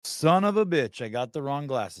Son of a bitch. I got the wrong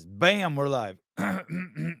glasses. Bam, we're live. Bam.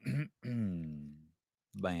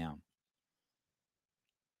 I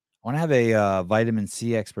want to have a vitamin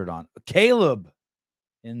C expert on. Caleb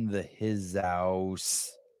in his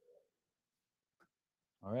house.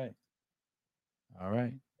 All right.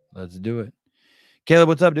 Let's do it. Caleb,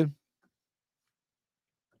 what's up, dude?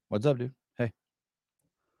 What's up, dude? Hey.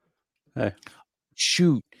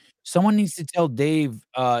 Shoot. Someone needs to tell Dave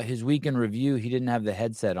his weekend review. He didn't have the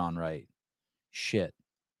headset on right. Shit.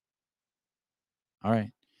 All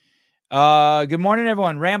right. Good morning,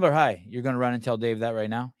 everyone. Rambler, hi. You're going to run and tell Dave that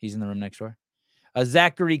right now? He's in the room next door.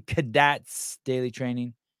 Zachary Cadats, daily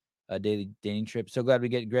training, daily dating trip. So glad we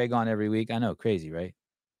get Greg on every week. I know, crazy, right?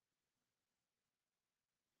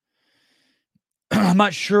 I'm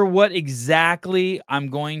not sure what exactly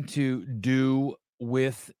I'm going to do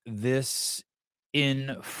with this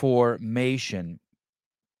information,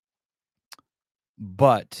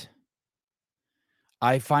 but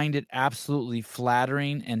I find it absolutely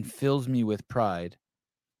flattering and fills me with pride.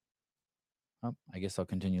 Oh, I guess I'll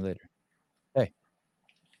continue later.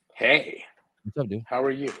 Hey. What's up, dude? How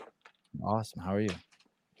are you? Awesome. How are you?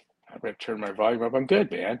 I'm going to turn my volume up. I'm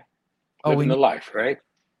good, man. Oh, Living the life, right?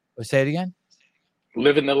 Say it again?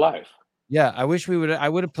 Living the life. Yeah, I wish we would. I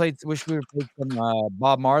would have played. Wish we would have played some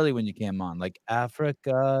Bob Marley when you came on, like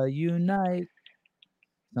Africa Unite.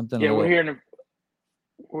 Something. Yeah,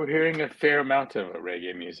 we're hearing a fair amount of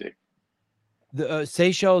reggae music. The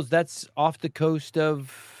Seychelles. That's off the coast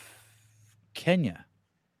of Kenya.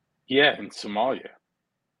 Yeah, in Somalia.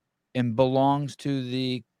 And belongs to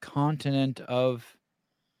the continent of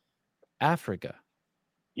Africa.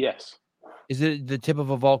 Yes. Is it the tip of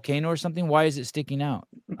a volcano or something? Why is it sticking out?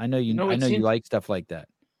 I know you. I know you like stuff like that.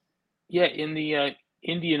 Yeah, in the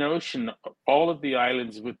Indian Ocean, all of the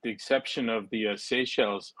islands, with the exception of the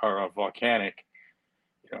Seychelles, are volcanic.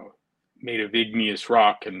 Made of igneous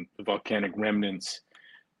rock and volcanic remnants.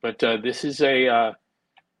 But this is a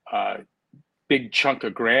big chunk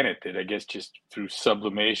of granite that I guess just through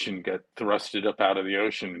sublimation got thrusted up out of the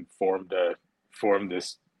ocean and formed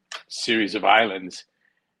this series of islands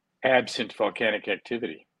absent volcanic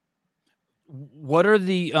activity. What are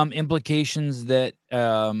the implications that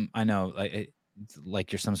I know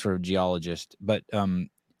like you're some sort of geologist, but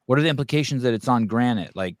what are the implications that it's on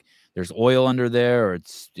granite? Like there's oil under there, or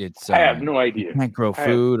it's I have no idea. You can't grow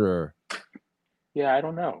food, or yeah, I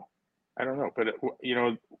don't know. But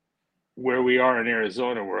where we are in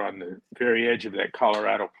Arizona, we're on the very edge of that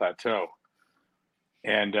Colorado plateau,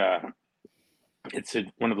 and it's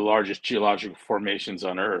one of the largest geological formations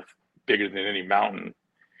on Earth, bigger than any mountain.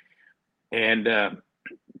 And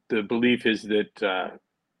the belief is that the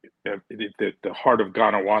heart of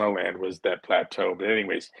Gondwana land was that plateau. But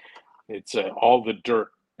anyways, it's all the dirt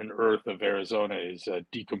and earth of Arizona is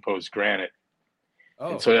decomposed granite.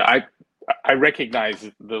 Oh. And so I recognize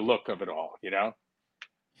the look of it all,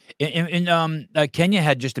 And Kenya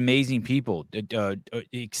had just amazing people,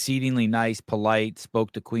 exceedingly nice, polite,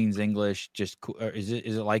 spoke the Queen's English. Just is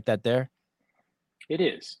it like that there? It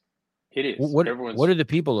is. It is. What do the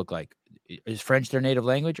people look like? Is French their native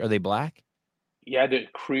language? Are they black? Yeah, they're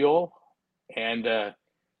Creole, and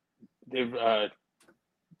they're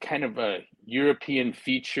kind of European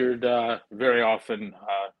featured, very often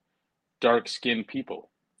dark-skinned people,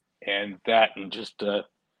 and just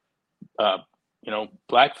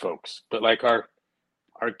black folks. But like our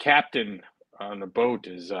captain on the boat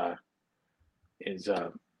is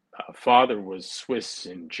father was Swiss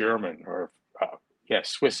and German,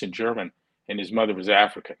 Swiss and German, and his mother was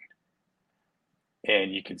African.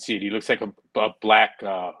 And you can see it. He looks like a black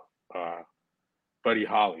Buddy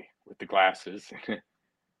Holly with the glasses.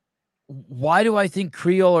 Why do I think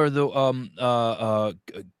Creole are the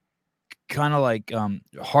kind of like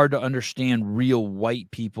hard to understand real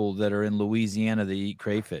white people that are in Louisiana that eat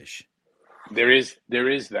crayfish? There is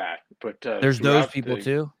that, but there's those people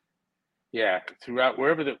too. Yeah, throughout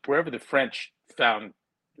wherever the French found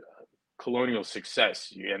colonial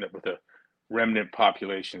success, you end up with a remnant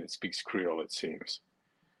population that speaks Creole, it seems.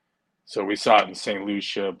 So we saw it in St.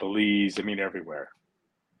 Lucia, Belize, everywhere.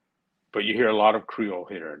 But you hear a lot of Creole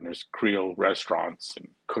here, and there's Creole restaurants and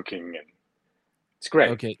cooking, and it's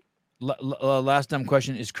great. Okay. Last dumb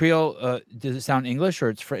question: is Creole? Does it sound English, or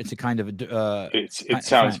it's a kind of it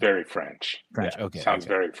sounds very French. French. Yeah, okay. Sounds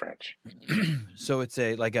very French. So it's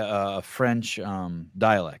like a French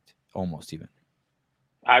dialect, almost even.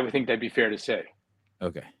 I would think that'd be fair to say.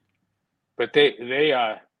 Okay. But they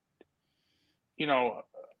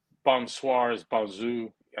bonsoir is bonjour.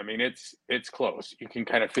 It's close. You can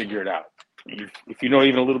kind of figure it out. If you know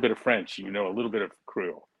even a little bit of French, you know a little bit of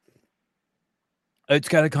Creole. It's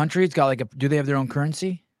got a country. It's got like a. Do they have their own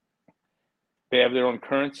currency? They have their own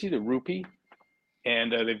currency, the rupee,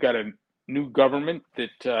 and they've got a new government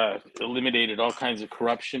that eliminated all kinds of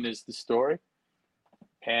corruption. Is the story,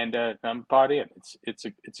 and I'm bought in. It's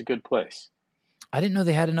a good place. I didn't know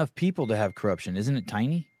they had enough people to have corruption. Isn't it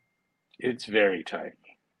tiny? It's very tiny.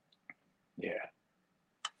 Yeah.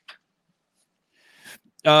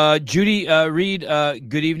 Judy Reed,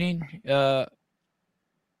 good evening.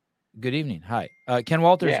 Good evening. Hi. Ken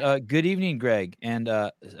Walters, Yeah. Good evening, Greg. And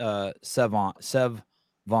Sev Vaughn.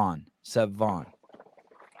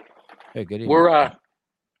 Hey, good evening. We're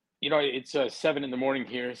it's 7 in the morning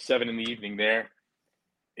here, 7 in the evening there.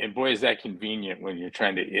 And boy, is that convenient when you're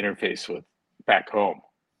trying to interface with back home.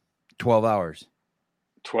 12 hours.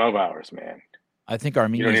 12 hours, man. I think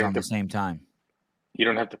Armenia's on the same time. You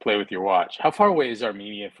don't have to play with your watch. How far away is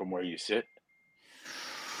Armenia from where you sit?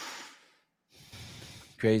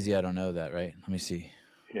 Crazy, I don't know that, right? Let me see.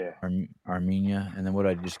 Yeah. Armenia, and then what?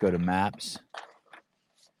 I just go to maps?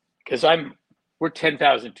 Because we're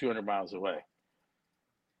 10,200 miles away.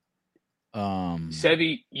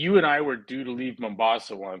 Sevi, you and I were due to leave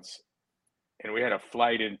Mombasa once, and we had a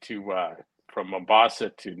flight from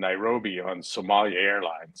Mombasa to Nairobi on Somalia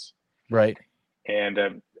Airlines. Right. And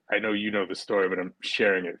I know you know the story, but I'm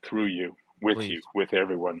sharing it through you, with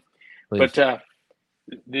everyone. Please. But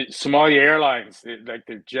the Somalia Airlines, their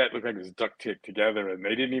jet looked like it was duct taped together, and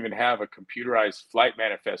they didn't even have a computerized flight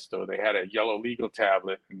manifesto. They had a yellow legal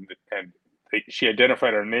tablet, and she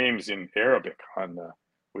identified our names in Arabic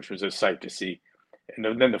which was a sight to see.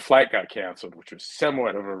 And then the flight got canceled, which was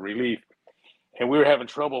somewhat of a relief. And we were having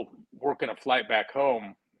trouble working a flight back home.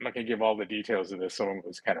 I'm not going to give all the details of this. Some of it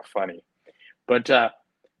was kind of funny. But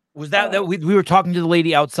was that we were talking to the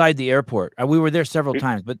lady outside the airport? We were there several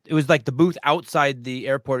times, but it was like the booth outside the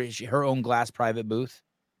airport. Her own glass private booth.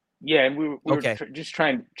 Yeah, and we were just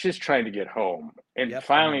trying to get home. And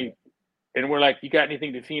finally, and we're like, "You got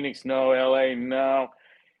anything to Phoenix? No. LA? No."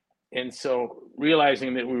 And so,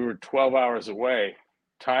 realizing that we were 12 hours away,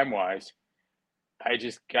 time-wise, I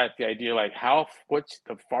just got the idea, like, what's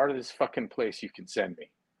the farthest fucking place you can send me?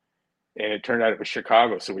 And it turned out it was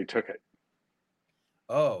Chicago, so we took it.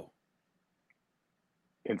 Oh.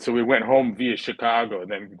 And so we went home via Chicago, and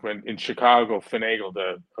then went in Chicago, finagled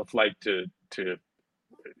a flight to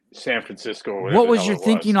San Francisco. Or what was your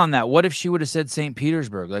thinking on that? What if she would have said St.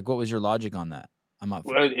 Petersburg? Like, what was your logic on that? I'm on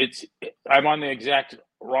the exact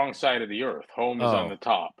wrong side of the earth. Home is on the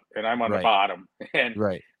top, and I'm on the bottom. And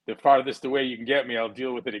the farthest away you can get me, I'll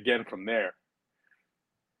deal with it again from there.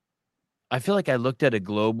 I feel like I looked at a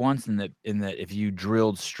globe once, in that if you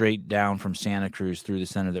drilled straight down from Santa Cruz through the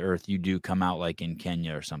center of the earth, you do come out like in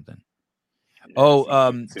Kenya or something.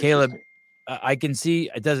 Yeah, Caleb, I can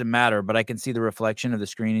see, it doesn't matter, but I can see the reflection of the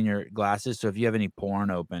screen in your glasses. So if you have any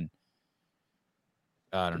porn open,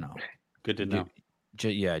 I don't know. Good to know.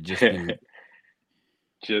 Just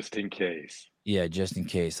just in case. Yeah, just in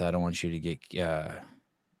case. I don't want you to get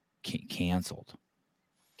canceled.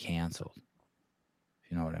 If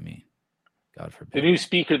you know what I mean. God forbid. The new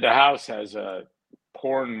Speaker of the House has a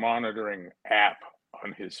porn monitoring app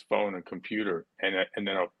on his phone and computer, and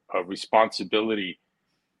then a responsibility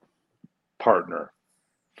partner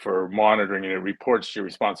for monitoring, and it reports to your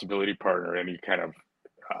responsibility partner any kind of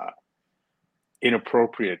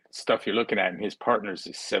inappropriate stuff you're looking at, and his partner's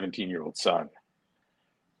his 17-year-old son.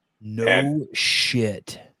 No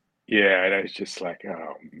shit. Yeah, and I was just like,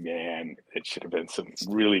 oh man, it should have been some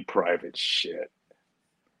really private shit.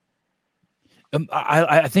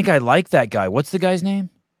 I think I like that guy. What's the guy's name?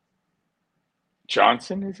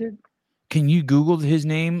 Johnson, is it? Can you Google his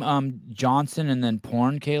name? Johnson and then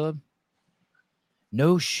porn, Caleb?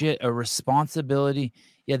 No shit. A responsibility.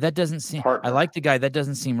 Yeah, that doesn't seem. Partner. I like the guy. That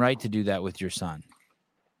doesn't seem right to do that with your son.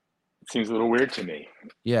 It seems a little weird to me.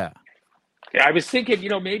 Yeah. Yeah, I was thinking,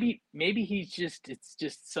 maybe he's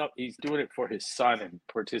he's doing it for his son and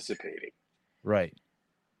participating. Right.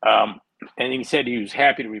 And he said he was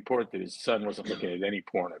happy to report that his son wasn't looking at any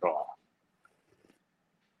porn at all.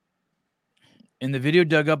 In the video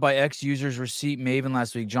dug up by ex-users Receipt Maven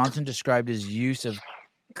last week, Johnson described his use of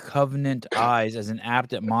Covenant Eyes as an app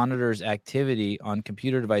that monitors activity on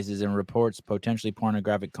computer devices and reports potentially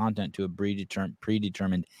pornographic content to a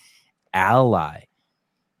predetermined ally.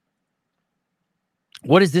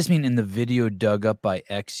 What does this mean in the video dug up by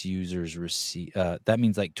ex-users receipt? That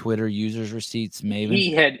means like Twitter users receipts, Maven.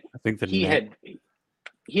 He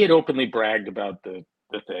had openly bragged about the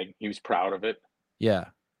thing. He was proud of it. Yeah.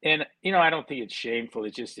 And I don't think it's shameful.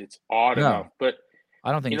 It's odd enough. But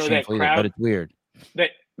I don't think it's shameful either, but it's weird. That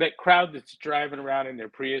that crowd that's driving around in their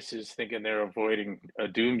Priuses thinking they're avoiding a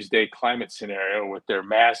doomsday climate scenario with their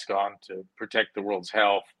mask on to protect the world's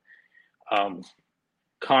health,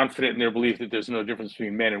 confident in their belief that there's no difference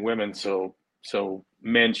between men and women, so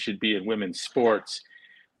men should be in women's sports.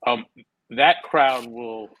 That crowd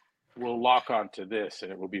will lock onto this,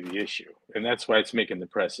 and it will be the issue, and that's why it's making the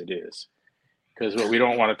press it is. Because what we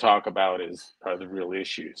don't want to talk about are the real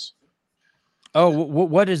issues. Oh,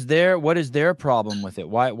 what is their problem with it?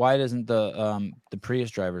 Why doesn't the Prius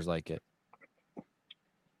drivers like it?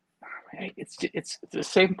 It's the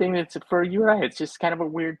same thing that's for you and I. It's just kind of a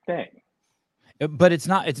weird thing. But it's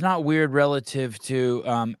not weird relative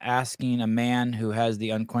to asking a man who has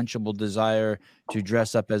the unquenchable desire to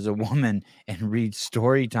dress up as a woman and read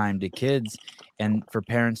story time to kids, and for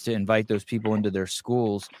parents to invite those people into their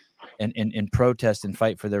schools and protest and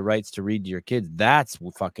fight for their rights to read to your kids. That's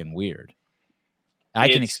fucking weird. I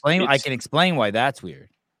can explain why that's weird.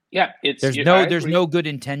 Yeah, there's no good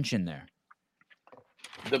intention there.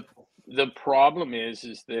 The problem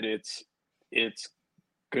is that it's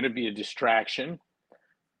going to be a distraction.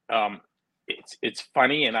 It's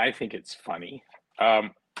funny, and I think it's funny, and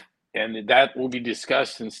that will be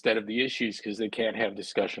discussed instead of the issues, because they can't have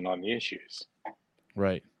discussion on the issues.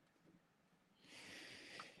 Right.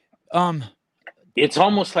 It's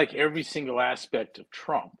almost like every single aspect of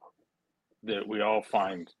Trump that we all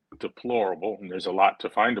find deplorable, and there's a lot to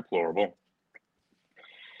find deplorable,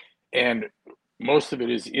 and most of it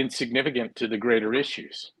is insignificant to the greater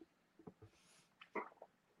issues.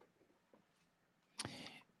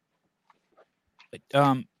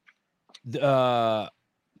 The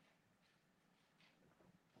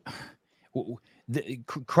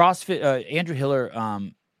CrossFit, Andrew Hiller,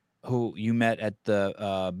 who you met at the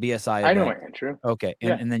BSI event. I know Andrew. Okay,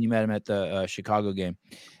 and then you met him at the Chicago game.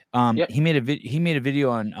 Yep. He made a video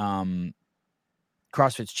on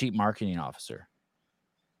CrossFit's chief marketing officer.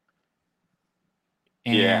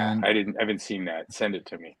 And I haven't seen that. Send it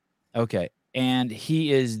to me. Okay. And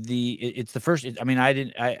he is it's the first,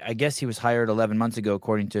 I guess he was hired 11 months ago,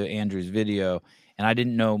 according to Andrew's video, and I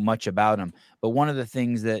didn't know much about him. But one of the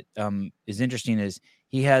things that is interesting is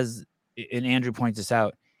he has, and Andrew points this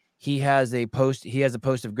out, he has a post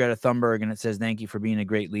of Greta Thunberg, and it says, "Thank you for being a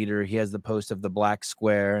great leader." He has the post of the black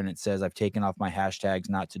square, and it says, "I've taken off my hashtags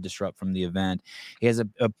not to disrupt from the event." He has a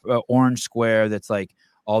orange square that's like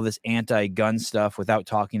all this anti-gun stuff without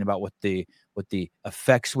talking about what the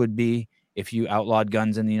effects would be if you outlawed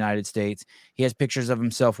guns in the United States. He has pictures of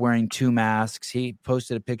himself wearing 2 masks. He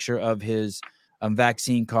posted a picture of his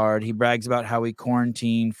vaccine card. He brags about how he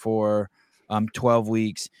quarantined for 12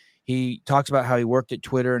 weeks. He talks about how he worked at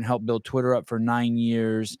Twitter and helped build Twitter up for 9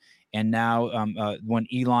 years. And now when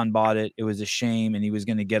Elon bought it, it was a shame, and he was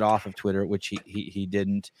going to get off of Twitter, which he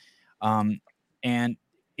didn't. And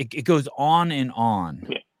it goes on and on.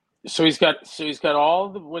 Yeah. So he's got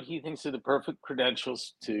all what he thinks are the perfect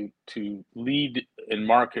credentials to lead and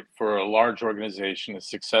market for a large organization, a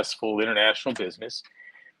successful international business,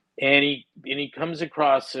 and he comes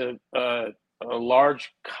across a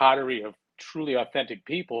large coterie of truly authentic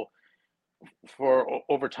people. For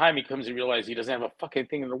over time, he comes to realize he doesn't have a fucking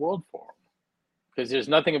thing in the world for him, because there's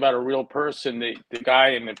nothing about a real person. The guy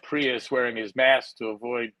in the Prius wearing his mask to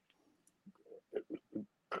avoid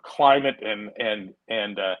climate and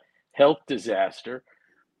health disaster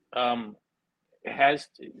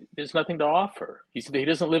there's nothing to offer. He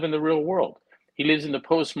doesn't live in the real world. He lives in the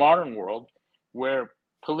postmodern world, where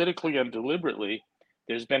politically and deliberately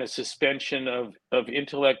there's been a suspension of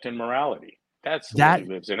intellect and morality. That's what he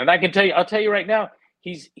lives in. And I'll tell you right now,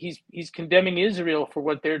 he's condemning Israel for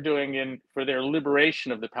what they're doing for their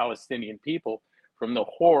liberation of the Palestinian people from the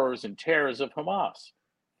horrors and terrors of Hamas.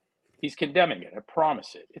 He's condemning it. I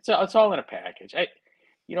promise it. It's all in a package.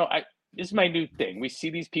 This is my new thing. We see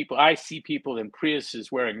these people. I see people in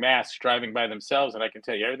Priuses wearing masks, driving by themselves, and I can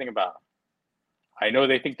tell you everything about them. I know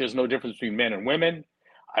they think there's no difference between men and women.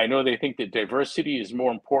 I know they think that diversity is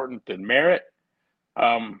more important than merit.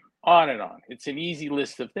 On and on. It's an easy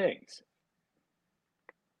list of things.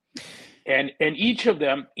 And each of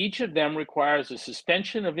them requires a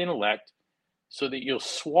suspension of intellect so that you'll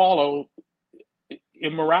swallow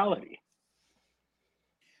immorality.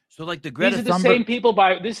 So, like the Greta These are the same people.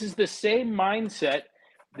 This is the same mindset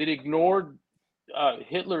that ignored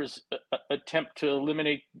Hitler's attempt to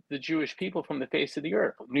eliminate the Jewish people from the face of the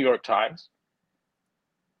earth. New York Times.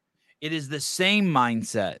 It is the same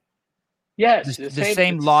mindset. Yes, the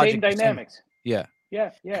same logic, same dynamics. Yeah.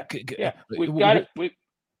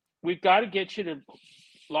 We've got to get you to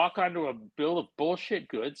lock onto a bill of bullshit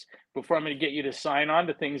goods before I'm going to get you to sign on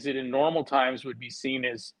to things that in normal times would be seen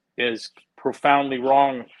as is profoundly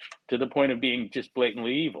wrong to the point of being just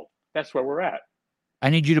blatantly evil. That's where we're at. I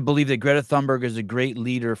need you to believe that Greta Thunberg is a great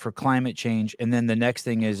leader for climate change, and then the next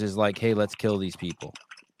thing is like, hey, let's kill these people,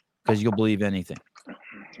 because you'll believe anything.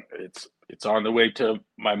 It's on the way to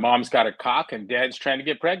my mom's got a cock and dad's trying to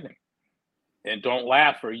get pregnant, and don't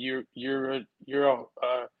laugh or you're a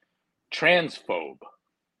transphobe.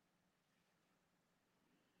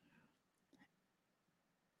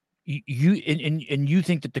 And you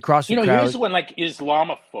think that the CrossFit crowd, here's one like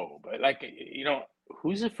Islamophobe. Like,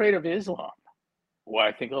 who's afraid of Islam? Well,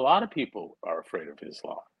 I think a lot of people are afraid of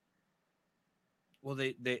Islam. well,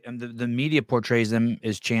 they and the media portrays them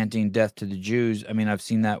as chanting death to the Jews. I mean, I've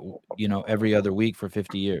seen that, every other week for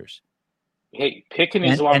 50 years. Hey, pick an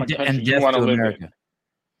Islamic country And you death want to to live America.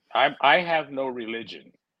 in. I have no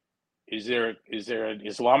religion. Is there an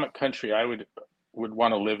Islamic country I would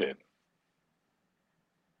want to live in?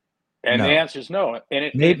 And No. the answer is no. And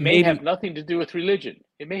it may have nothing to do with religion.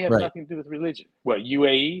 It may have nothing to do with religion. What,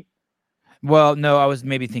 UAE? Well, no, I was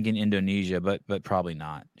maybe thinking Indonesia, but probably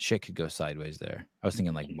not. Shit could go sideways there. I was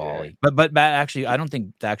thinking like Bali, but actually, I don't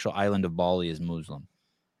think the actual island of Bali is Muslim.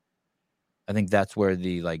 I think that's where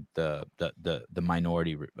the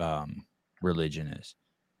minority religion is.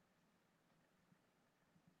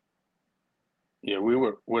 Yeah,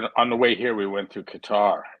 when on the way here. We went through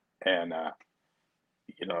Qatar, and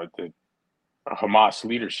the Hamas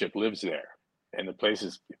leadership lives there, and the place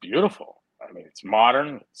is beautiful. I mean, it's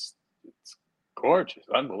modern. It's gorgeous,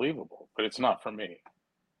 unbelievable, but it's not for me.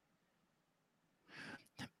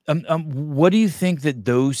 What do you think that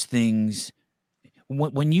those things,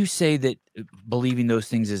 when you say that believing those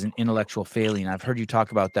things is an intellectual failing, I've heard you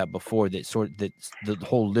talk about that before, that the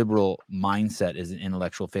whole liberal mindset is an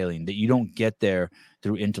intellectual failing, that you don't get there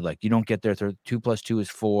through intellect. You don't get there through 2 + 2 is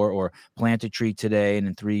 4, or plant a tree today and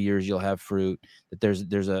in 3 years you'll have fruit, that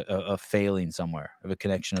there's a failing somewhere of a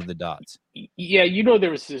connection of the dots. Yeah, there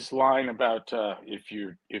was this line about if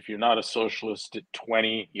you're not a socialist at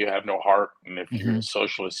 20, you have no heart, and if you're a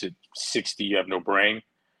socialist at 60, you have no brain.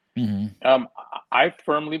 Mm-hmm. I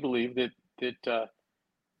firmly believe that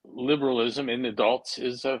liberalism in adults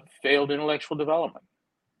is a failed intellectual development.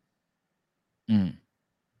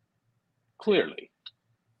 Clearly.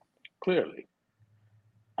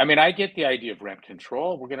 I mean, I get the idea of rent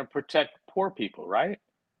control. We're going to protect poor people, right?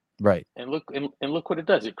 Right. And look what it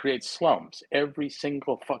does. It creates slums every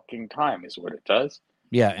single fucking time. Is what it does.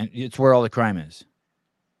 Yeah, and it's where all the crime is.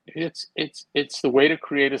 It's the way to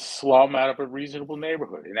create a slum out of a reasonable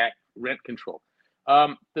neighborhood, enact rent control.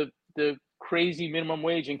 The crazy minimum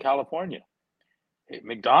wage in California.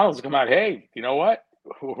 McDonald's come out, hey, you know what?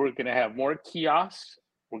 We're going to have more kiosks.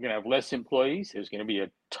 We're going to have less employees. There's going to be a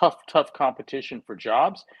tough competition for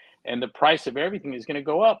jobs, and the price of everything is going to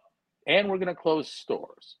go up. And we're going to close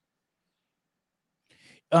stores.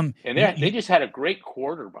 And they just had a great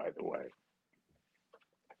quarter, by the way.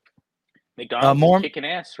 McDonald's is kicking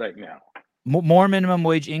ass right now. More minimum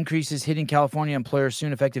wage increases hitting California employers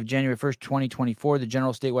soon, effective January 1st, 2024. The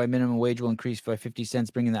general statewide minimum wage will increase by 50 cents,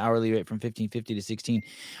 bringing the hourly rate from $15.50 to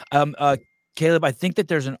 $16. Caleb, I think that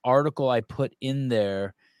there's an article I put in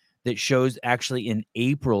there that shows actually in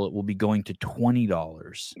April it will be going to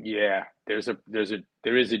 $20. Yeah, there is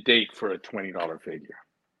a date for a $20 figure.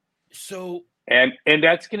 So and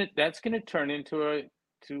that's gonna turn into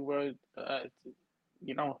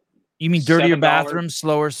you mean dirtier bathrooms,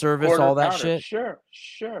 slower service, all that pounder. shit?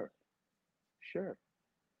 Sure.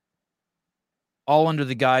 All under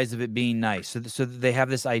the guise of it being nice. So they have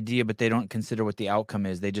this idea, but they don't consider what the outcome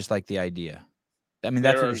is. They just like the idea. I mean,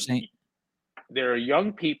 that's what you're saying. There are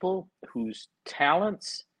young people whose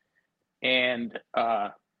talents and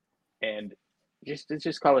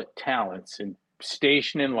just call it talents and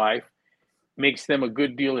station in life makes them a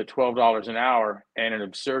good deal at $12 an hour and an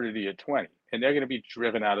absurdity at 20, and they're going to be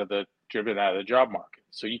driven out of the job market.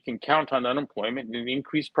 So you can count on unemployment and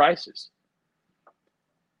increased prices.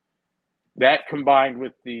 That combined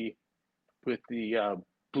with the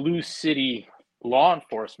blue city law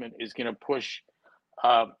enforcement is going to push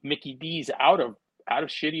Mickey D's out of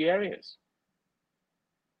shitty areas.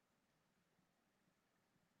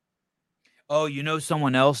 Oh,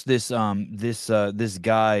 someone else, this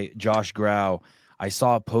guy, Josh Grau, I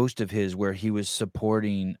saw a post of his where he was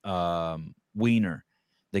supporting Wiener,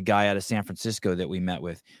 the guy out of San Francisco that we met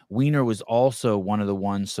with. Wiener was also one of the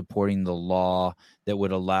ones supporting the law that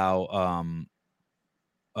would allow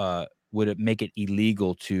would it make it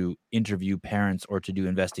illegal to interview parents or to do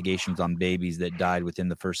investigations on babies that died within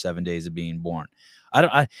the first 7 days of being born.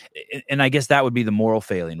 I guess that would be the moral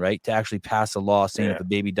failing, right? To actually pass a law saying if a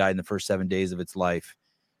baby died in the first 7 days of its life,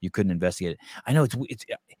 you couldn't investigate it. I know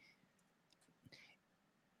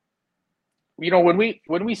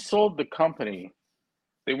when we sold the company,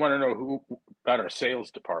 they want to know who about our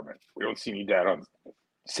sales department. We don't see any data on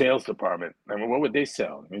sales department. I mean, what would they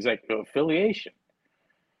sell? He's like, affiliation.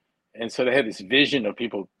 And so they had this vision of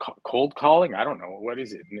people cold calling. I don't know, what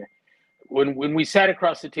is it? And when we sat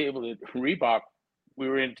across the table at Reebok, we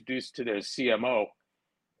were introduced to their CMO,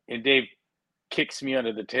 and Dave kicks me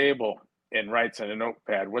under the table and writes on a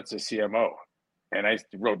notepad, "What's a CMO?" And I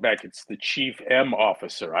wrote back, "It's the chief M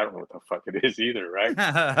officer." I don't know what the fuck it is either, right?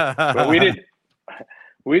 But we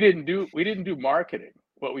didn't do marketing.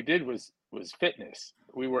 What we did was fitness.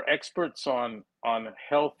 We were experts on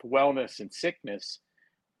health, wellness, and sickness,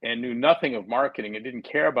 and knew nothing of marketing and didn't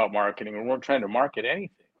care about marketing and weren't trying to market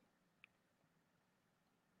anything.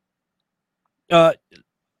 I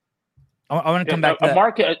want to come back to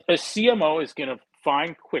that. A CMO is going to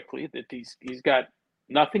find quickly that he's got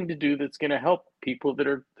nothing to do that's going to help people that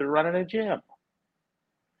are running a gym.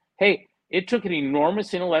 Hey, it took an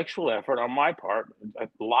enormous intellectual effort on my part,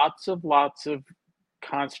 lots of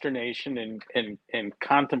consternation and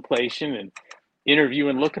contemplation and interview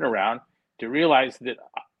and looking around to realize that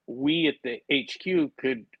we at the HQ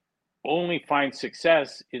could only find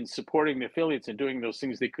success in supporting the affiliates and doing those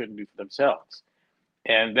things they couldn't do for themselves.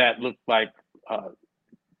 And that looked like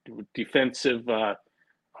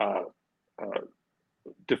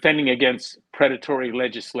defending against predatory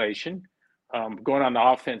legislation, going on the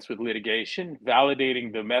offense with litigation,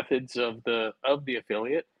 validating the methods of the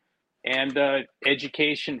affiliate, and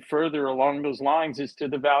education further along those lines as to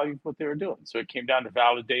the value of what they were doing. So it came down to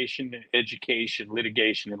validation, education,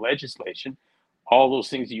 litigation, and legislation, all those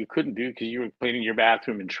things that you couldn't do because you were cleaning your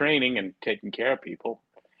bathroom and training and taking care of people.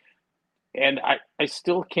 And I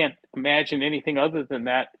still can't imagine anything other than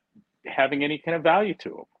that having any kind of value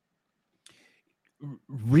to them.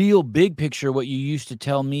 Real big picture, what you used to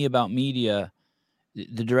tell me about media,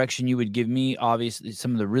 the direction you would give me, obviously,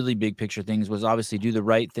 some of the really big picture things was obviously do the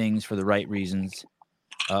right things for the right reasons,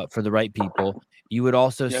 for the right people. You would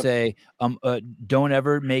also say, don't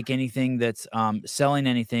ever make anything that's selling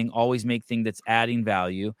anything. Always make things that's adding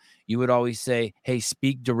value. You would always say, hey,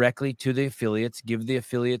 speak directly to the affiliates. Give the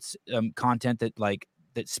affiliates content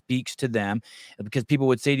that speaks to them, because people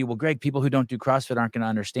would say to you, well, Greg, people who don't do CrossFit aren't going to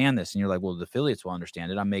understand this. And you're like, well, the affiliates will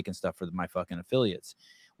understand it. I'm making stuff for my fucking affiliates.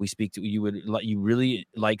 We speak to you really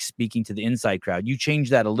like speaking to the inside crowd. You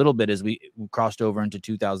changed that a little bit as we crossed over into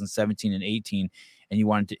 2017 and 18, and you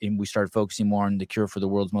wanted to, and we started focusing more on the cure for the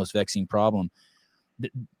world's most vexing problem.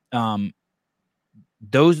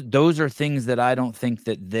 Those are things that I don't think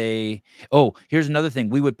that they. Oh, here's another thing.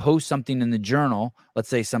 We would post something in the journal. Let's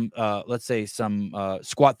say some a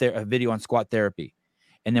video on squat therapy.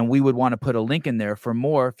 And then we would want to put a link in there for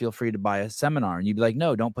more. Feel free to buy a seminar. And you'd be like,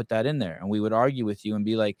 no, don't put that in there. And we would argue with you and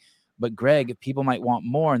be like, but Greg, people might want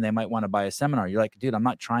more and they might want to buy a seminar. You're like, dude, I'm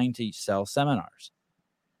not trying to sell seminars.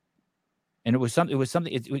 And I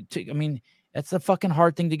mean, that's a fucking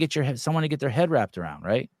hard thing to get someone to get their head wrapped around,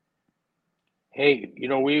 right? Hey,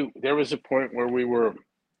 there was a point where we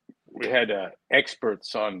had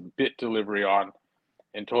experts on bit delivery on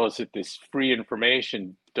and told us that this free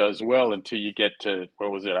information does well until you get to,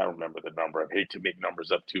 what was it? I don't remember the number. I hate to make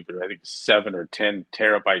numbers up too, but I think 7 or 10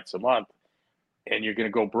 terabytes a month. And you're going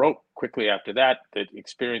to go broke quickly after that. That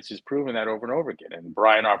experience has proven that over and over again. And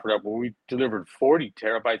Brian offered up, well, we delivered 40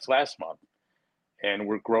 terabytes last month, and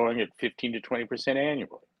we're growing at 15 to 20%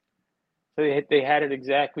 annually. So they had it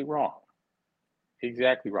exactly wrong.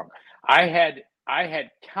 Exactly wrong. I had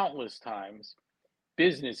countless times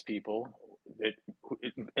business people that,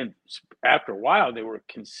 and after a while, they were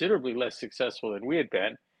considerably less successful than we had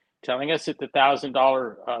been, telling us that the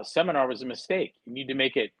 $1,000 seminar was a mistake. You need to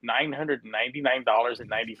make it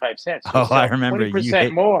 $999.95. Oh, I remember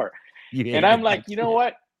 20% more. And I'm like, you know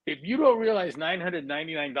what? If you don't realize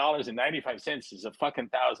 $999.95 is a fucking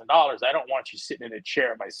 $1,000, I don't want you sitting in a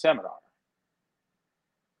chair at my seminar.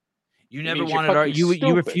 You never wanted our. You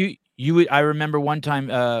refuse. You would. I remember one time,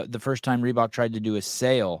 the first time Reebok tried to do a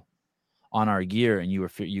sale on our gear, and you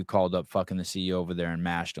called up fucking the CEO over there and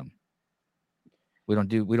mashed him. We don't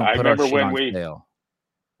put our shit on sale.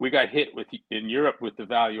 We got hit in Europe with the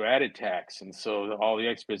value added tax, and so all the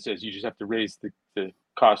experts says you just have to raise the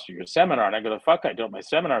cost of your seminar. And I go, the fuck I don't. My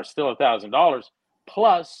seminar is still $1,000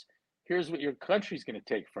 plus. Here's what your country's going to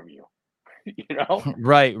take from you.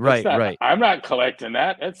 Right. I'm not collecting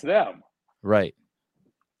that. That's them. Right.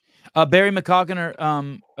 Barry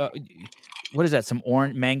McCogginer, what is that? Some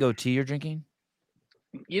orange mango tea you're drinking?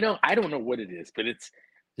 I don't know what it is, but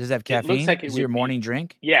does it have caffeine? It looks like your morning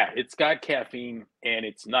drink? Yeah, it's got caffeine and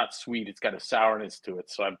it's not sweet. It's got a sourness to it,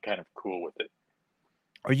 so I'm kind of cool with it.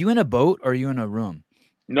 Are you in a boat or are you in a room?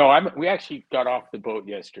 No, we actually got off the boat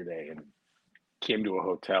yesterday and came to a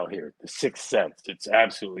hotel here, the Sixth Sense. It's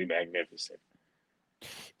absolutely magnificent.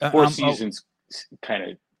 Four Oh, Seasons kind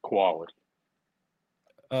of quality.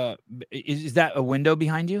 is that a window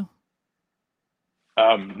behind you?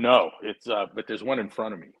 No, it's but there's one in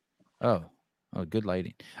front of me. Oh, good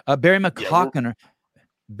lighting. Barry Yeah, McCockiner.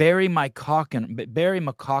 Barry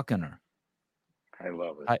McCockiner. I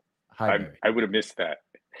love it. Hi, Barry. I would have missed that.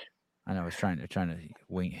 I know I was trying to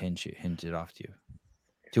hint it off to you.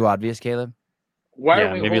 Too obvious, Caleb? Why Yeah,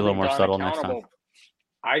 aren't we maybe a little holding more Don subtle next time. accountable?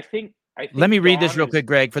 I think Let me read this Don real is, quick,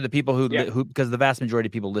 Greg, for the people who Yeah. because the vast majority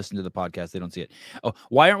of people listen to the podcast, they don't see it. Oh,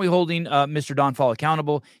 why aren't we holding Mr. Don Fall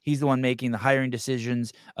accountable? He's the one making the hiring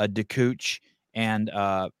decisions. DeCooch and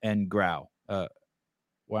Grau. Why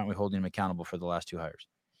aren't we holding him accountable for the last two hires?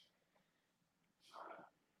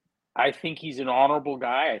 I think he's an honorable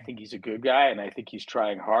guy. I think he's a good guy, and I think he's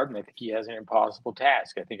trying hard, and I think he has an impossible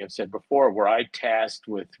task. I think I've said before, were I tasked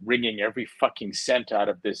with wringing every fucking cent out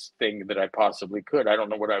of this thing that I possibly could, I don't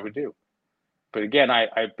know what I would do. But again, I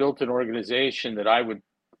built an organization that I would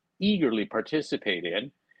eagerly participate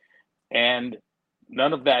in, and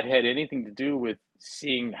none of that had anything to do with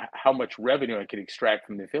seeing how much revenue I could extract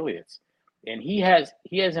from the affiliates. And he has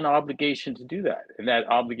an obligation to do that, and that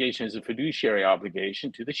obligation is a fiduciary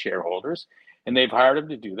obligation to the shareholders, and they've hired him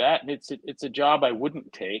to do that. And it's a job I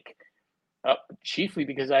wouldn't take, chiefly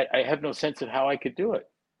because I have no sense of how I could do it.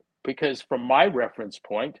 Because from my reference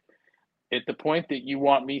point, at the point that you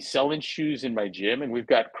want me selling shoes in my gym, and we've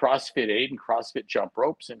got CrossFit 8 and CrossFit jump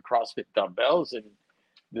ropes and CrossFit dumbbells, and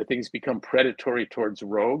the things become predatory towards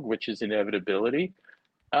Rogue, which is inevitability,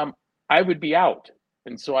 I would be out.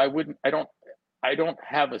 And so I don't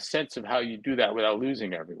have a sense of how you do that without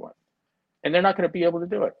losing everyone. And they're not going to be able to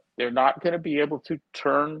do it. They're not going to be able to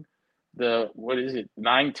turn the,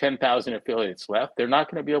 10,000 affiliates left. They're not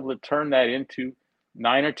going to be able to turn that into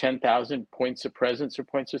 9 or 10,000 points of presence or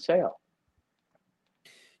points of sale.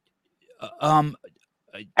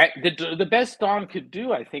 The best Don could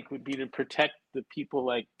do, I think, would be to protect the people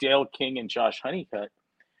like Dale King and Josh Honeycutt.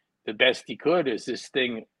 The best he could is this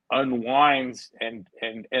thing unwinds and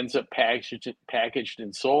ends up packaged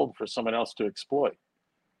and sold for someone else to exploit.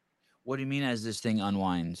 What do you mean as this thing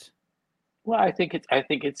unwinds? Well, I think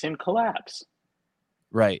it's in collapse.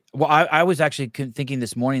 Right. Well, I was actually thinking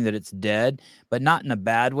this morning that it's dead, but not in a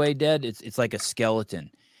bad way dead. It's like a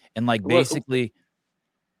skeleton. And like basically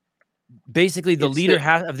the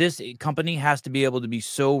leader of this company has to be able to be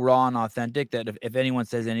so raw and authentic that if anyone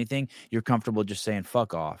says anything, you're comfortable just saying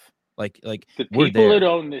fuck off. Like the people that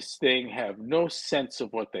own this thing have no sense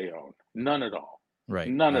of what they own. None at all. Right.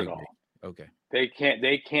 None at all. Okay.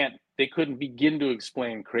 They couldn't begin to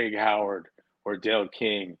explain Craig Howard or Dale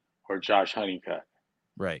King or Josh Honeycutt.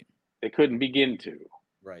 Right. They couldn't begin to.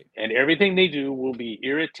 Right. And everything they do will be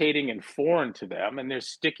irritating and foreign to them, and they're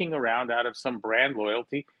sticking around out of some brand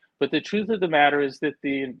loyalty. But the truth of the matter is that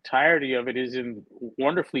the entirety of it is in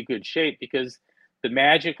wonderfully good shape, because the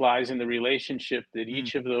magic lies in the relationship that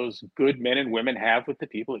each of those good men and women have with the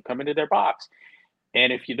people that come into their box.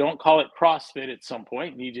 And if you don't call it CrossFit at some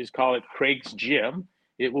point and you just call it Craig's Gym,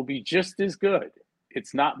 it will be just as good.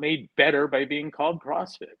 It's not made better by being called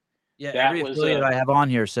CrossFit. Yeah, every affiliate I have on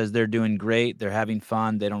here says they're doing great. They're having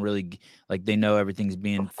fun. They don't really they know everything's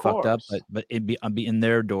being fucked up, but it be in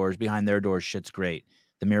their doors, behind their doors, shit's great.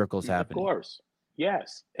 The miracle's happening. Of course,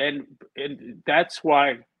 yes, and that's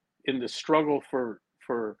why in the struggle for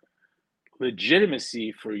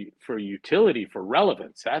legitimacy, for utility, for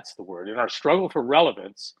relevance, that's the word. In our struggle for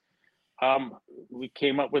relevance, we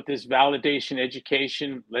came up with this validation,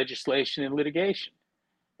 education, legislation, and litigation.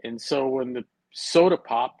 And so when the soda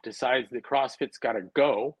pop decides that CrossFit's got to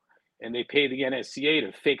go, and they pay the NSCA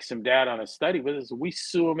to fake some data on a study with us, we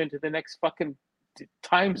sue them into the next fucking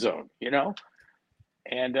time zone,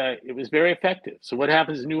 And it was very effective. So what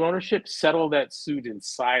happens? New ownership settle that suit in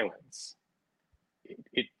silence.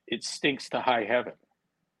 It stinks to high heaven.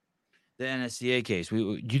 The NSCA case.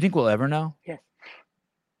 Do you think we'll ever know?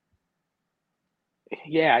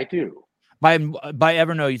 Yeah, I do. By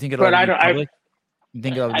ever know, you think it'll be public? You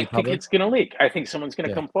think it'll be public? I think it's going to leak. I think someone's going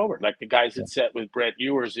to come forward, like the guys that sat with Brett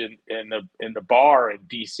Ewers in the bar in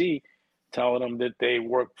D.C., telling them that they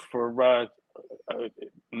worked for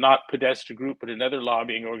not Podesta Group, but another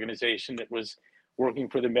lobbying organization that was working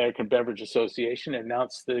for the American Beverage Association, and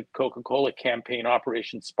announced the Coca-Cola campaign,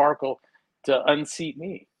 Operation Sparkle, to unseat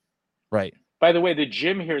me. Right. By the way, the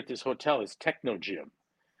gym here at this hotel is Techno Gym,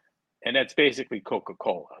 and that's basically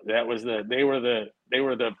Coca-Cola. They were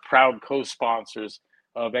the proud co-sponsors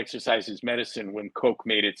of Exercises Medicine when Coke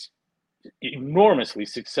made its enormously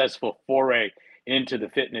successful foray into the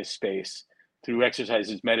fitness space through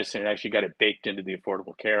exercise as medicine and actually got it baked into the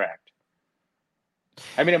Affordable Care Act.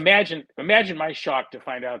 I mean, imagine my shock to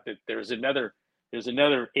find out that there's another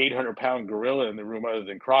 800-pound gorilla in the room other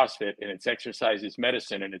than CrossFit, and it's exercise is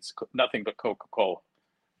medicine, and it's nothing but Coca-Cola.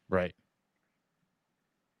 Right.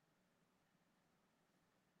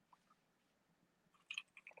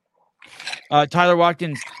 Tyler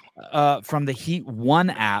Watkins from the Heat One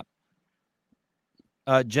app.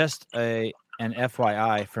 Just an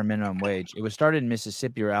FYI for minimum wage. It was started in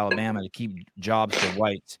Mississippi or Alabama to keep jobs for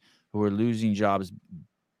whites who were losing jobs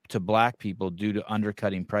to black people due to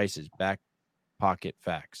undercutting prices. Back pocket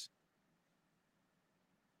facts.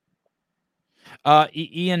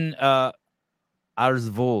 Ian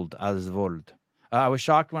Arsvold. I was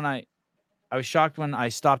shocked when I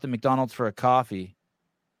stopped at McDonald's for a coffee.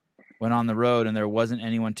 Went on the road and there wasn't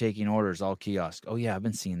anyone taking orders. All kiosk. Oh yeah, I've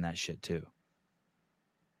been seeing that shit too.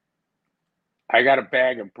 I got a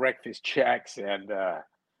bag of breakfast checks and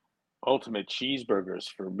ultimate cheeseburgers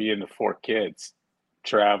for me and the 4 kids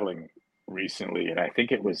traveling recently, and I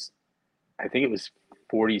think it was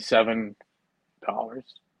 $47.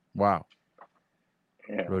 Wow.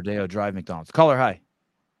 Yeah. Rodeo Drive McDonald's. Caller, hi.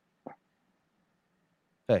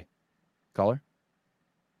 Hey, caller.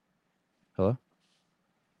 Hello.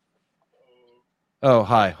 Oh,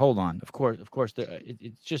 hi. Hold on. Of course.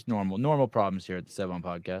 It's just normal problems here at the 7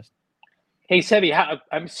 Podcast. Hey, Sebi,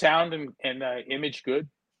 I'm sound and image good?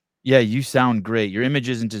 Yeah, you sound great. Your image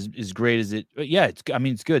isn't as great as it. Yeah, it's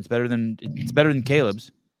good. It's better than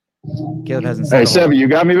Caleb's. Caleb hasn't said. Hey, Sebi, you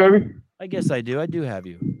got me, baby? I guess I do. I do have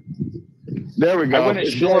you. There we go. I went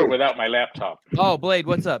ashore without my laptop. Oh, Blade,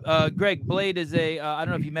 what's up? Greg, Blade is I don't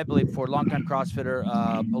know if you met Blade before, longtime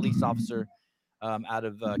CrossFitter, police officer out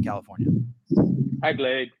of California. Hi,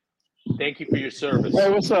 Blade. Thank you for your service.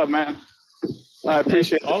 Hey, what's up, man? I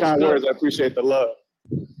appreciate the kind words. I appreciate the love.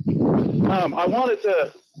 I wanted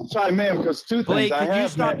to chime in because two Blade, things. Could you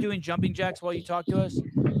stop doing jumping jacks while you talk to us?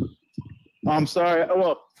 I'm sorry.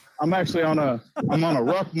 Well, I'm actually on a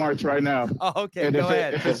rock march right now. Oh, okay. And go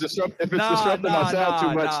ahead. If it's disrupting my sound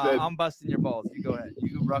too much, then I'm busting your balls. You go ahead.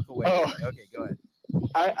 You rock away. Oh. Okay, go ahead.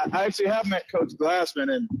 I actually have met Coach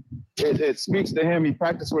Glassman, and it speaks to him. He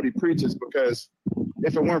practiced what he preaches, because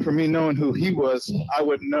if it weren't for me knowing who he was, I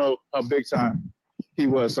wouldn't know how big time he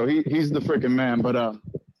was. So he's the freaking man. But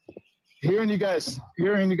hearing you guys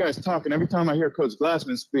talking, every time I hear Coach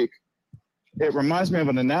Glassman speak, it reminds me of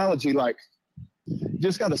an analogy like, you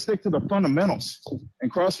just got to stick to the fundamentals.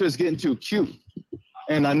 And CrossFit's getting too cute.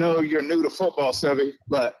 And I know you're new to football, Sevi,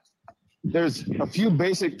 but there's a few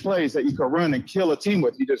basic plays that you can run and kill a team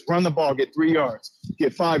with. You just run the ball, get 3 yards,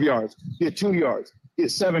 get 5 yards, get 2 yards,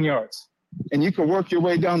 get 7 yards. And you can work your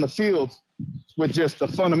way down the field with just the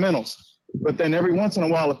fundamentals. But then every once in a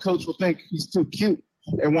while, a coach will think he's too cute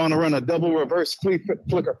and want to run a double reverse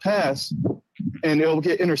flicker pass, and it'll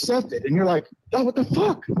get intercepted. And you're like, oh, what the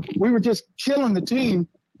fuck? We were just killing the team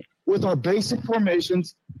with our basic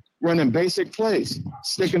formations, running basic plays,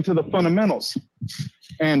 sticking to the fundamentals.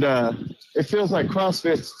 And it feels like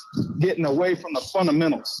CrossFit's getting away from the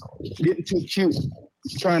fundamentals, getting too cute,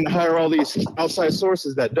 trying to hire all these outside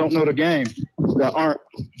sources that don't know the game, that aren't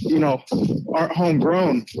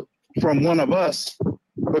homegrown from one of us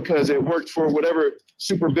because it worked for whatever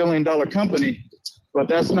super billion-dollar company. But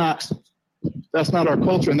that's not our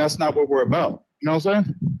culture, and that's not what we're about. You know what I'm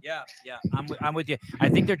saying? Yeah, I'm with you. I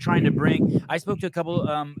think they're trying to bring. I spoke to a couple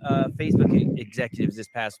Facebook executives this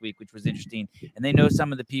past week, which was interesting, and they know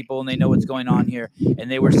some of the people and they know what's going on here. And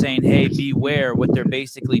they were saying, "Hey, beware!" What they're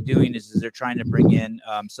basically doing is they're trying to bring in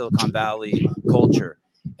Silicon Valley culture,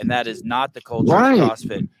 and that is not the culture of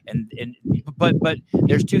CrossFit. But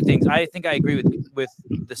there's two things. I think I agree with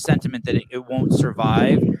the sentiment that it won't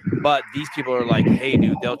survive. But these people are like, hey,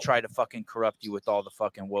 dude, they'll try to fucking corrupt you with all the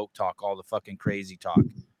fucking woke talk, all the fucking crazy talk,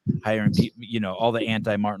 hiring people, all the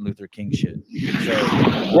anti-Martin Luther King shit. So,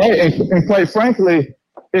 right, and quite frankly,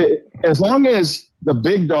 as long as the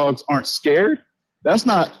big dogs aren't scared, that's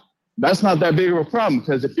not that big of a problem.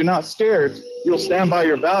 Because if you're not scared, you'll stand by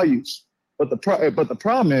your values. But the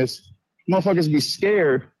problem is, motherfuckers be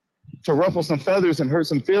scared to ruffle some feathers and hurt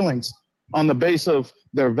some feelings on the base of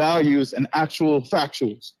their values and actual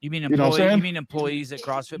factuals. You mean employees at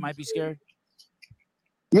CrossFit might be scared?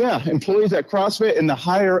 Yeah, employees at CrossFit, and the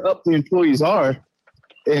higher up the employees are,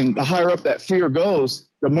 and the higher up that fear goes,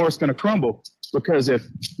 the more it's going to crumble. Because if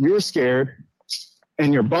you're scared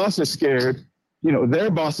and your boss is scared,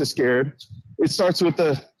 their boss is scared, it starts with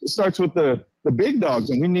the big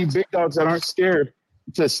dogs, and we need big dogs that aren't scared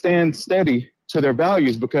to stand steady to their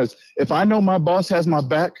values. Because if I know my boss has my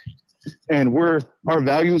back and our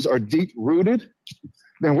values are deep rooted,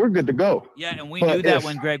 then we're good to go. Yeah, and we But knew that if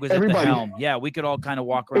when Greg was at the everybody- helm. Yeah, we could all kind of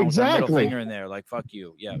walk around with our middle Exactly. finger in there, like "fuck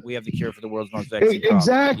you." Yeah, we have the cure for the world's most vexing problem.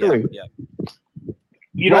 Exactly. Yeah,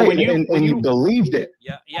 You know, Right, when and you believed it.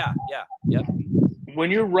 yeah.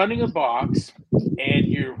 when you're running a box and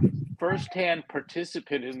you're firsthand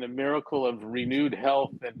participant in the miracle of renewed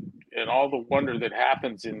health and all the wonder that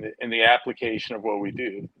happens in the application of what we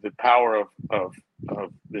do, the power of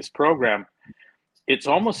this program, it's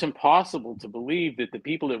almost impossible to believe that the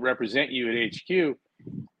people that represent you at HQ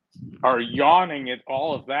are yawning at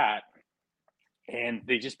all of that, and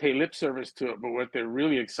they just pay lip service to it. But what they're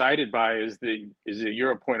really excited by is that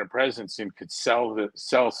you're a point of presence and could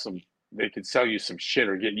they could sell you some shit,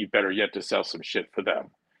 or get you, better yet, to sell some shit for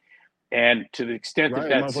them. And to the extent that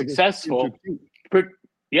that's successful,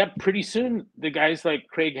 pretty soon the guys like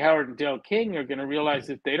Craig Howard and Dale King are going to realize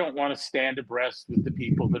that they don't want to stand abreast with the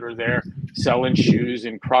people that are there selling shoes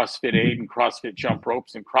and CrossFit Aid and CrossFit jump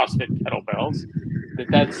ropes and CrossFit kettlebells.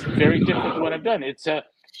 That's very different than what I've done.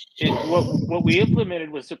 What we implemented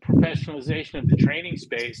was the professionalization of the training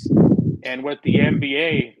space, and what the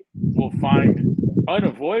MBA will find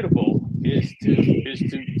unavoidable is to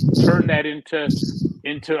turn that into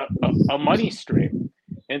a money stream.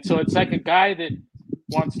 And so it's like a guy that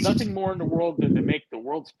wants nothing more in the world than to make the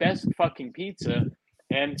world's best fucking pizza,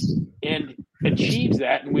 and achieves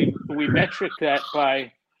that. And we metric that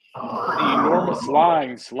by the enormous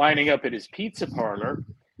lines lining up at his pizza parlor.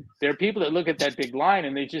 There are people that look at that big line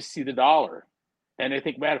and they just see the dollar, and they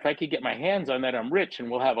think, man, if I could get my hands on that, I'm rich,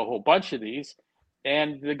 and we'll have a whole bunch of these.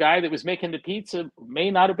 And the guy that was making the pizza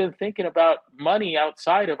may not have been thinking about money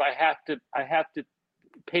outside of I have to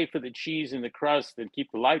pay for the cheese and the crust and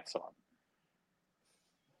keep the lights on.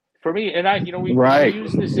 For me, and we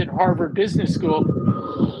use this at Harvard Business School,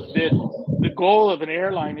 that the goal of an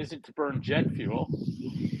airline isn't to burn jet fuel.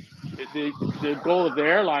 The goal of the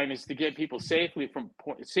airline is to get people safely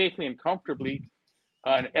and comfortably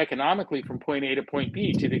and economically from point A to point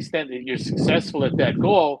B. To the extent that you're successful at that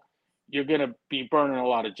goal, you're going to be burning a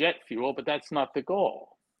lot of jet fuel, but that's not the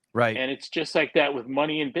goal. Right. And it's just like that with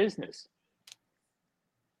money in business.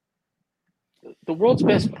 The world's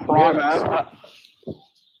best products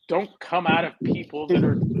don't come out of people that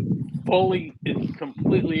are fully and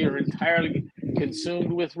completely or entirely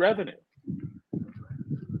consumed with revenue.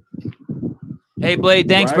 Hey, Blade,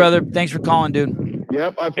 thanks, brother. Thanks for calling, dude.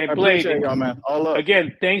 Yep, I Blade, appreciate y'all, man. All up.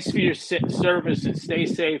 Again, thanks for your service, and stay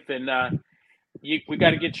safe. And we got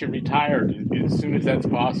to get you retired as soon as that's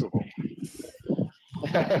possible.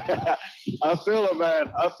 I feel it,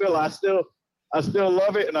 man. I still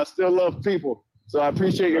love it, and I still love people. So I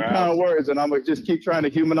appreciate your kind words, and I'm gonna just keep trying to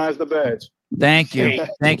humanize the badge. Thank you.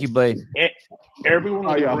 Thank you, Blade. Everyone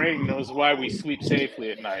with a brain knows why we sleep safely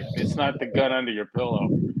at night. It's not the gun under your pillow.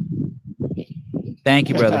 Thank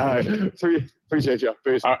you, brother. All right. Appreciate you.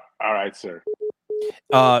 Peace. All right, sir.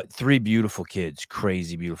 3 beautiful kids,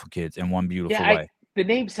 crazy beautiful kids, and 1 beautiful wife. The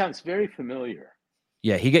name sounds very familiar.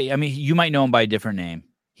 Yeah, you might know him by a different name.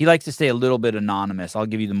 He likes to stay a little bit anonymous. I'll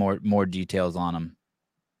give you the more details on him.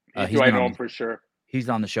 Do I know him for sure? He's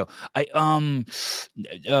on the show.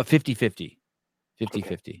 50-50.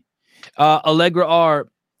 50-50. Allegra R.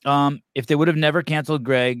 If they would have never canceled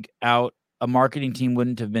Greg out, a marketing team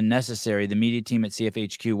wouldn't have been necessary. The media team at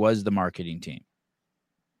CFHQ was the marketing team.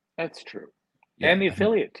 That's true. Yeah, and the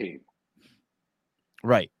affiliate team.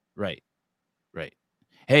 Right.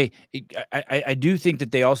 Hey, I do think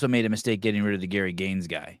that they also made a mistake getting rid of the Gary Gaines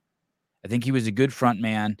guy. I think he was a good front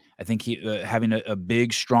man. I think he having a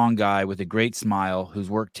big, strong guy with a great smile who's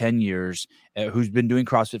worked 10 years, who's been doing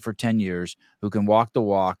CrossFit for 10 years, who can walk the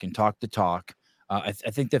walk and talk the talk. I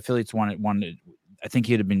think the affiliates wanted. I think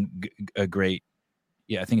he'd have been a great.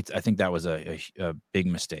 Yeah, I think that was a big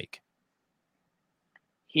mistake.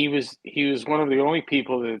 He was one of the only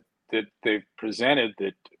people that they presented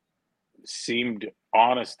that seemed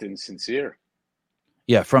honest and sincere.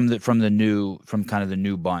 Yeah, from kind of the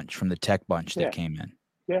new bunch, from the tech bunch that came in.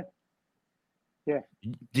 Yeah.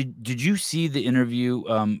 Did you see the interview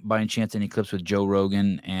by any chance, any clips with Joe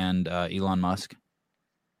Rogan and Elon Musk?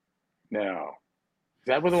 No. Is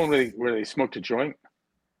that the one where they smoked a joint?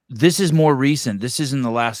 This is more recent. This is in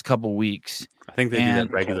the last couple weeks. I think they do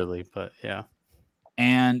that regularly, but yeah.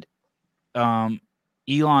 And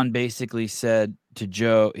Elon basically said to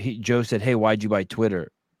Joe, Joe said, "Hey, why'd you buy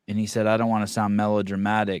Twitter?" And he said, "I don't want to sound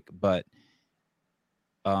melodramatic, but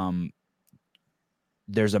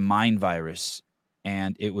there's a mind virus,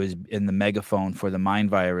 and it was in the megaphone for the mind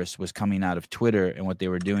virus was coming out of Twitter, and what they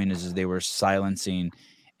were doing is they were silencing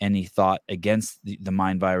any thought against the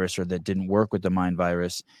mind virus or that didn't work with the mind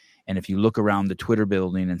virus, And if you look around the Twitter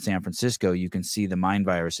building in San Francisco, you can see the mind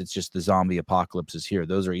virus. It's just the zombie apocalypse is here.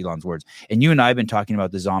 Those are Elon's words. And you and I have been talking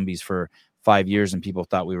about the zombies for 5 years, and people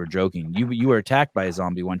thought we were joking. You were attacked by a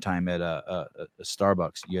zombie one time at a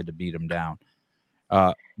Starbucks. You had to beat him down.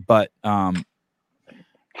 But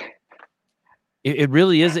it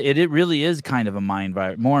really is. It really is kind of a mind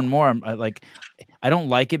virus. More and more, I don't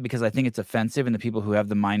like it because I think it's offensive, and the people who have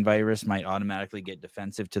the mind virus might automatically get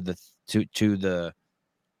defensive to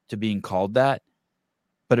being called that.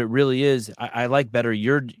 But it really is. I like better.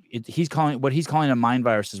 He's calling a mind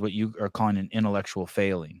virus is what you are calling an intellectual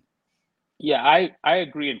failing. Yeah, I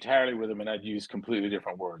agree entirely with him, and I'd use completely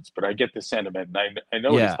different words, but I get the sentiment, and I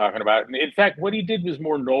know what he's talking about. And in fact, what he did was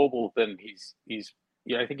more noble than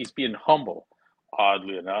I think he's being humble,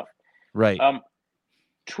 oddly enough. Right.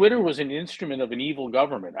 Twitter was an instrument of an evil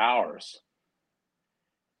government, ours.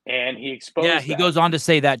 And he exposed Yeah, he goes on to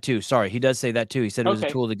say that too. Sorry, he does say that too. He said it was a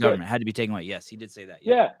tool of the government. It had to be taken away. Yes, he did say that.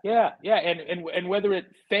 Yeah. And whether it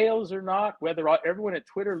fails or not, whether everyone at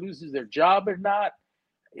Twitter loses their job or not,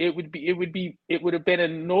 it would have been a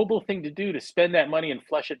noble thing to do, to spend that money and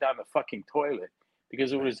flush it down the fucking toilet,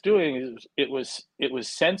 because what it was doing is it was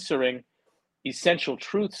censoring essential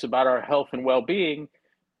truths about our health and well-being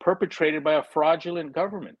perpetrated by a fraudulent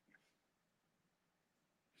government.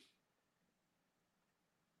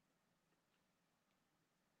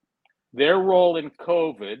 Their role in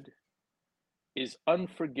COVID is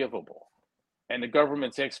unforgivable, and the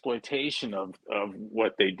government's exploitation of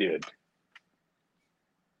what they did.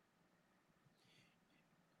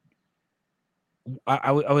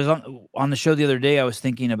 I was on the show the other day. I was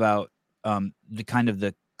thinking about the kind of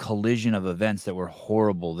the collision of events that were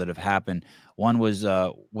horrible that have happened. One was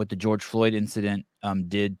what the George Floyd incident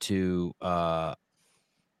did to the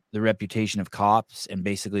reputation of cops, and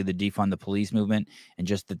basically the defund the police movement, and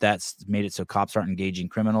just that's made it so cops aren't engaging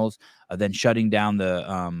criminals. Then shutting down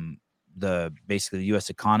the basically the U.S.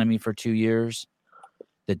 economy for 2 years.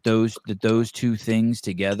 That those two things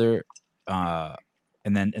together.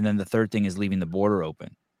 And then the third thing is leaving the border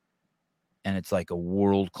open. And it's like a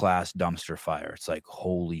world-class dumpster fire. It's like,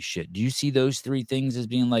 holy shit. Do you see those three things as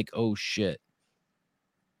being like, oh shit?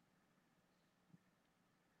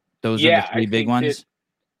 Those are the three big ones?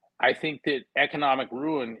 I think that economic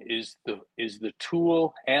ruin is the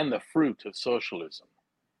tool and the fruit of socialism.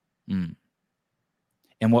 Mm.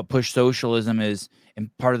 And what pushed socialism is,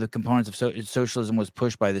 and part of the components of socialism was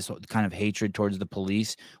pushed by this kind of hatred towards the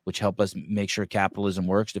police, which help us make sure capitalism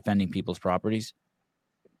works, defending people's properties.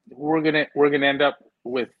 We're gonna end up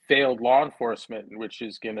with failed law enforcement, which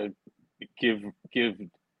is gonna give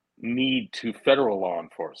need to federal law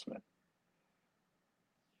enforcement.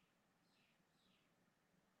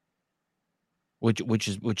 Which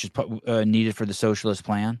is needed for the socialist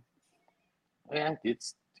plan. Yeah,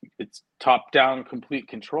 it's top down, complete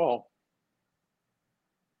control.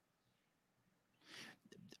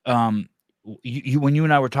 When you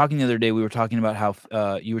and I were talking the other day, we were talking about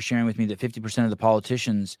how you were sharing with me that 50% of the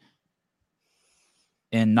politicians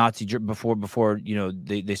in Nazi before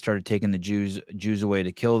they started taking the Jews away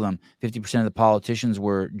to kill them. 50% of the politicians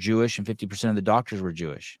were Jewish, and 50% of the doctors were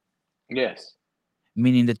Jewish. Yes,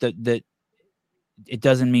 meaning that it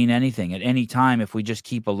doesn't mean anything at any time. If we just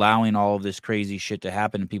keep allowing all of this crazy shit to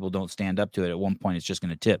happen and people don't stand up to it, at one point it's just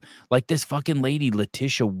going to tip. Like this fucking lady,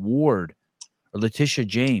 Letitia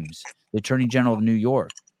James, the Attorney General of New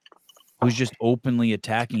York, who's just openly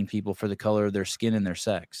attacking people for the color of their skin and their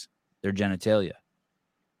sex, their genitalia.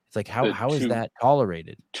 It's like, how is that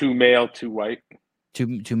tolerated? Too male, too white.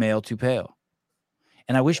 Too male, too pale.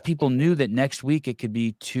 And I wish people knew that next week it could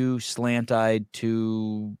be too slant-eyed,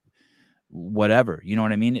 too whatever. You know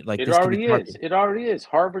what I mean? It already is. It already is.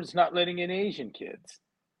 Harvard's not letting in Asian kids.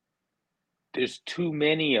 There's too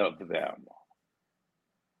many of them.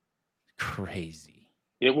 Crazy.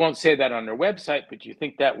 It won't say that on their website, but you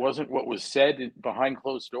think that wasn't what was said behind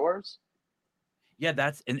closed doors?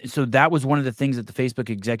 Yeah, so that was one of the things that the Facebook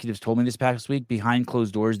executives told me this past week. Behind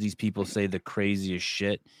closed doors, these people say the craziest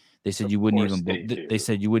shit. They said you wouldn't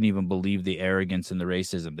even believe the arrogance and the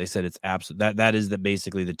racism. They said it's absolute. That is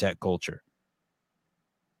basically the tech culture.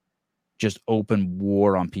 Just open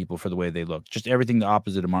war on people for the way they look. Just everything the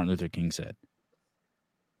opposite of Martin Luther King said.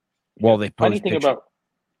 Well, they post pictures.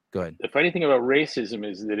 Go ahead. The funny thing about racism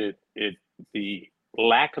is that the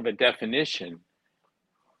lack of a definition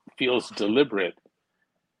feels deliberate.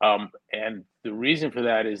 And the reason for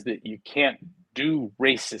that is that you can't do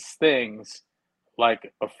racist things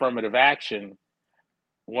like affirmative action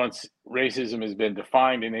once racism has been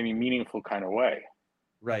defined in any meaningful kind of way.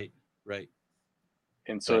 Right.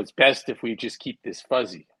 And so it's best if we just keep this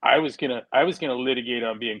fuzzy. I was gonna litigate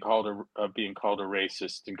on being called a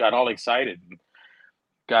racist, and got all excited and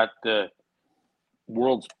got the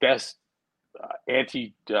world's best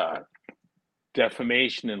anti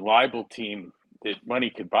defamation and libel team that money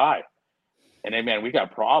could buy. And then, man, we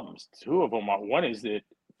got problems. Two of them are, one is that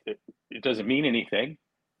it doesn't mean anything.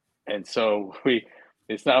 And so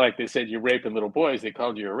it's not like they said you're raping little boys. They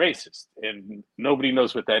called you a racist, and nobody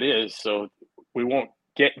knows what that is. So we won't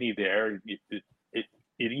get any there. It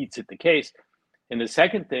eats at the case. And the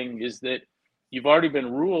second thing is that you've already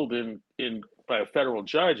been ruled in by a federal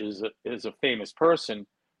judge as a famous person,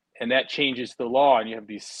 and that changes the law. And you have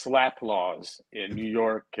these slap laws in New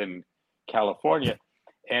York and California.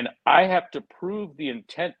 And I have to prove the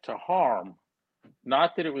intent to harm,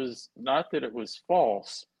 not that it was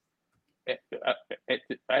false. I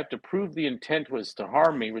have to prove the intent was to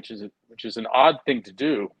harm me, which is an odd thing to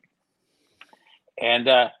do. And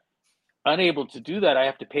unable to do that, I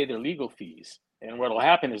have to pay their legal fees. And what will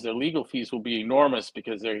happen is their legal fees will be enormous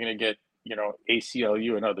because they're going to get,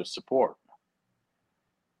 ACLU and other support.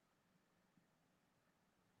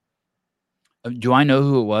 Do I know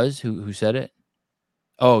who it was who said it?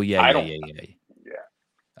 Oh, yeah. I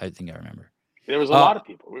think I remember. There was a lot of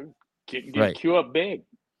people. We're getting queue up big.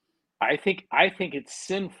 I think it's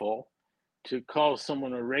sinful to call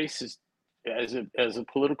someone a racist as a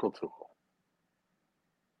political tool,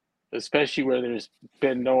 especially where there's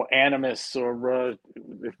been no animus or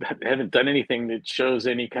they haven't done anything that shows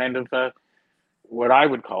any kind of what I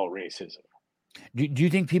would call racism. Do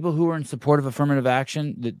you think people who are in support of affirmative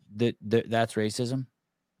action that's racism?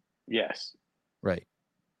 Yes. Right.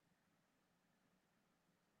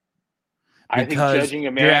 I think judging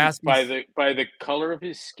a man by the color of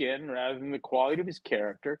his skin rather than the quality of his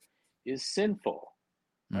character is sinful.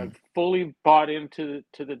 I've fully bought into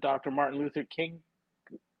the Dr. Martin Luther King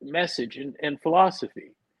message and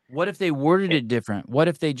philosophy. What if they worded it different? What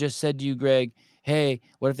if they just said to you, Greg, hey,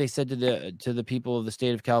 what if they said to the people of the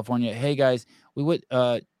state of California, hey guys, we would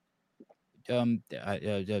like here,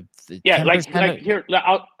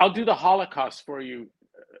 I'll do the Holocaust for you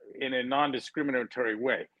in a non-discriminatory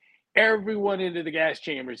way. Everyone into the gas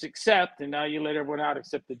chambers except, and now you let everyone out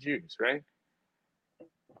except the Jews, right?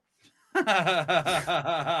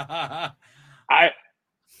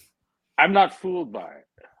 I'm not fooled by it.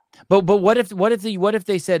 But what if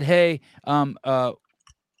they said, hey,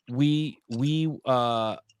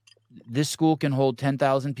 this school can hold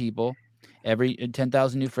 10,000 people,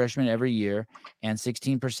 10,000 new freshmen every year, and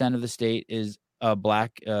 16% of the state is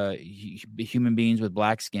black human beings with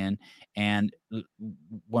black skin, and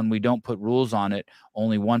when we don't put rules on it,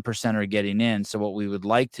 only 1% are getting in. So what we would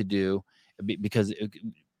like to do, because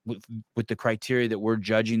with the criteria that we're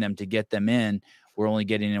judging them to get them in, we're only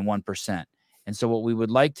getting in 1%. And so what we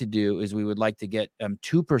would like to do is we would like to get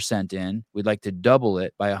 2% in. We'd like to double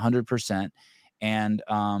it by 100%. And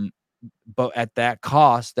but at that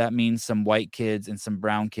cost, that means some white kids and some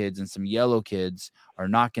brown kids and some yellow kids are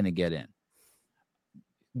not going to get in.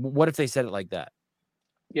 What if they said it like that?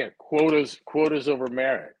 Yeah, quotas over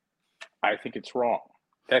merit. I think it's wrong.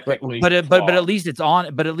 Technically, but at least it's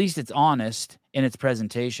on. But at least it's honest in its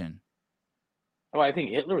presentation. Oh, I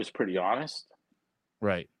think Hitler was pretty honest.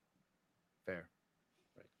 Right. Fair.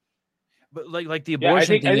 Right. But like the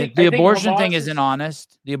abortion thing, the abortion thing isn't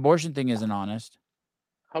honest. The abortion thing isn't honest.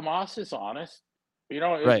 Hamas is honest.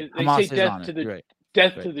 Right. They Hamas say death is to the right.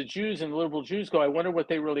 death to the Jews, and the liberal Jews go, I wonder what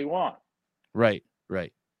they really want. Right.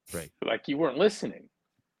 Like you weren't listening.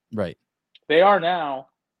 Right. They are now.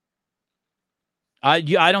 I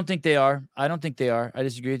don't think they are. I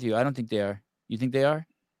disagree with you. I don't think they are. You think they are?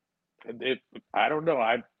 I don't know.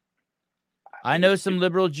 I know some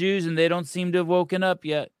liberal Jews, and they don't seem to have woken up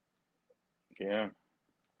yet. Yeah.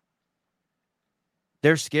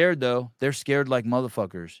 They're scared, though. They're scared like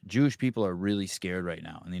motherfuckers. Jewish people are really scared right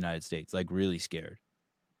now in the United States, like really scared.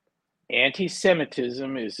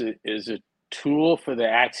 Anti-Semitism is a tool for the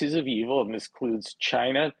axis of evil, and this includes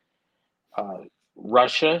China,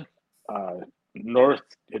 Russia, North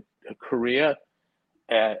Korea,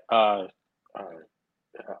 Iran,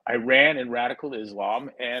 and radical Islam.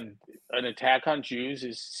 And an attack on Jews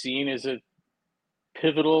is seen as a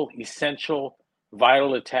pivotal, essential,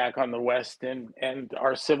 vital attack on the West and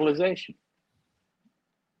our civilization.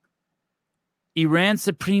 Iran's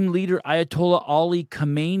Supreme Leader Ayatollah Ali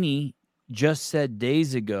Khamenei just said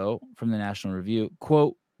days ago from the National Review,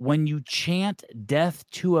 quote, when you chant death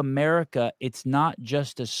to America, it's not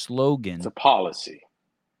just a slogan. It's a policy.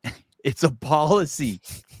 It's a policy.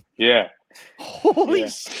 Yeah. Holy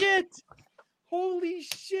shit. Holy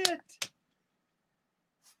shit.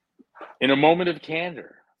 In a moment of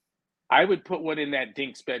candor, I would put one in that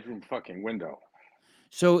dink's bedroom fucking window.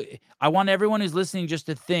 So I want everyone who's listening just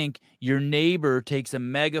to think your neighbor takes a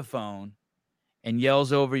megaphone and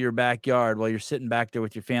yells over your backyard while you're sitting back there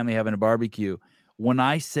with your family having a barbecue. When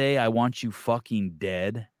I say I want you fucking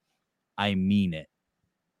dead, I mean it.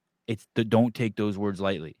 Don't take those words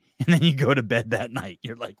lightly. And then you go to bed that night.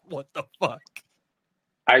 You're like, what the fuck?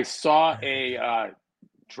 I saw a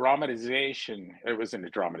dramatization. It wasn't a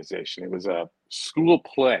dramatization. It was a school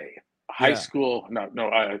play, high school,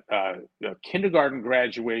 kindergarten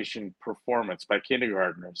graduation performance by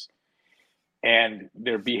kindergartners, and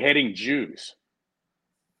they're beheading Jews.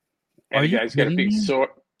 And Are the you guy's got a kidding big me? sword.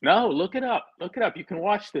 No, look it up. Look it up. You can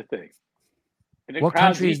watch the thing. And the What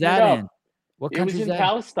crowd's country is eating it that up. in? What It country was is in that?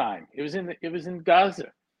 Palestine. It was in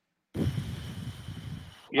Gaza.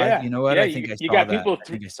 Yeah, You know what? yeah. I think I You saw got that. people. I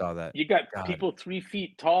think I saw that. You got God. people 3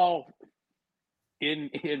 feet tall in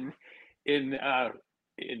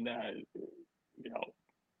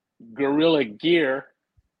guerrilla gear,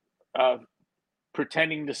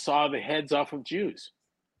 pretending to saw the heads off of Jews.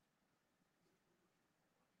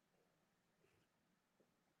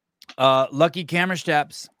 Lucky Camera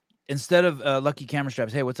Straps. Instead of Lucky Camera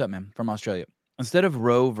Straps. Hey, what's up, man? From Australia. Instead of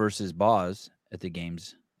Roe versus Boz at the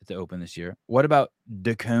games at the Open this year, what about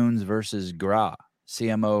DeCones versus Gra?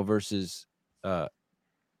 CMO versus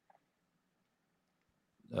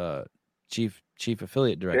chief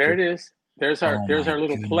affiliate director. There it is. There's our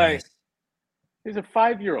little play. These are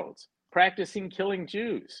 5-year-olds practicing killing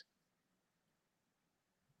Jews.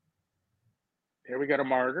 Here we got a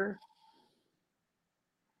martyr.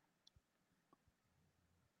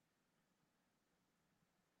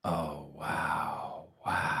 Oh, wow.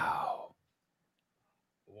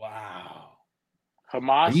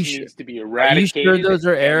 Hamas needs to be Are you eradicated. sure those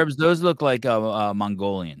are Arabs? Those look like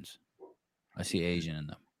Mongolians. I see Asian in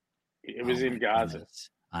them. It was in Gaza. Goodness.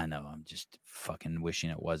 I know. I'm just fucking wishing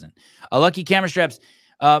it wasn't. Lucky Camera Straps.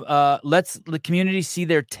 Let's the community see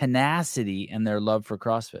their tenacity and their love for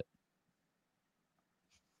CrossFit.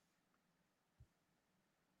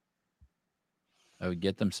 I would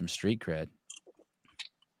get them some street cred.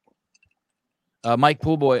 Mike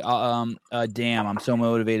Poolboy. Damn, I'm so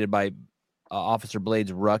motivated by Officer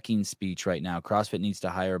Blade's rucking speech right now. CrossFit needs to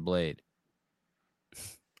hire Blade.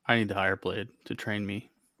 I need to hire Blade to train me.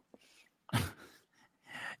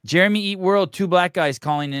 Jeremy Eat World, 2 black guys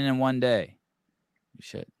calling in one day.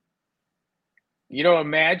 Shit. You know,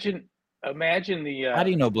 imagine the. How do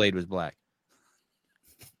you know Blade was black?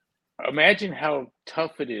 Imagine how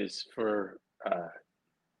tough it is for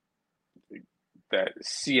that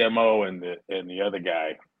CMO and the other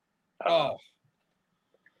guy.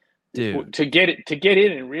 Dude, to get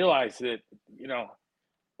in and realize that, you know.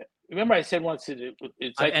 Remember, I said once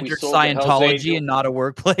it's like I we entered sold Scientology and not a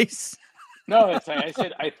workplace. No, it's like I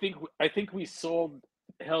said. I think we sold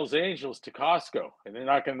Hell's Angels to Costco, and they're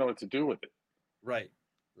not going to know what to do with it. Right.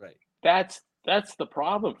 That's the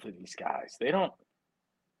problem for these guys. They don't.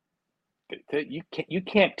 You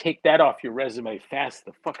can't take that off your resume fast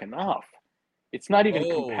the fuck enough. It's not even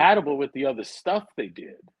compatible with the other stuff they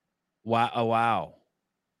did. Wow.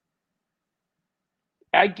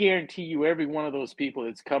 I guarantee you, every one of those people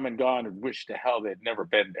that's come and gone and wished to hell they'd never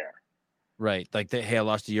been there. Right. Like, hey, I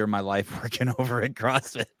lost a year of my life working over at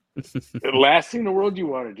CrossFit. The last thing in the world you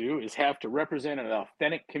want to do is have to represent an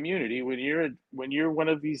authentic community when you're one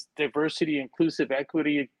of these diversity, inclusive,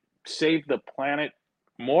 equity, save the planet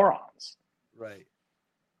morons. Right.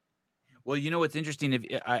 Well, you know what's interesting?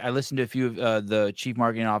 If I listened to a few of the chief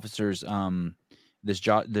marketing officers, this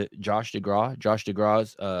Josh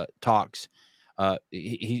DeGraw's talks.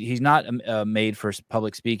 He's not made for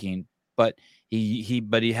public speaking, but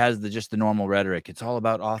he has just the normal rhetoric. It's all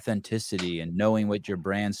about authenticity and knowing what your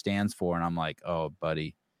brand stands for. And I'm like, oh,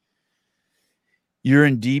 buddy, you're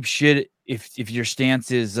in deep shit if your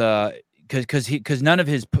stance is because none of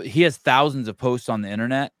he has thousands of posts on the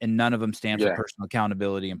internet and none of them stand for personal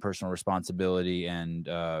accountability and personal responsibility, and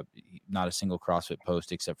not a single CrossFit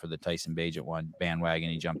post except for the Tyson Bagent one bandwagon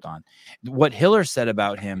he jumped on. What Hiller said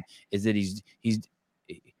about him is that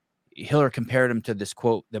Hiller compared him to this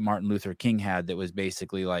quote that Martin Luther King had that was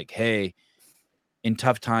basically like, hey, in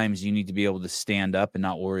tough times, you need to be able to stand up and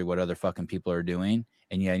not worry what other fucking people are doing.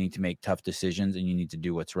 And yeah, you need to make tough decisions and you need to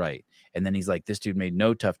do what's right. And then he's like, this dude made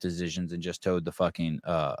no tough decisions and just towed the fucking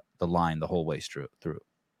the line the whole way through.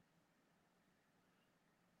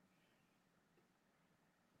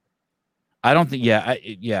 I don't think.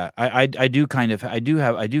 I do kind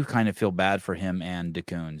of feel bad for him and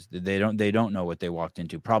DeCoons. They don't know what they walked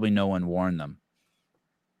into. Probably no one warned them.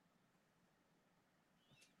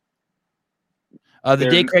 The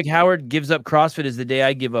day Craig Howard gives up CrossFit is the day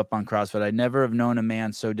I give up on CrossFit. I never have known a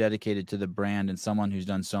man so dedicated to the brand and someone who's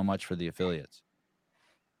done so much for the affiliates.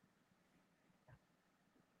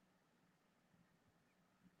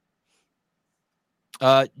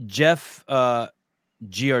 Jeff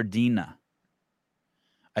Giardina.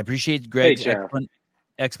 I appreciate Greg's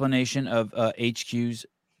explanation of HQ's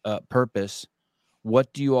purpose.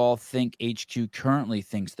 What do you all think HQ currently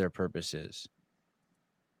thinks their purpose is?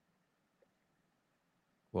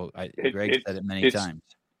 Well, Greg said it many times.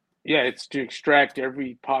 Yeah, it's to extract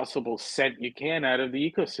every possible cent you can out of the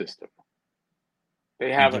ecosystem.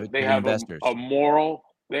 They have a moral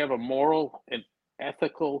and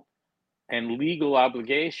ethical and legal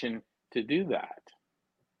obligation to do that.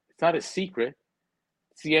 It's not a secret.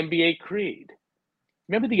 It's the MBA creed.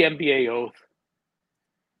 Remember the MBA oath?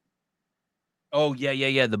 Oh,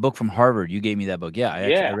 yeah. The book from Harvard. You gave me that book. Yeah,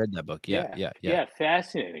 I read that book. Yeah.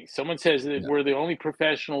 Fascinating. Someone says that we're the only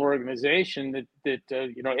professional organization that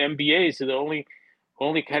MBAs are the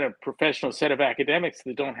only kind of professional set of academics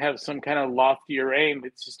that don't have some kind of loftier aim.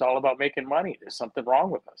 It's just all about making money. There's something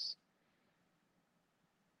wrong with us.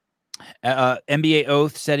 MBA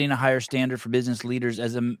oath, setting a higher standard for business leaders.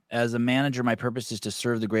 As a manager, my purpose is to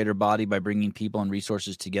serve the greater body by bringing people and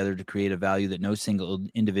resources together to create a value that no single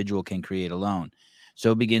individual can create alone.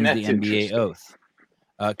 So begins the MBA oath.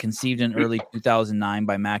 Conceived in early 2009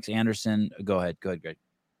 by Max Anderson. Go ahead, Greg.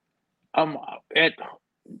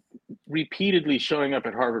 Repeatedly showing up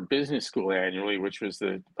at Harvard Business School annually, which was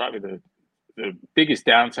probably the biggest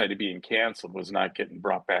downside to being canceled, was not getting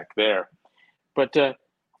brought back there. But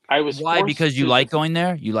why? Because you like going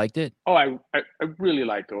there? You liked it? Oh, I really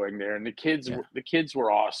like going there, and the kids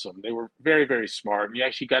were awesome. They were very, very smart, and you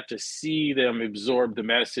actually got to see them absorb the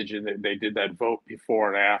message, and they did that vote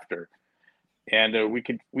before and after, and we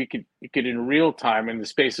could in real time, in the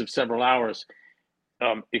space of several hours,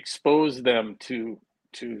 expose them to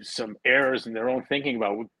some errors in their own thinking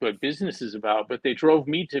about what business is about. But they drove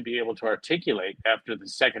me to be able to articulate after the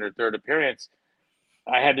second or third appearance.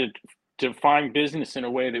 I had to define business in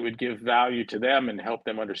a way that would give value to them and help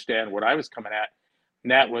them understand what I was coming at.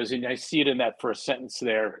 And I see it in that first sentence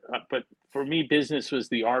there. But for me, business was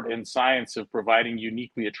the art and science of providing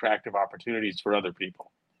uniquely attractive opportunities for other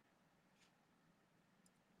people.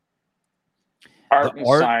 Art and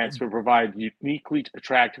science will provide uniquely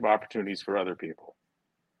attractive opportunities for other people.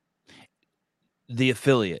 The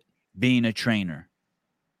affiliate, being a trainer,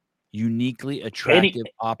 uniquely attractive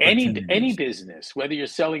opportunities. Any business, whether you're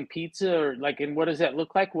selling pizza or and what does that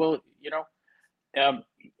look like? Well, I'm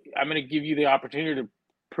going to give you the opportunity to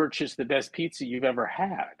purchase the best pizza you've ever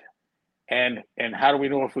had. And how do we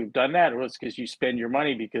know if we've done that? Well, it's because you spend your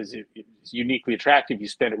money because it's uniquely attractive. You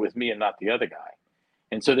spend it with me and not the other guy.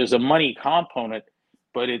 And so there's a money component,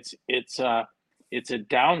 but it's a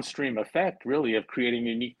downstream effect, really, of creating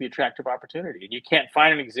uniquely attractive opportunity. And you can't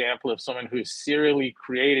find an example of someone who's serially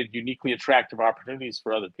created uniquely attractive opportunities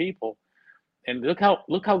for other people. And look how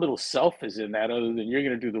little self is in that, other than you're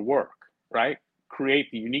going to do the work, right?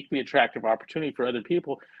 Create the uniquely attractive opportunity for other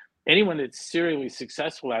people. Anyone that's serially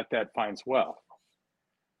successful at that finds wealth.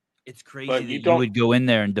 It's crazy that you would go in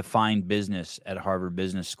there and define business at Harvard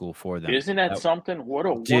Business School for them. Isn't that something? What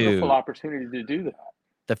a wonderful opportunity to do that.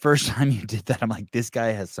 The first time you did that, I'm like, this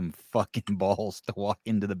guy has some fucking balls to walk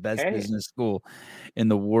into the best business school in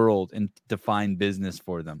the world and define business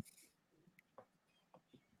for them.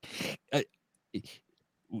 I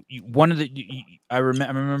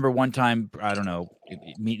remember one time, I don't know,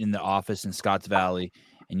 meeting in the office in Scotts Valley,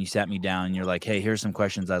 and you sat me down and you're like, hey, here's some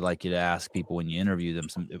questions I'd like you to ask people when you interview them,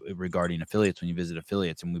 regarding affiliates, when you visit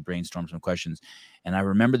affiliates, and we brainstormed some questions. And I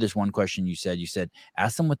remember this one question you said,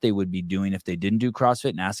 ask them what they would be doing if they didn't do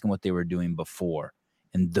CrossFit, and ask them what they were doing before.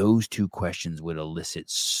 And those two questions would elicit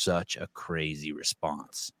such a crazy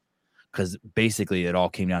response. Because basically it all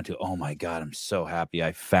came down to, oh my God, I'm so happy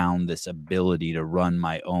I found this ability to run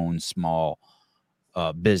my own small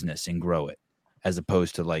business and grow it, as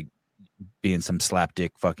opposed to being some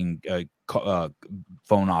slapdick fucking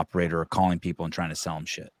phone operator or calling people and trying to sell them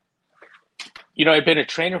shit. I'd been a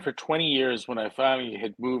trainer for 20 years when I finally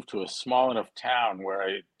had moved to a small enough town where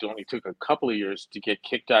it only took a couple of years to get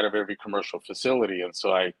kicked out of every commercial facility. And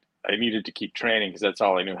so I needed to keep training because that's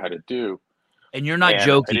all I knew how to do. And you're not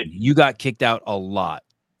joking. You got kicked out a lot.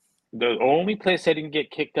 The only place I didn't get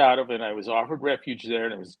kicked out of, and I was offered refuge there,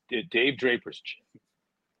 and it was Dave Draper's gym.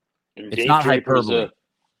 And it's not hyperbole.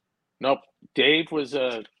 Nope. Dave no,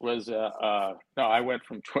 I went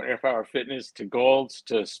from 24-hour fitness to Gold's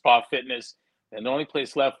to Spa Fitness, and the only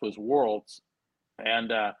place left was Worlds.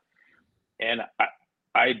 And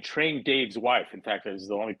I trained Dave's wife. In fact, I was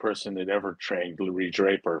the only person that ever trained Larry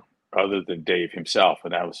Draper other than Dave himself,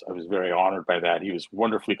 and I was very honored by that. He was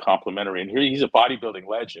wonderfully complimentary, and he's a bodybuilding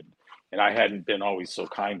legend, and I hadn't been always so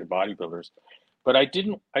kind to bodybuilders. But I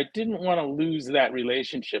didn't want to lose that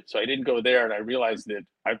relationship, so I didn't go there. And I realized that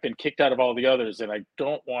I've been kicked out of all the others, and I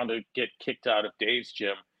don't want to get kicked out of Dave's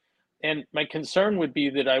gym. And my concern would be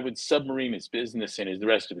that I would submarine his business and the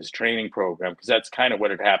rest of his training program, because that's kind of what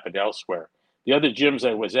had happened elsewhere. The other gyms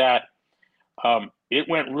I was at, it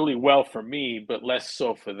went really well for me, but less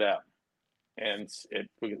so for them. And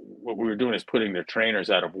what we were doing is putting their trainers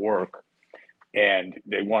out of work, and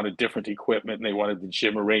they wanted different equipment, and they wanted the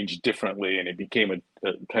gym arranged differently, and it became a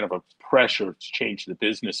kind of a pressure to change the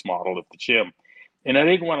business model of the gym. And I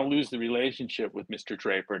didn't want to lose the relationship with Mr.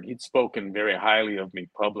 Draper, and he'd spoken very highly of me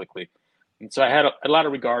publicly. And so I had a lot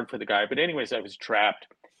of regard for the guy. But anyways, I was trapped.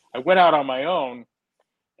 I went out on my own,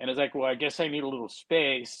 and I was like, well, I guess I need a little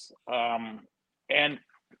space.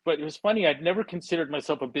 But it was funny. I'd never considered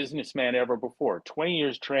myself a businessman ever before. 20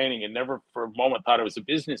 years training, and never for a moment thought I was a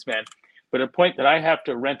businessman. But at a point that I have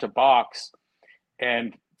to rent a box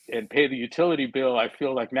and pay the utility bill, I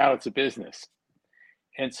feel like now it's a business.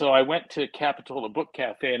 And so I went to Capitola Book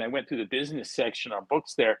Cafe, and I went through the business section on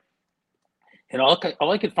books there. And all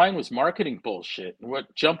I could find was marketing bullshit. And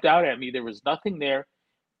what jumped out at me, there was nothing there,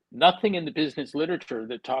 nothing in the business literature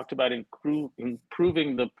that talked about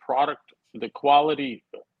improving the product, the quality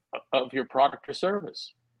of your product or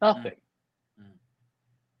service. Nothing.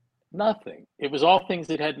 Nothing. It was all things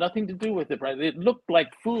that had nothing to do with it. Right? It looked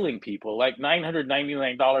like fooling people, like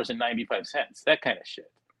 $999.95, that kind of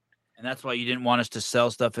shit. And that's why you didn't want us to sell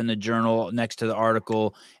stuff in the journal next to the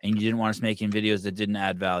article, and you didn't want us making videos that didn't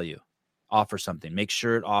add value. Offer something. Make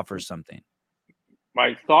sure it offers something.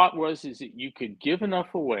 My thought is that you could give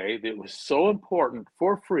enough away that was so important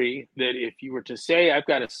for free that if you were to say, I've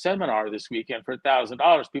got a seminar this weekend for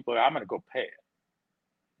 $1,000, people are, I'm going to go pay it.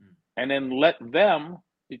 And then let them.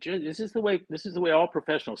 This is the way all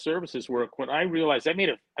professional services work. When I realized I made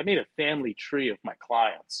a family tree of my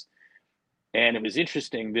clients, and it was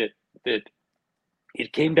interesting that it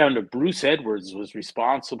came down to Bruce Edwards was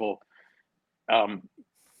responsible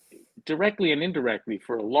directly and indirectly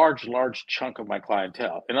for a large chunk of my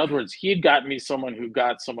clientele. In other words, he had gotten me someone who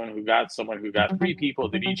got someone who got someone who got 3 people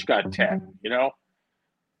that each got 10.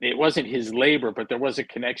 It wasn't his labor, but there was a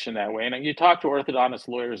connection that way. And you talk to orthodontist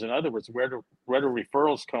lawyers, in other words, where do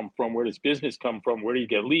referrals come from? Where does business come from? Where do you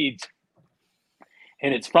get leads?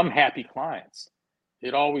 And it's from happy clients.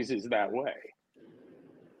 It always is that way.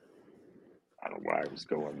 I don't know why I was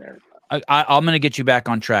going there. I'm going to get you back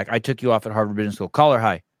on track. I took you off at Harvard Business School. Caller,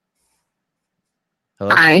 hi.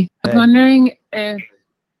 Hello? Hi. I was wondering if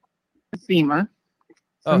SEMA,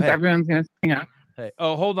 since hey. everyone's going to sing up. Hey.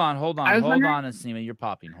 Oh, hold on, Asima. You're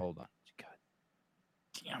popping. Hold on. God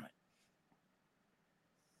damn it.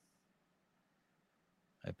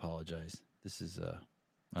 I apologize. This is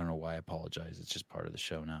I don't know why I apologize. It's just part of the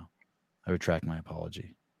show now. I retract my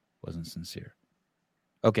apology. Wasn't sincere.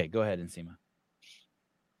 Okay, go ahead, Nsima.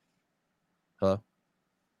 Hello?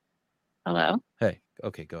 Hello? Hey,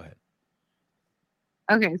 okay, go ahead.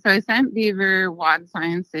 Okay, so I sent Beaver Wad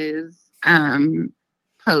Sciences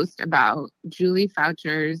post about Julie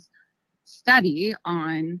Foucher's study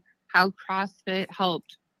on how CrossFit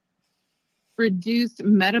helped reduce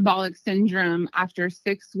metabolic syndrome after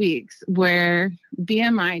 6 weeks, where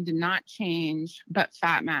BMI did not change, but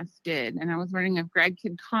fat mass did. And I was wondering if Greg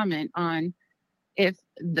could comment on if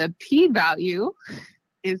the p-value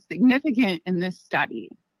is significant in this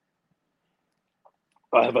study.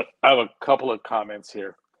 I have a couple of comments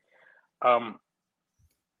here.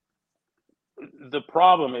 The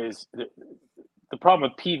problem with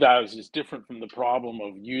p-values is different from the problem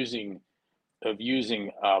of using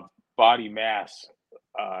body mass.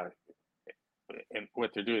 And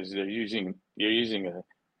what they're doing is you're using a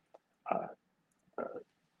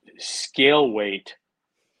scale weight,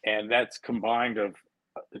 and that's combined of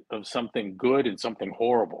something good and something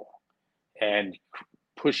horrible, and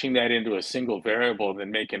pushing that into a single variable and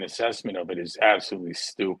then make an assessment of it is absolutely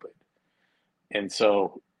stupid. And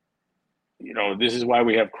so, this is why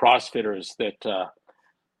we have CrossFitters that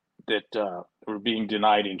were being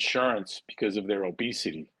denied insurance because of their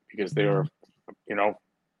obesity, because they were,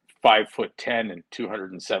 5'10" and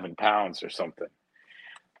 207 pounds or something.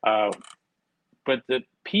 But the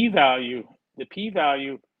p-value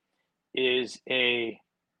is a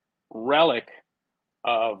relic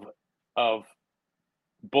of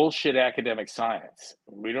bullshit academic science.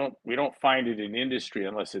 We don't find it in industry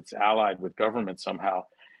unless it's allied with government somehow.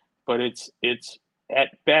 But it's at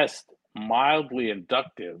best mildly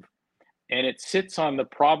inductive, and it sits on the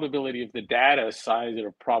probability of the data side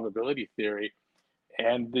of probability theory.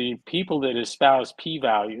 And the people that espouse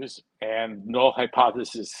p-values and null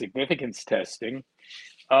hypothesis significance testing,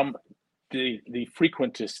 the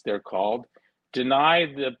frequentists they're called, deny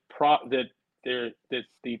that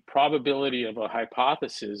the probability of a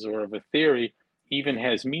hypothesis or of a theory even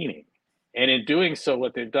has meaning. And in doing so,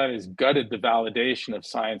 what they've done is gutted the validation of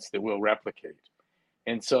science that will replicate.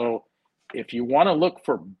 And so if you want to look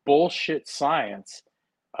for bullshit science,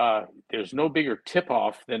 there's no bigger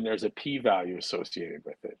tip-off than there's a p-value associated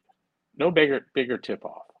with it. No bigger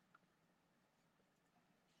tip-off.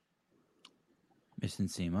 Miss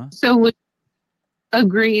Nsima? So would you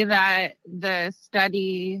agree that the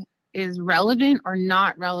study is relevant or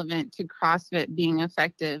not relevant to CrossFit being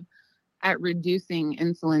effective at reducing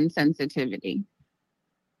insulin sensitivity,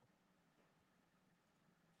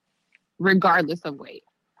 regardless of weight?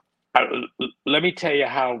 Let me tell you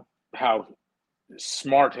how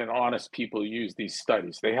smart and honest people use these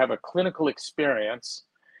studies. They have a clinical experience,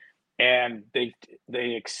 and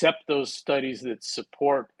they accept those studies that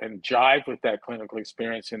support and jive with that clinical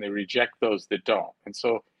experience, and they reject those that don't. And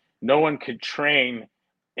so no one could train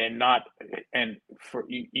you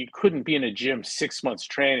couldn't be in a gym 6 months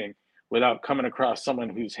training without coming across someone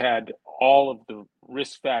who's had all of the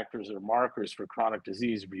risk factors or markers for chronic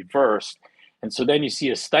disease reversed. And so then you see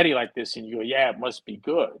a study like this and you go, yeah, it must be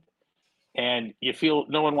good. And you feel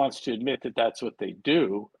no one wants to admit that that's what they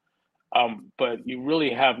do. But you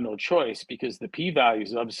really have no choice, because the p-value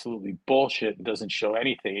is absolutely bullshit and doesn't show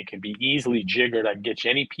anything. It can be easily jiggered. I can get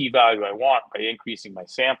you any p-value I want by increasing my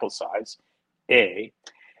sample size, A.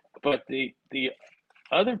 But the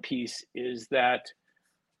other piece is that,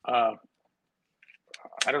 I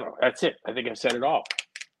don't know, that's it. I think I've said it all.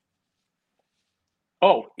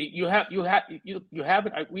 Oh, you haven't.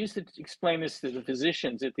 We used to explain this to the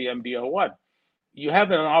physicians at the MD01. You have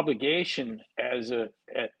an obligation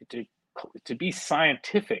to be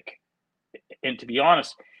scientific, and to be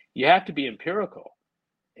honest, you have to be empirical.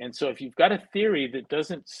 And so if you've got a theory that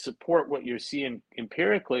doesn't support what you're seeing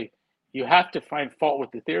empirically, you have to find fault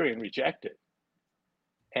with the theory and reject it.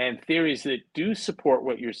 And theories that do support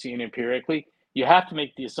what you're seeing empirically, you have to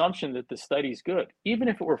make the assumption that the study's good, even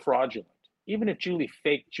if it were fraudulent, even if Julie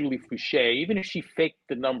faked Julie Fouché, even if she faked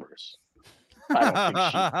the numbers. I don't think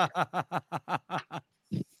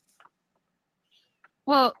she.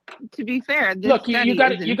 Well, to be fair, this Look, study you got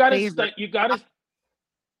to.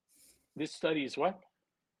 This study is what?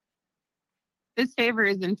 This favor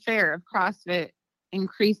is in favor of CrossFit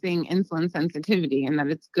increasing insulin sensitivity, and that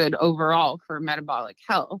it's good overall for metabolic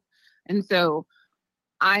health. And so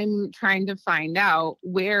I'm trying to find out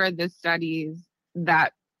where are the studies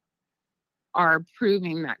that are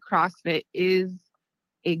proving that CrossFit is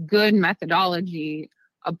a good methodology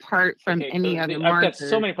apart from any other markers. I've got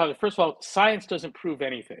so many problems. First of all, science doesn't prove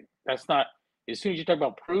anything. That's not, as soon as you talk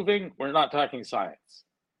about proving, we're not talking science.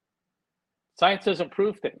 Science doesn't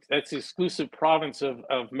prove things. That's the exclusive province of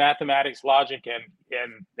mathematics, logic,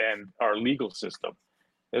 and our legal system.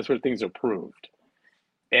 That's where things are proved.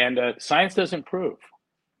 And science doesn't prove.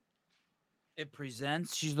 It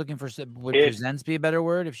presents. She's looking for. Would presents be a better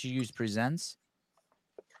word if she used presents?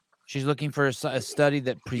 She's looking for a study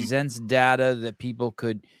that presents data that people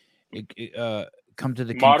could come to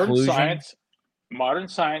the conclusion. Modern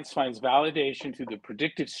science finds validation to the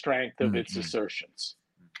predictive strength of its assertions.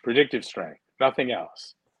 Predictive strength, nothing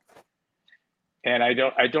else. And I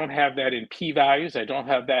don't have that in p-values. I don't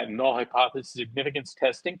have that in null hypothesis significance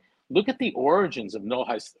testing. Look at the origins of null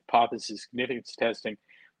hypothesis significance testing.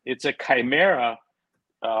 It's a chimera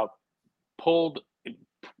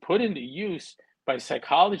put into use by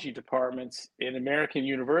psychology departments in American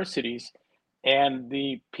universities, and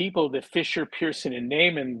the people that Fisher, Pearson, and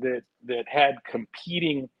Neyman that had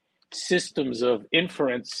competing systems of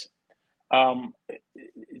inference, the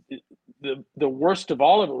worst of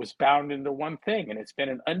all of it was bound into one thing, and it's been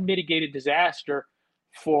an unmitigated disaster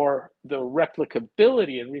for the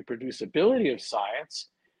replicability and reproducibility of science.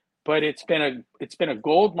 But it's been a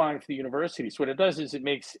gold mine for the universities. What it does is it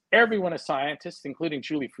makes everyone a scientist, including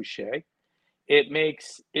Julie Fouché. It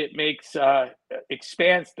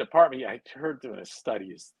expands the department. Yeah, I heard doing a study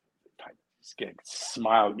is just getting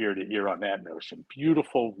smile ear to ear on that notion.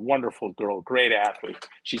 Beautiful, wonderful girl, great athlete.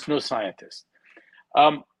 She's no scientist.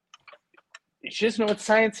 She doesn't know what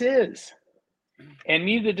science is, and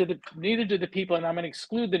neither do the people. And I'm going to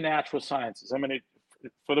exclude the natural sciences. I'm going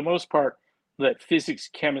to, for the most part, let physics,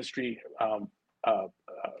 chemistry,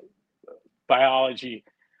 biology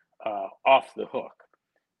off the hook.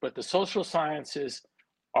 But the social sciences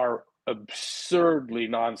are absurdly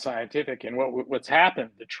non-scientific. And what's happened,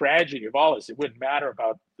 the tragedy of all this, it wouldn't matter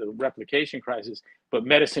about the replication crisis, but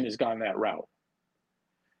medicine has gone that route.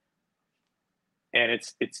 And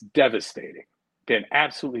it's devastating, been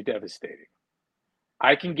absolutely devastating.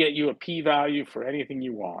 I can get you a p-value for anything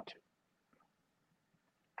you want.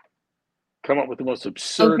 Come up with the most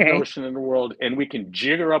absurd notion in the world, and we can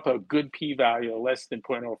jigger up a good p-value of less than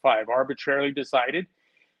 0.05, arbitrarily decided,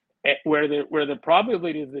 where the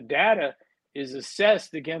probability of the data is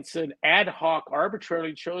assessed against an ad hoc,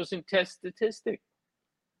 arbitrarily chosen test statistic.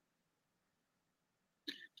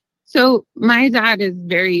 So my dad is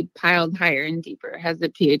very piled higher and deeper, has a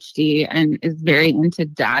PhD, and is very into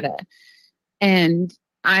data. And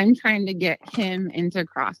I'm trying to get him into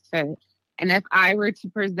CrossFit. And if I were to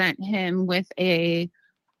present him with a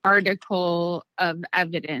article of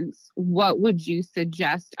evidence, what would you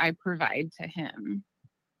suggest I provide to him?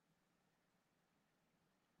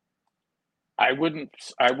 I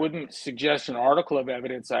wouldn't suggest an article of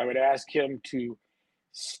evidence. I would ask him to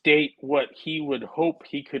state what he would hope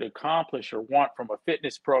he could accomplish or want from a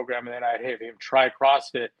fitness program, and then I'd have him try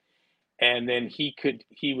CrossFit, and then he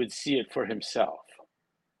would see it for himself.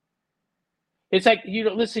 It's like,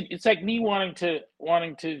 listen, it's like me wanting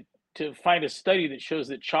to find a study that shows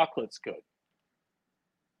that chocolate's good.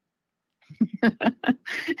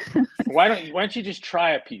 Why don't you just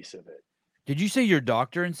try a piece of it? Did you say you're a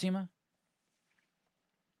doctor, Nsima?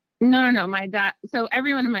 No, my dad. So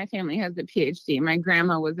everyone in my family has a PhD. My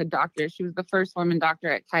grandma was a doctor. She was the first woman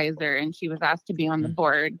doctor at Kaiser, and she was asked to be on the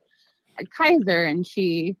board at Kaiser, and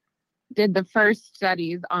she did the first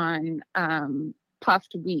studies on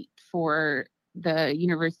puffed wheat for the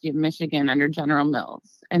University of Michigan under General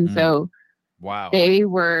Mills. And so they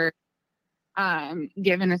were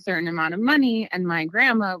given a certain amount of money, and my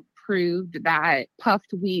grandma proved that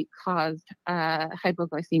puffed wheat caused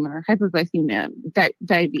hypoglycemia,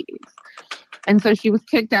 diabetes. And so she was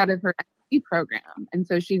kicked out of her MD program. And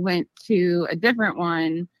so she went to a different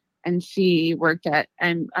one, and she worked at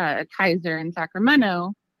Kaiser in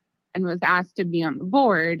Sacramento and was asked to be on the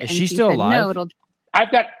board. Is and she still said, alive? No,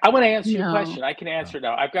 I want to answer your question. I can answer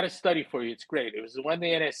now. I've got a study for you. It's great. It was the one the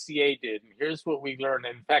NSCA did. And here's what we learned.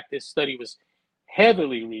 In fact, this study was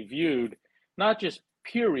heavily reviewed, not just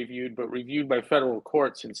peer reviewed, but reviewed by federal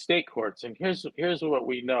courts and state courts. And here's what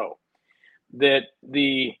we know. That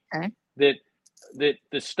the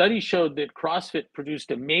study showed that CrossFit produced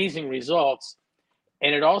amazing results,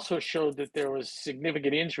 and it also showed that there was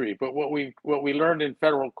significant injury. But what we learned in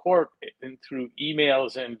federal court and through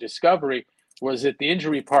emails and discovery was that the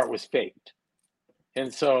injury part was faked.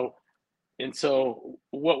 And so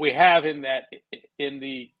what we have in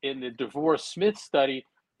the DeVore-Smith study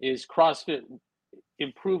is CrossFit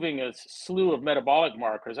improving a slew of metabolic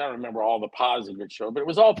markers. I don't remember all the positive it showed, but it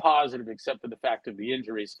was all positive except for the fact of the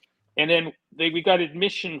injuries. And then we got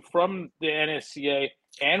admission from the NSCA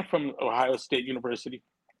and from Ohio State University,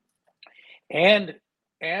 and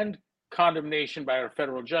condemnation by our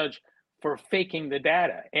federal judge for faking the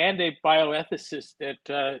data, and a bioethicist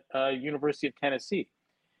at University of Tennessee.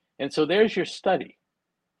 And so there's your study.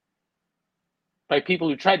 By people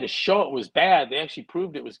who tried to show it was bad, they actually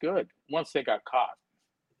proved it was good once they got caught.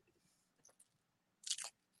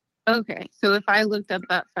 Okay, so if I looked up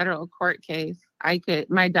that federal court case,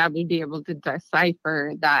 my dad would be able to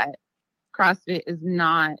decipher that CrossFit is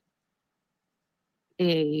not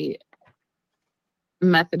a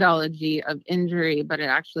methodology of injury, but it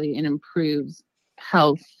improves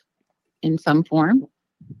health in some form.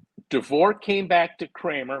 DeVore came back to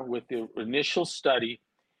Kramer with the initial study,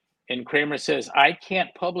 and Kramer says, I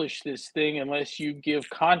can't publish this thing unless you give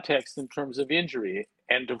context in terms of injury.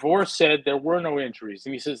 And DeVore said there were no injuries.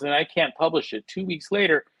 And he says, then I can't publish it. 2 weeks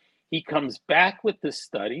later, he comes back with this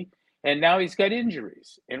study, and now he's got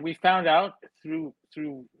injuries. And we found out through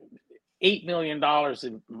 $8 million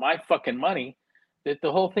in my fucking money that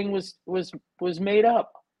the whole thing was made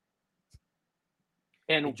up.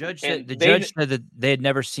 And the judge said that they had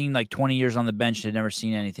never seen, like 20 years on the bench, they'd never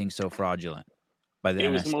seen anything so fraudulent by the NSCA.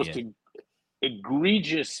 It was the most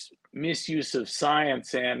egregious misuse of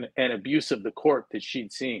science and abuse of the court that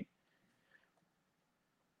she'd seen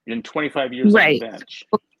in 25 years on the bench.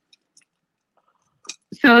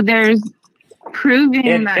 So there's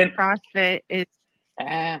proving that CrossFit is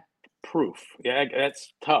proof. Yeah,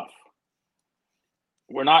 that's tough.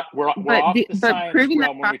 We're off the science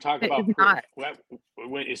realm when we talk about proof.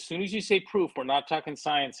 As soon as you say proof, we're not talking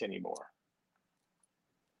science anymore.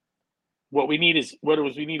 What we need is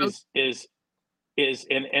is,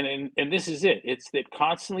 and this is it. It's that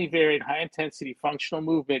constantly varied high intensity functional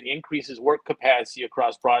movement increases work capacity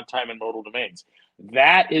across broad time and modal domains.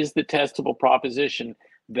 That is the testable proposition.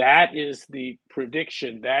 That is the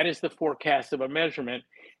prediction. That is the forecast of a measurement.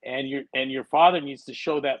 And your father needs to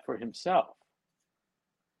show that for himself.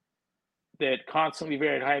 That constantly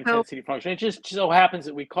varied high intensity function. It just so happens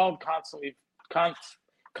that we called constantly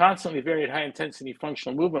varied high intensity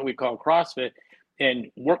functional movement, we call CrossFit, and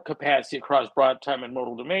work capacity across broad time and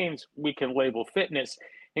modal domains, we can label fitness.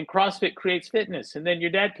 And CrossFit creates fitness. And then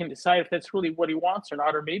your dad can decide if that's really what he wants or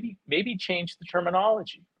not, or maybe change the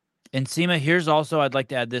terminology. And Seema, here's also, I'd like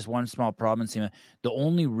to add this one small problem, Seema. The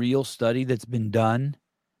only real study that's been done,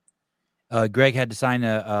 Greg had to sign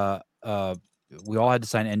we all had to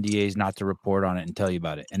sign NDAs not to report on it and tell you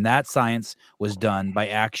about it. And that science was done by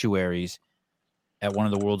actuaries at one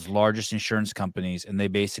of the world's largest insurance companies. And they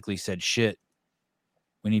basically said, shit,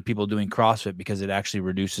 we need people doing CrossFit because it actually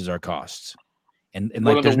reduces our costs. And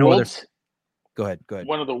like, there's no other. Go ahead.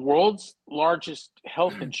 One of the world's largest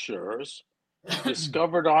health insurers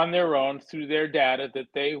discovered on their own through their data that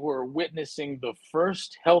they were witnessing the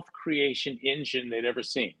first health creation engine they'd ever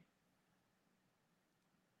seen.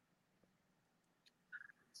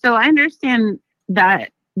 So I understand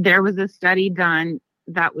that there was a study done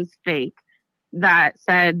that was fake that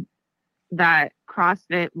said that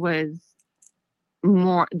CrossFit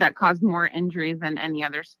caused more injuries than any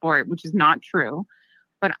other sport, which is not true.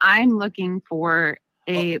 But I'm looking for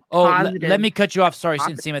a positive. Let me cut you off. Sorry,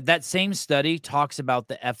 Seema. That same study talks about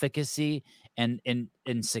the efficacy and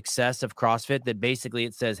success of CrossFit, that basically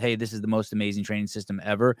it says, hey, this is the most amazing training system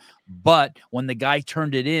ever. But when the guy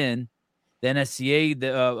turned it in, the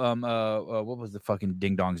NSCA, what was the fucking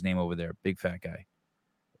ding dong's name over there? Big fat guy.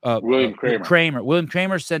 William Kramer. William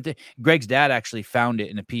Kramer sent it. Greg's dad actually found it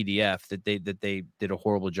in a PDF that they did a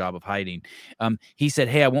horrible job of hiding. He said,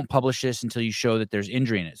 hey, I won't publish this until you show that there's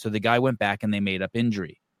injury in it. So the guy went back and they made up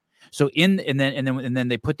injury. So and then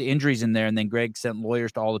they put the injuries in there, and then Greg sent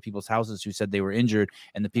lawyers to all the people's houses who said they were injured,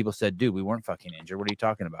 and the people said, dude, we weren't fucking injured. What are you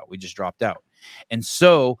talking about? We just dropped out. And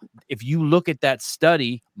so if you look at that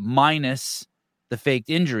study minus the faked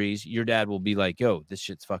injuries, your dad will be like, yo, this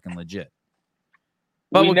shit's fucking legit.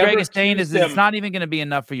 But what Greg is saying is it's not even going to be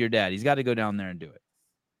enough for your dad. He's got to go down there and do it.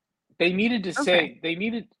 They needed to say, the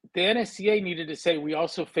NSCA needed to say, we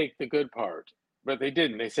also faked the good part, but they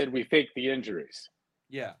didn't. They said we faked the injuries.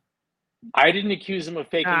 Yeah. I didn't accuse them of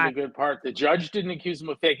faking the good part. The judge didn't accuse them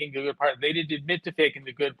of faking the good part. They didn't admit to faking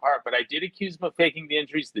the good part, but I did accuse them of faking the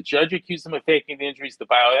injuries. The judge accused them of faking the injuries. The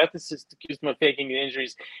bioethicist accused them of faking the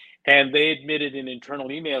injuries. And they admitted in internal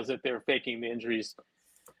emails that they were faking the injuries.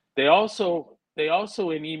 They also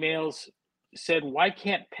in emails said, why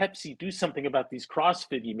can't Pepsi do something about these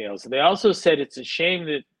CrossFit emails? And they also said it's a shame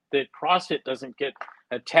that CrossFit doesn't get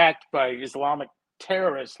attacked by Islamic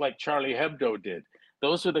terrorists like Charlie Hebdo did.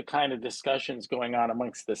 Those are the kind of discussions going on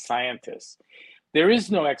amongst the scientists. There is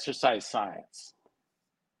no exercise science.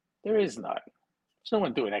 There is not. There's no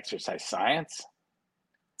one doing exercise science.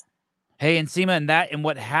 Hey, and Seema, and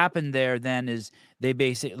what happened there then is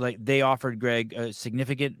they offered Greg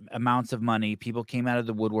significant amounts of money. People came out of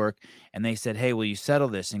the woodwork and they said, hey, will you settle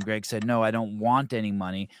this? And Greg said, no, I don't want any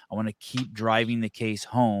money. I want to keep driving the case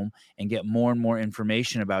home and get more and more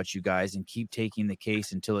information about you guys and keep taking the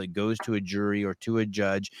case until it goes to a jury or to a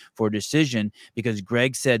judge for a decision, because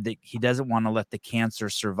Greg said that he doesn't want to let the cancer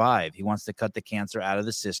survive. He wants to cut the cancer out of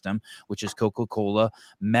the system, which is Coca-Cola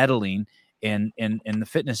meddling in the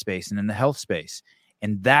fitness space and in the health space.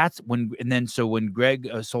 And that's when Greg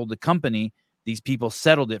sold the company, these people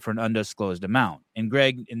settled it for an undisclosed amount. And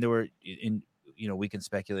Greg, and there were, we can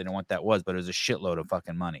speculate on what that was, but it was a shitload of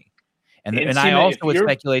fucking money. And I also would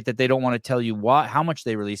speculate that they don't want to tell you how much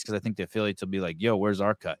they release, because I think the affiliates will be like, yo, where's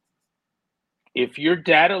our cut? If your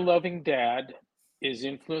data-loving dad is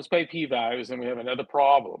influenced by p-values, then we have another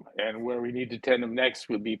problem. And where we need to tend them next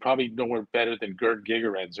would be probably nowhere better than Gerd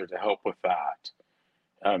Gigerenzer to help with that.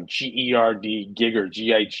 G-E-R-D, Giger,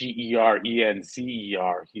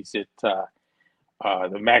 G-I-G-E-R-E-N-Z-E-R. He's at the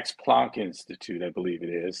Max Planck Institute, I believe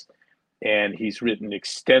it is. And he's written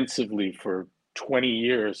extensively for 20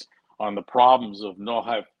 years on the problems of null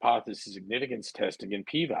hypothesis significance testing and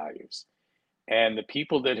p-values. And the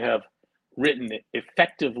people that have written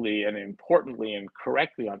effectively and importantly and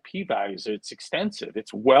correctly on p-values, it's extensive.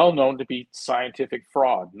 It's well known to be scientific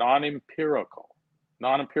fraud, non-empirical,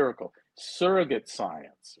 surrogate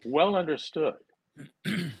science, well understood.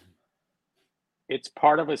 It's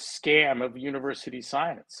part of a scam of university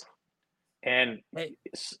science. And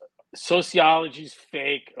sociology's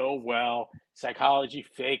fake, oh well. Psychology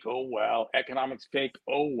fake, oh well. Economics fake,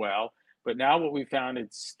 oh well. But now what we found,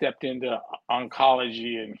 it's stepped into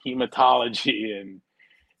oncology and hematology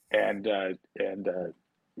and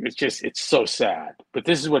it's so sad. But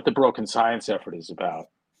this is what the broken science effort is about.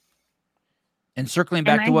 And circling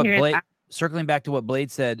back to what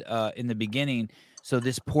Blade said in the beginning. So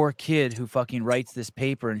this poor kid who fucking writes this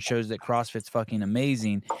paper and shows that CrossFit's fucking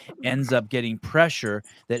amazing ends up getting pressure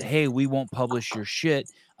that, hey, we won't publish your shit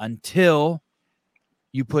until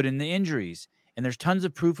you put in the injuries. And there's tons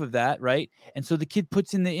of proof of that, right? And so the kid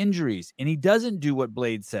puts in the injuries and he doesn't do what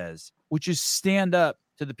Blade says, which is stand up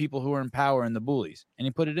to the people who are in power and the bullies. And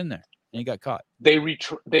he put it in there and he got caught. They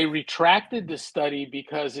retracted the study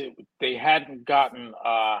because they hadn't gotten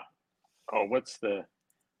what's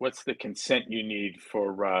the consent you need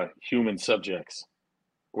for human subjects?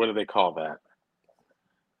 What do they call that?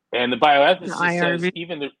 And the bioethicist says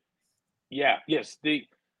even it's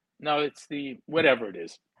the whatever it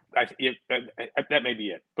is. That may be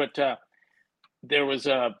it. But there was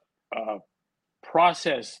a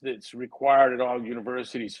process that's required at all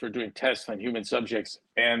universities for doing tests on human subjects,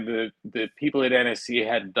 and the people at NSC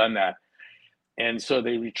hadn't done that. And so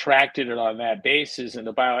they retracted it on that basis, and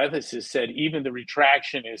the bioethicist said even the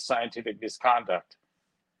retraction is scientific misconduct.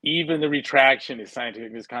 Even the retraction is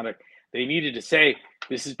scientific misconduct. They needed to say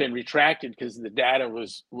this has been retracted because the data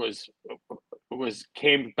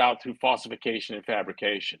came about through falsification and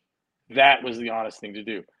fabrication. That was the honest thing to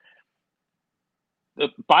do. The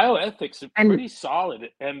bioethics are pretty solid,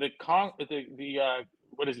 and the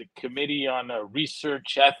what is it? Committee on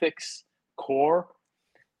Research Ethics core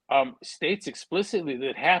states explicitly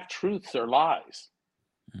that half truths are lies,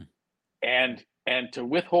 and to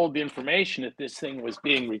withhold the information that this thing was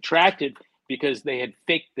being retracted because they had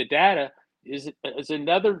faked the data is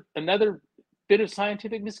another bit of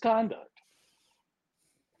scientific misconduct.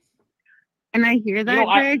 And I hear that,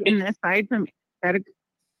 Greg. And aside from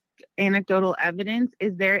anecdotal evidence,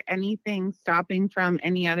 is there anything stopping from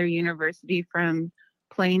any other university from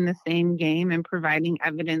playing the same game and providing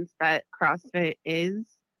evidence that CrossFit is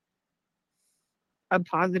a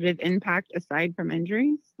positive impact aside from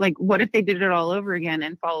injuries? Like, what if they did it all over again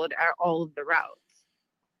and followed all of the routes?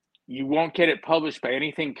 You won't get it published by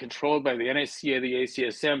anything controlled by the NSC or the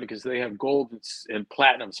ACSM because they have gold and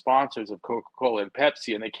platinum sponsors of Coca-Cola and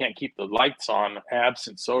Pepsi, and they can't keep the lights on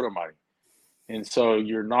absent soda money. And so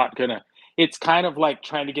you're not going to – it's kind of like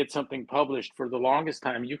trying to get something published. For the longest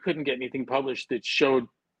time, you couldn't get anything published that showed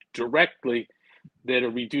directly that a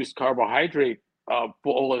reduced carbohydrate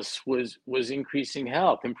bolus was increasing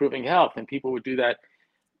health, improving health. And people would do that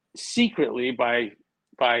secretly by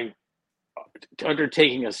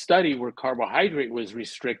undertaking a study where carbohydrate was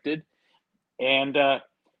restricted and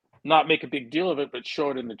not make a big deal of it, but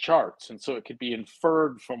show it in the charts. And so it could be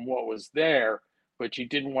inferred from what was there, but you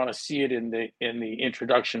didn't want to see it in the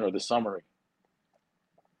introduction or the summary.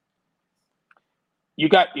 You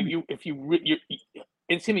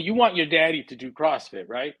want your daddy to do CrossFit,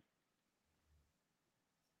 right?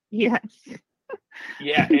 Yes.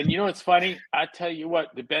 Yeah, and you know what's funny? I tell you what,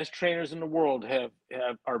 the best trainers in the world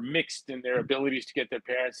are mixed in their abilities to get their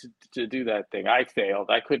parents to do that thing. I failed.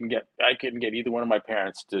 I couldn't get either one of my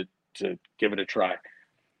parents to give it a try.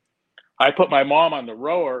 I put my mom on the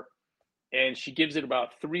rower, and she gives it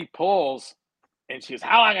about 3 pulls, and she goes,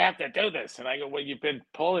 "How long do I have to do this?" And I go, "Well, you've been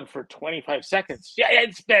pulling for 25 seconds." Yeah,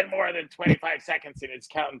 it's been more than 25 seconds, and it's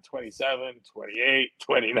counting 27, 28,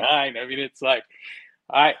 29. I mean, it's like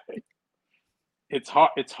it's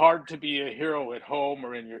hard to be a hero at home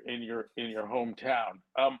or in your hometown.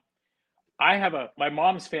 My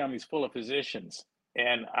mom's family's full of physicians,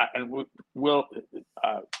 and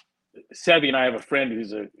Sevi and I have a friend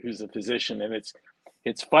who's a physician, and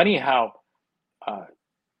it's funny how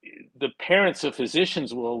the parents of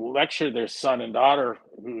physicians will lecture their son and daughter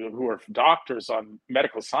who are doctors on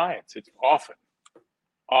medical science. It's often.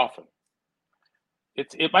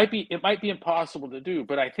 It might be impossible to do,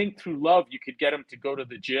 but I think through love you could get them to go to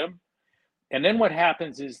the gym. And then what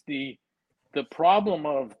happens is the problem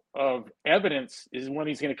of evidence is when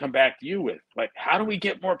he's going to come back to you with, like, how do we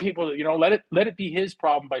get more people to, let it be his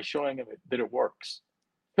problem by showing him that it works.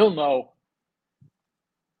 He'll know.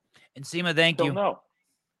 And Seema, thank you. He'll know.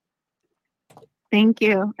 Thank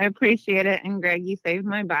you. I appreciate it. And Greg, you saved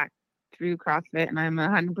my back through CrossFit, and I'm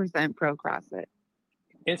 100% pro CrossFit.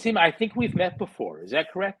 And Seema, I think we've met before. Is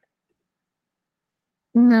that correct?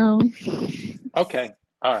 No. Okay.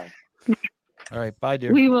 All right. All right. Bye,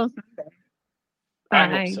 dear. We will someday.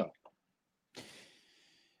 I hope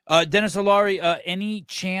so. Dennis Olari, any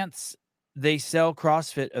chance they sell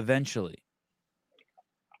CrossFit eventually?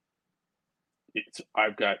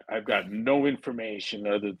 I've got no information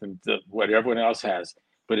other than what everyone else has.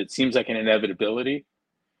 but it seems like an inevitability.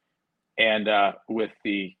 And with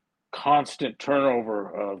the constant turnover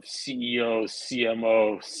of CEOs,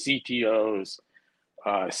 CMOs, CTOs,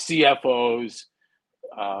 CFOs,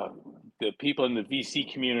 the people in the VC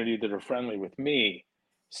community that are friendly with me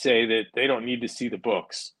say that they don't need to see the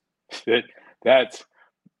books. That's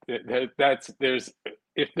there's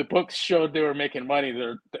if the books showed they were making money,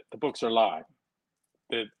 the books are lying.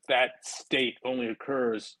 That state only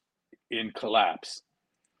occurs in collapse.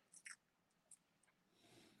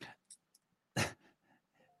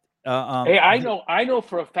 Hey, I know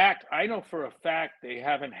for a fact they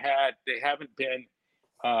haven't been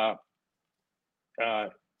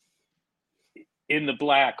in the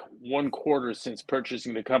black one quarter since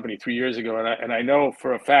purchasing the company 3 years ago, and I know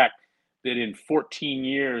for a fact that in 14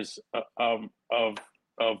 years of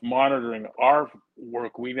monitoring our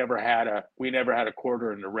work, we never had a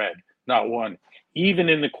quarter in the red, not one. Even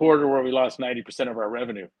in the quarter where we lost 90% of our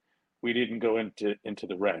revenue, we didn't go into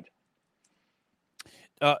the red.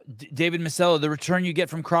 David Masello, the return you get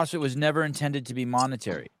from CrossFit was never intended to be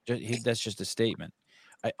monetary. That's just a statement.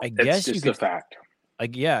 I guess just you could. A fact. I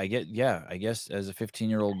guess as a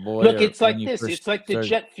 15-year-old boy. Look, it's like this. It's like the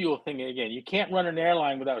jet fuel thing again. You can't run an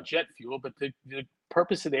airline without jet fuel, but the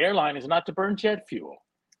purpose of the airline is not to burn jet fuel.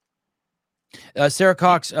 Sarah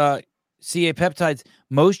Cox, CA Peptides,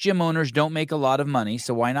 most gym owners don't make a lot of money,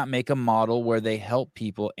 so why not make a model where they help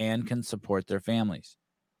people and can support their families?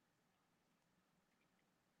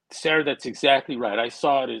 Sarah, that's exactly right. I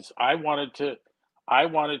saw it as I wanted to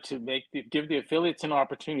give the affiliates an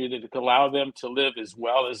opportunity to allow them to live as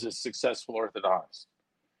well as a successful orthodontist.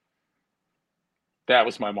 That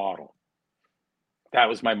was my model. That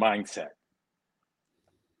was my mindset.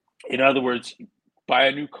 In other words, buy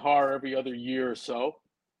a new car every other year or so,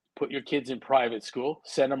 put your kids in private school,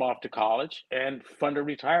 send them off to college, and fund a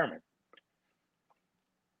retirement.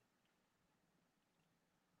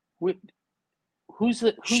 Who's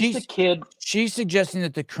the kid? She's suggesting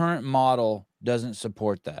that the current model doesn't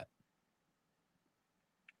support that.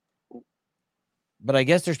 But I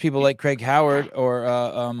guess there's people like Craig Howard or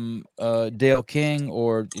Dale King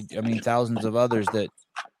or thousands of others that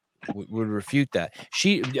would refute that.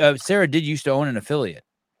 Sarah did used to own an affiliate.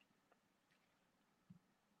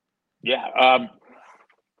 Yeah,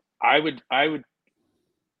 I would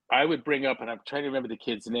bring up, and I'm trying to remember the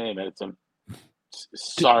kid's name.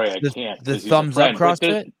 Sorry, I can't. The Thumbs Up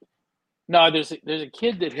CrossFit? No, there's a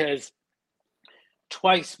kid that has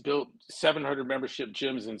twice built 700 membership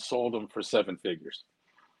gyms and sold them for 7 figures.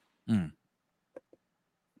 Mm.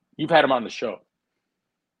 You've had him on the show.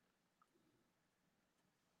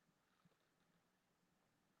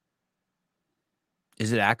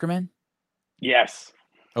 Is it Ackerman? Yes.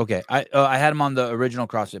 Okay, I had him on the original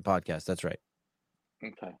CrossFit podcast. That's right.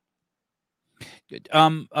 Okay. Good.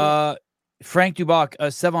 Frank Dubach,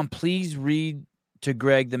 Sevon, please read to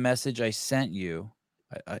Greg the message I sent you.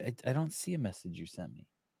 I don't see a message you sent me.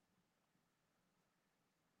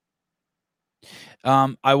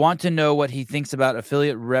 I want to know what he thinks about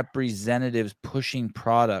affiliate representatives pushing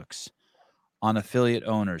products on affiliate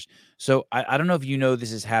owners. So I don't know if you know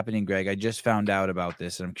this is happening, Greg. I just found out about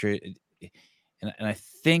this, and I'm curious. And I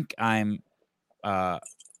think I'm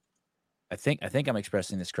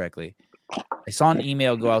expressing this correctly. I saw an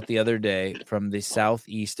email go out the other day from the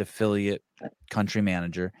Southeast affiliate country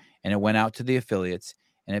manager, and it went out to the affiliates,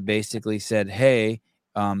 and it basically said, hey,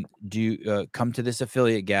 do you come to this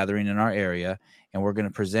affiliate gathering in our area, and we're going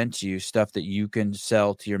to present to you stuff that you can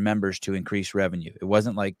sell to your members to increase revenue. It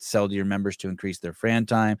wasn't like sell to your members to increase their Fran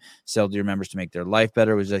time, sell to your members to make their life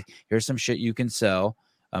better. It was like, here's some shit you can sell.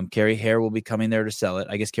 Kerry Hare will be coming there to sell it.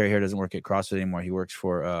 I guess Kerry Hare doesn't work at CrossFit anymore. He works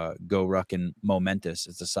for Go Ruck and Momentous.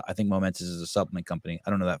 I think Momentous is a supplement company. I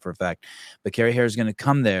don't know that for a fact. But Kerry Hare is going to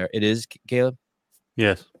come there. It is, Caleb?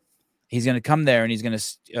 Yes. He's going to come there and he's going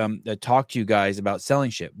to talk to you guys about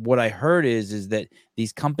selling shit. What I heard is that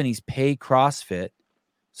these companies pay CrossFit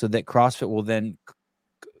so that CrossFit will then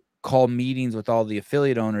call meetings with all the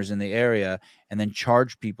affiliate owners in the area and then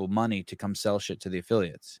charge people money to come sell shit to the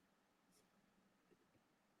affiliates.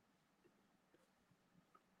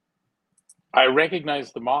 I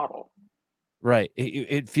recognize the model. Right.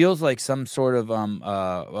 It feels like some sort of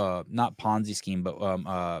not Ponzi scheme,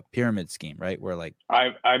 but pyramid scheme, right? Where like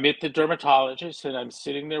I'm at the dermatologist and I'm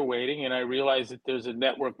sitting there waiting, and I realize that there's a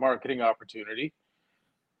network marketing opportunity,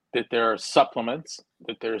 that there are supplements,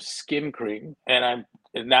 that there's skin cream, and I'm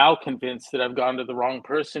now convinced that I've gone to the wrong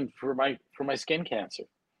person for my skin cancer.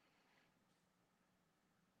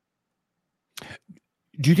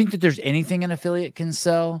 Do you think that there's anything an affiliate can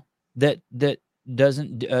sell that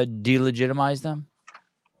doesn't delegitimize them?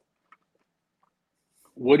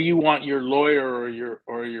 what do you want your lawyer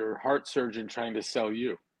or your heart surgeon trying to sell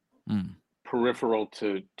you? Peripheral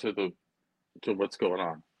to what's going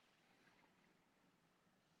on.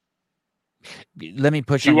 Let me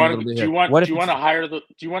push on you a little bit here. Do you want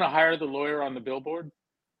to hire the lawyer on the billboard?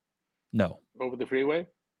 No. Over the freeway?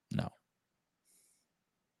 No.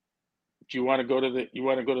 Do you want to go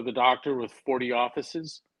to the doctor with 40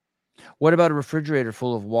 offices? What about a refrigerator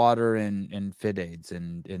full of water and Fit Aids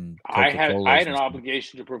and Coca-Cola? I had an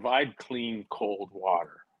obligation to provide clean, cold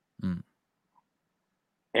water.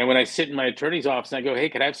 And when I sit in my attorney's office and I go, hey,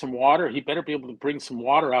 can I have some water? He better be able to bring some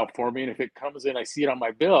water out for me. And if it comes in, I see it on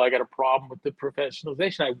my bill, I got a problem with the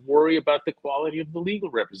professionalization. I worry about the quality of the legal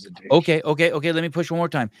representation. Okay. Let me push one more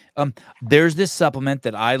time. There's this supplement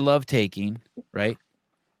that I love taking, right?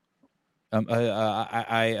 Fuck,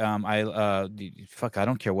 I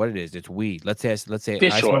don't care what it is. It's weed. Let's say I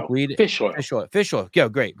smoke weed. Fish oil. Yeah,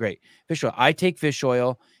 great. Fish oil. I take fish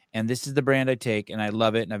oil, and this is the brand I take, and I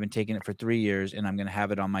love it, and I've been taking it for 3 years, and I'm going to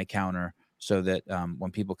have it on my counter so that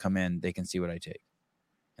when people come in, they can see what I take,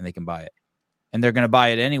 and they can buy it. And they're going to buy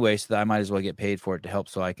it anyway, so that I might as well get paid for it to help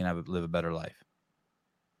so I can live a better life.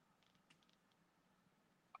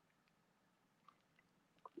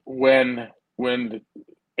 When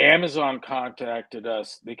Amazon contacted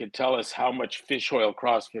us, they could tell us how much fish oil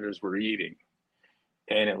CrossFitters were eating,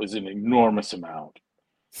 and it was an enormous amount.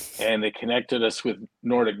 And they connected us with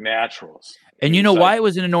Nordic Naturals. And you know why it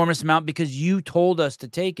was an enormous amount? Because you told us to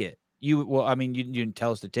take it. You didn't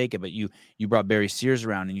tell us to take it, but you brought Barry Sears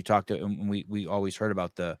around and you talked to him, and we always heard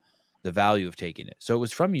about the value of taking it. So it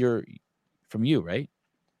was from you, right?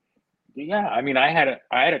 Yeah, I mean, I had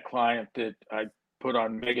a client that I put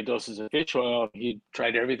on mega doses of fish oil. He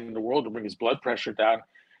tried everything in the world to bring his blood pressure down,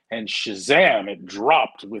 and shazam, it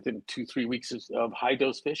dropped within 2-3 weeks of high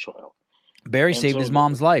dose fish oil. Barry saved his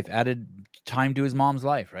mom's life, added time to his mom's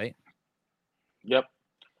life, right? Yep.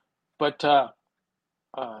 But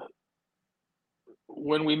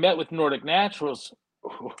when we met with Nordic Naturals,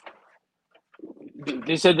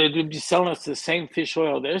 they said they'd be selling us the same fish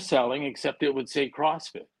oil they're selling, except it would say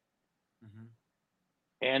CrossFit.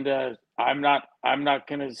 And I'm not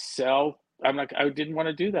going to sell. I didn't want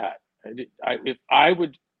to do that.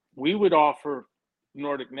 We would offer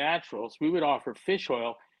Nordic Naturals. We would offer fish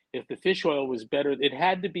oil. If the fish oil was better, it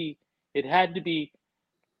had to be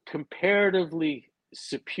comparatively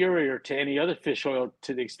superior to any other fish oil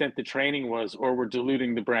to the extent the training was, or we're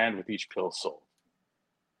diluting the brand with each pill sold.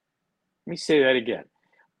 Let me say that again.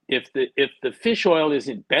 If the fish oil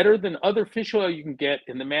isn't better than other fish oil you can get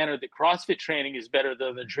in the manner that CrossFit training is better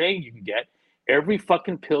than the training you can get, every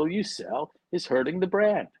fucking pill you sell is hurting the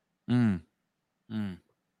brand.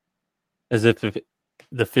 As if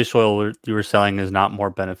the fish oil you were selling is not more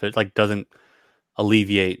benefit, like doesn't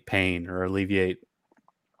alleviate pain or alleviate,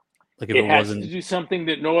 like if it has wasn't to do something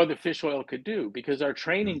that no other fish oil could do, because our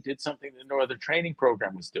training did something that no other training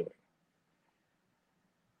program was doing.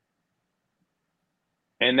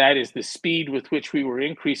 And that is the speed with which we were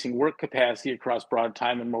increasing work capacity across broad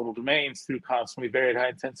time and modal domains through constantly varied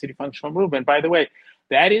high-intensity functional movement. By the way,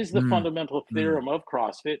 that is the fundamental theorem of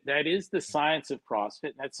CrossFit. That is the science of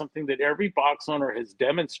CrossFit. That's something that every box owner has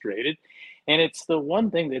demonstrated. And it's the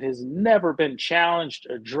one thing that has never been challenged,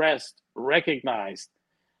 addressed, recognized.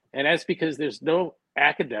 And that's because there's no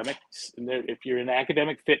academics. If you're in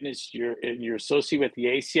academic fitness, you're associated with the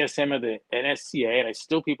ACSM or the NSCA, and I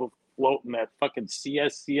still people floating that fucking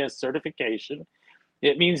CSCS certification.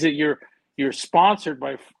 It means that you're sponsored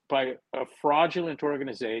by a fraudulent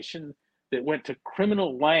organization that went to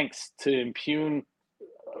criminal lengths to impugn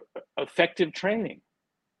effective training.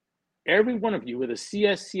 Every one of you with a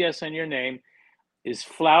CSCS on your name is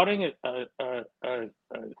flouting a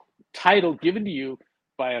title given to you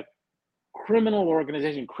by a criminal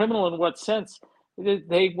organization. Criminal in what sense?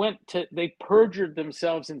 They perjured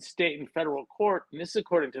themselves in state and federal court, and this is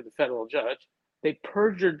according to the federal judge. They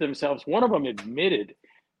perjured themselves. One of them admitted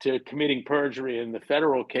to committing perjury in the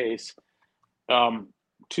federal case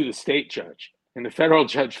to the state judge, and the federal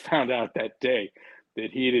judge found out that day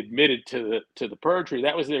that he had admitted to the perjury.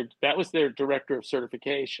 That was their director of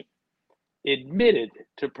certification, admitted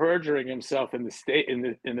to perjuring himself in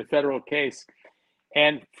the federal case,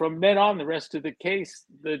 and from then on, the rest of the case,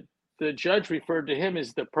 the judge referred to him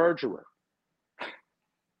as the perjurer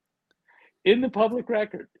in the public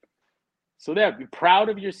record. So there, be proud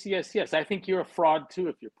of your CSCS. I think you're a fraud too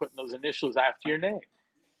if you're putting those initials after your name.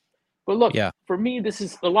 But look, for me,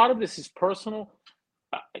 a lot of this is personal.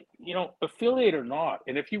 Affiliate or not,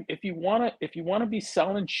 and if you want to be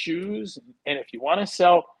selling shoes, and if you want to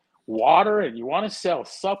sell water, and you want to sell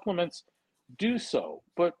supplements, do so.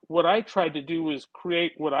 But what I tried to do was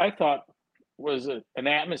create what I thought was an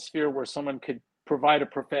atmosphere where someone could provide a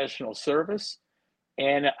professional service.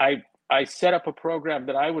 And I set up a program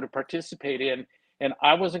that I would participate in, and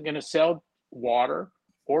I wasn't going to sell water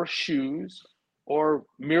or shoes or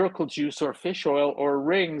miracle juice or fish oil or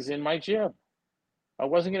rings in my gym. I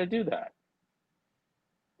wasn't going to do that.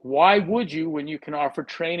 Why would you when you can offer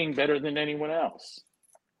training better than anyone else?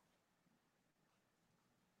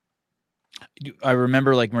 I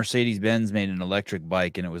remember like Mercedes-Benz made an electric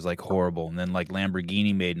bike and it was like horrible. And then like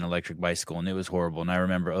Lamborghini made an electric bicycle and it was horrible. And I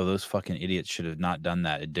remember, oh, those fucking idiots should have not done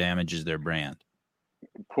that. It damages their brand.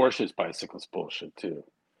 Porsche's bicycle's bullshit too.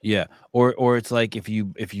 Yeah. Or it's like if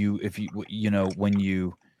you when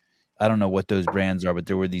you, I don't know what those brands are, but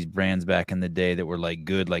there were these brands back in the day that were like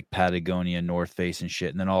good, like Patagonia, North Face and shit.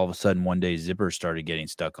 And then all of a sudden one day zippers started getting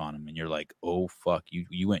stuck on them. And you're like, oh, fuck,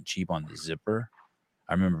 you went cheap on the zipper.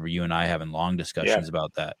 I remember you and I having long discussions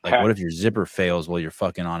about that. Like, what if your zipper fails while you're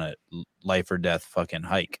fucking on a life or death fucking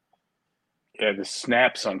hike? Yeah, the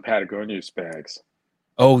snaps on Patagonia's bags.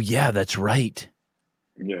 Oh, yeah, that's right.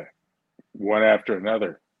 Yeah, one after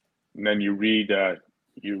another. And then you read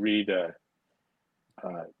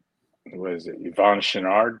what is it, Yvon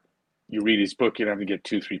Chouinard? You read his book, you don't have to get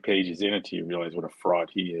 2-3 pages in it till you realize what a fraud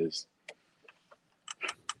he is.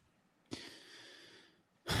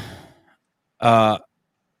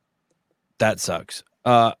 That sucks.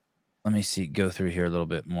 Let me see, go through here a little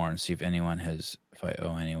bit more and see if I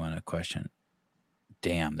owe anyone a question.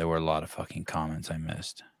 Damn, there were a lot of fucking comments I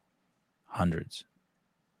missed. Hundreds.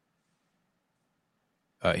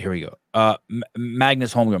 Here we go.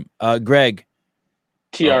 Magnus Holmgren. Greg.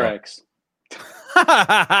 TRX.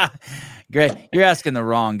 Greg, you're asking the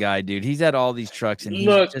wrong guy, dude. He's had all these trucks and he's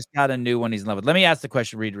just got a new one he's in love with. Let me ask the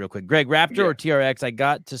question, read it real quick. Greg, Raptor or TRX? I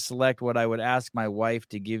got to select what I would ask my wife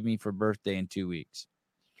to give me for birthday in 2 weeks.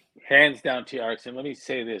 Hands down TRX. And let me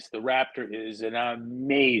say this, the Raptor is an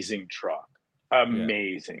amazing truck.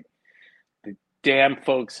 Amazing. The damn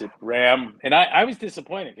folks at Ram, and I was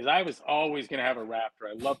disappointed because I was always going to have a Raptor.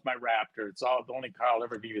 I love my Raptor. It's all the only car I'll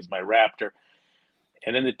ever need is my Raptor.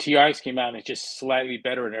 And then the TRX came out and it's just slightly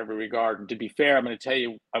better in every regard. And to be fair, I'm going to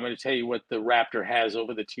tell you what the Raptor has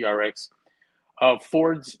over the TRX.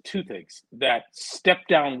 Ford's two things: that step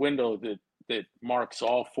down window that marks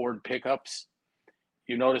all Ford pickups.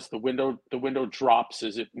 You notice the window drops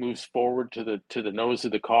as it moves forward to the nose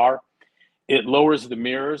of the car. It lowers the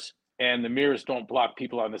mirrors, and the mirrors don't block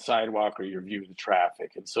people on the sidewalk or your view of the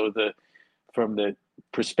traffic. And so from the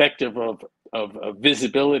perspective of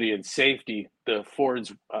visibility and safety, the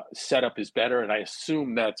Ford's setup is better, and I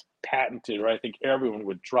assume that's patented, or I think everyone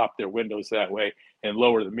would drop their windows that way and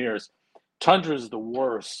lower the mirrors. Tundra is the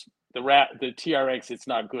worst. The TRX, it's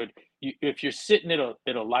not good. If you're sitting at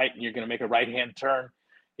a light and you're going to make a right-hand turn,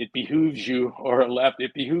 it behooves you, or a left,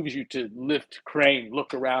 it behooves you to lift crane,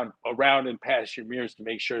 look around and past your mirrors to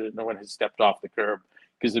make sure that no one has stepped off the curb,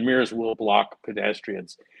 because the mirrors will block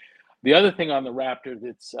pedestrians. The other thing on the Raptor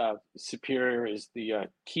that's superior is the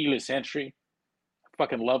keyless entry. I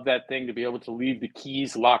fucking love that thing, to be able to leave the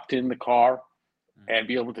keys locked in the car and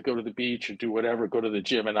be able to go to the beach or do whatever, go to the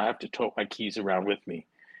gym, and I have to tote my keys around with me.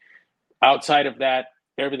 Outside of that,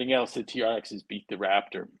 everything else, the TRX has beat the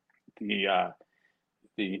Raptor.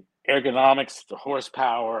 The ergonomics, the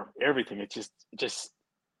horsepower, everything. It's just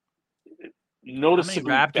noticeably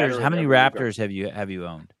better. How many Raptors have you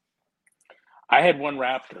owned? I had one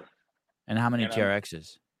Raptor. And how many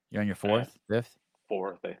TRXs? You're on your fourth, fifth?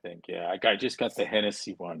 Fourth, I think. Yeah, I just got the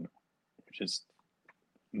Hennessy one, which is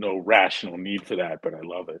no rational need for that, but I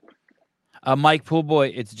love it. Mike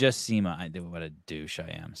Poolboy, it's just SEMA. What a douche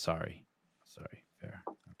I am. Sorry. Fair.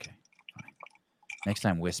 Okay, fine. Next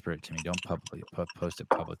time, whisper it to me. Don't publicly post it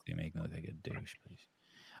publicly. Make me look like a douche,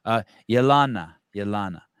 please. Yelana.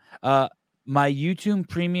 My YouTube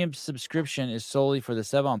premium subscription is solely for the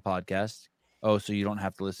Sevon podcast. Oh, so you don't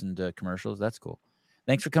have to listen to commercials? That's cool.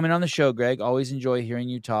 Thanks for coming on the show, Greg. Always enjoy hearing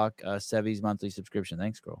you talk. Sevi's monthly subscription.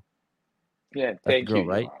 Thanks, girl. Yeah, that's thank the girl, you,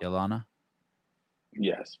 right? Yelana?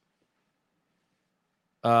 Yes.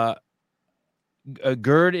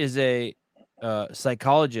 Gerd is a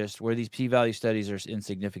psychologist where these p-value studies are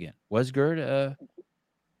insignificant. Was Gerd?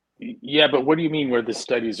 Yeah, but what do you mean where the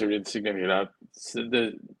studies are insignificant? So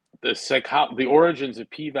the origins of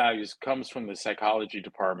p-values comes from the psychology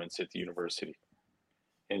departments at the university.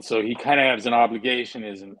 And so he kind of has an obligation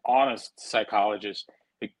as an honest psychologist,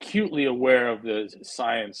 acutely aware of the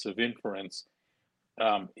science of inference.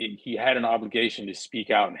 He had an obligation to speak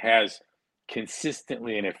out, and has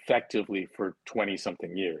consistently and effectively for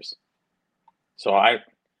 20-something years. So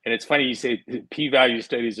And it's funny you say p-value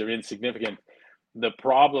studies are insignificant. The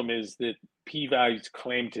problem is that p-values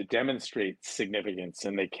claim to demonstrate significance,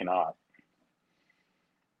 and they cannot.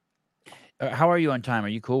 How are you on time? Are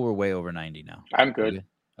you cool? We're way over 90 now. I'm You good.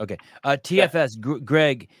 Okay. TFS,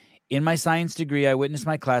 Greg, in my science degree, I witnessed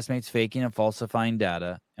my classmates faking and falsifying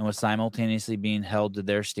data and was simultaneously being held to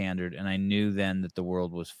their standard, and I knew then that the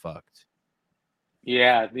world was fucked.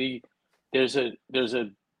 Yeah, there's a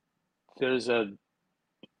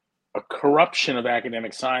corruption of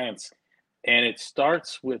academic science, and it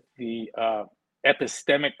starts with the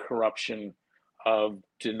epistemic corruption of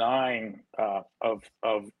denying of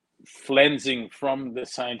flensing from the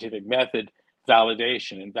scientific method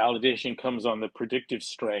validation, and validation comes on the predictive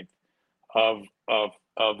strength of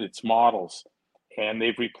its models, and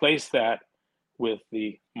they've replaced that with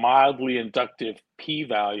the mildly inductive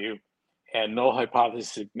p-value and null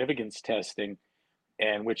hypothesis significance testing,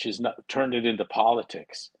 and which is not turned it into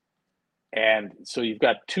politics. And so you've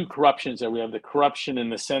got two corruptions there. We have the corruption in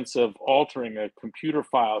the sense of altering a computer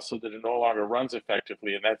file so that it no longer runs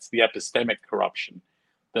effectively, and that's the epistemic corruption.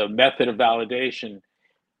 The method of validation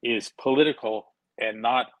is political and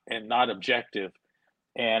not objective,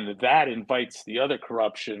 and that invites the other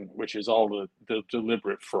corruption, which is all the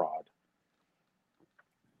deliberate fraud.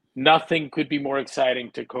 Nothing could be more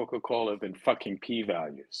exciting to Coca-Cola than fucking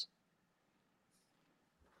p-values.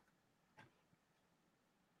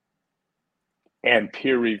 And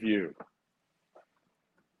peer review.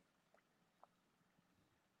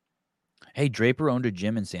 Hey, Draper owned a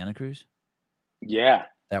gym in Santa Cruz? Yeah.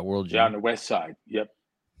 That World Gym? Yeah, on the west side. Yep.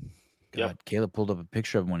 God, Yep. Caleb pulled up a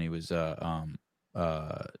picture of him when he was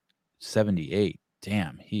 78.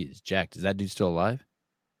 Damn, he is jacked. Is that dude still alive?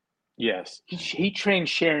 Yes. He trained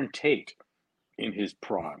Sharon Tate in his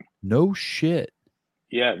prime. No shit.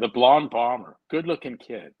 Yeah, the blonde bomber. Good-looking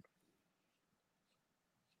kid.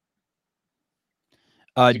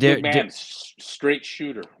 He's a good man, straight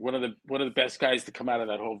shooter. One of the best guys to come out of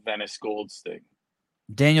that whole Venice Golds thing.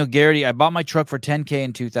 Daniel Garrity, I bought my truck for $10K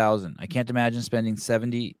in 2000. I can't imagine spending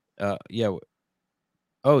 70. Yeah.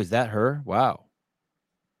 Oh, is that her? Wow.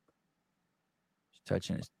 She's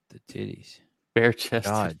touching the titties. Bare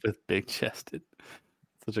chested with big chested.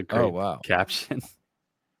 Such a great caption.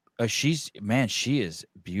 She is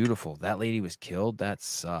beautiful. That lady was killed. That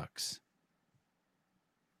sucks.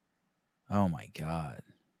 Oh my God.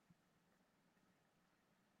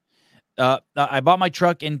 I bought my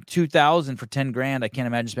truck in 2000 for 10 grand. I can't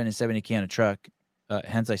imagine spending 70K on a truck.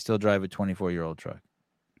 Hence, I still drive a 24-year-old truck.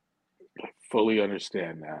 I fully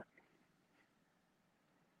understand that.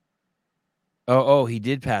 Oh, he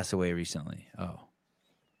did pass away recently. Oh.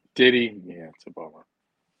 Did he? Yeah, it's a bummer.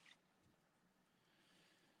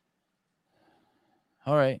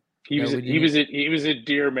 All right. He was a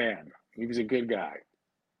dear man. He was a good guy.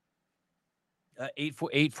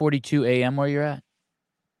 8:42 a.m. where you're at?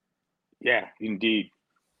 Yeah, indeed.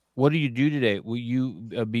 What do you do today? Will you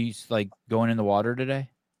be like going in the water today?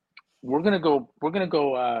 We're gonna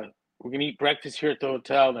eat breakfast here at the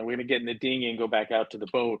hotel, and then we're gonna get in the dinghy and go back out to the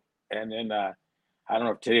boat. And then I don't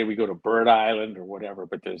know if today we go to Bird Island or whatever,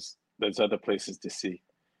 but there's other places to see.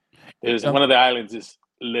 There's one of the islands is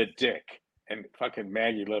Le Dick, and fucking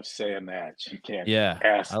Maggie loves saying that. She can't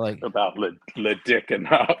ask about Le Dick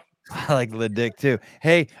enough. I like Le Dick too.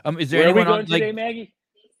 Hey, is there Where anyone are we going on today, Maggie?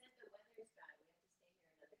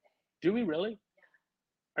 Do we really?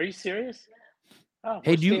 Are you serious? Oh,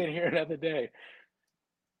 hey, we're staying here another day.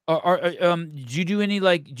 Do you do any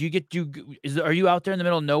are you out there in the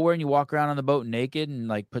middle of nowhere and you walk around on the boat naked and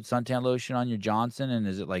like put suntan lotion on your Johnson, and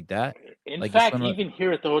is it like that? In fact, even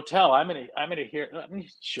here at the hotel, I'm gonna hear. Let me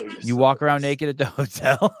show you. You walk around naked at the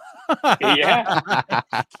hotel? Yeah.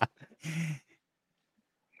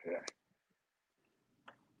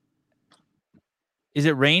 Is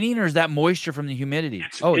it raining or is that moisture from the humidity?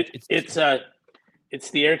 It's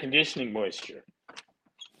the air conditioning moisture.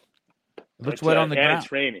 It looks wet on the ground. And it's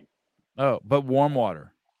raining. Oh, but warm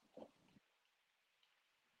water.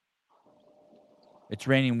 It's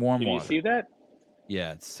raining warm water. Can you see that?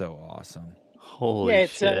 Yeah, it's so awesome. Holy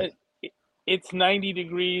shit. It's 90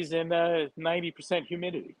 degrees and 90%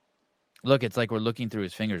 humidity. Look, it's like we're looking through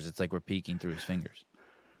his fingers. It's like we're peeking through his fingers.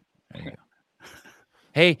 There you go.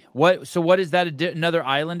 Hey, what is that? Another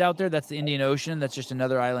island out there? That's the Indian Ocean? That's just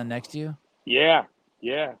another island next to you? Yeah,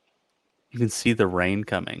 yeah. You can see the rain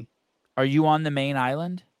coming. Are you on the main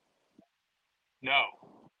island? No.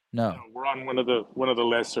 We're on one of the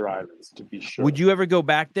lesser islands, to be sure. Would you ever go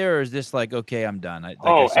back there, or is this like, okay, I'm done?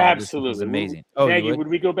 Absolutely. This is amazing. Maggie, would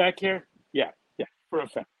we go back here? Yeah, for a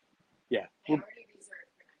fact. Yeah.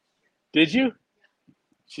 Did you?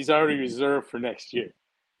 She's already reserved for next year.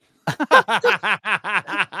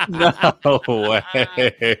 No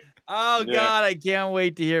way. Oh, Yeah. God, I can't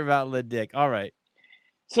wait to hear about Lid Dick. All right.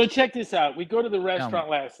 So check this out. We go to the me. restaurant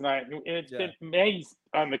last night, and it's Yeah. been Maggie's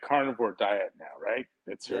on the carnivore diet now, right?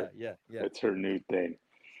 That's her. Yeah. That's her new thing.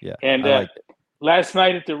 Yeah. And I like last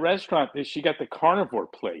night at the restaurant, she got the carnivore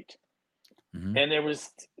plate, Mhm. and there was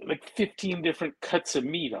like 15 different cuts of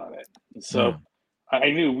meat on it. And so Mm.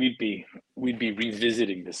 I knew we'd be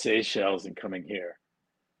revisiting the Seychelles and coming here.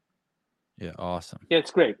 Yeah, awesome. Yeah,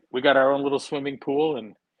 it's great. We got our own little swimming pool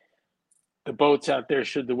and the boats out there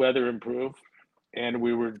should the weather improve. And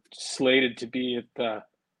we were slated to be at the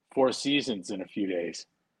Four Seasons in a few days.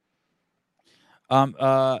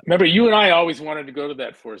 Remember, you and I always wanted to go to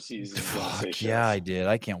that Four Seasons in fuck Seychelles. yeah, I did.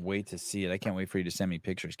 I can't wait to see it. I can't wait for you to send me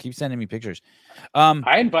pictures. Keep sending me pictures.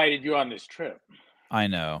 I invited you on this trip. I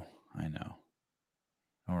know.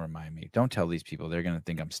 Don't remind me. Don't tell these people. They're gonna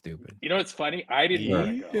think I'm stupid. You know what's funny? I didn't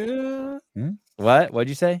want to go. What? What'd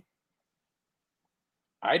you say?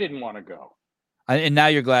 I didn't want to go. And now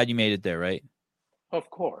you're glad you made it there, right? Of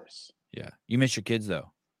course. Yeah. You miss your kids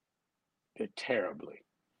though. They're terribly.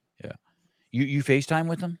 Yeah. You FaceTime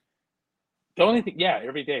with them? The only thing, yeah,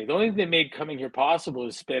 every day. The only thing that made coming here possible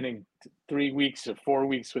is spending 3 weeks or 4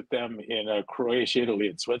 weeks with them in Croatia, Italy,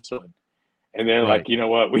 and Switzerland. And they're Right. like, you know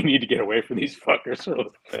what? We need to get away from these fuckers for a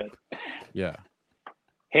little bit. Yeah.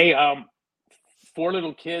 Hey, 4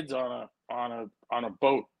 little kids on a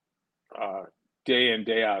boat, day in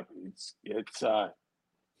day out. It's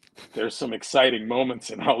there's some exciting moments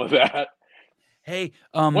in all of that. Hey,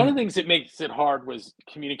 One of the things that makes it hard was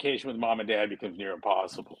communication with mom and dad becomes near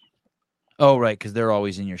impossible. oh right, because they're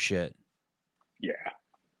always in your shit. Yeah.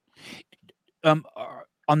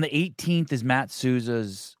 On the 18th is Matt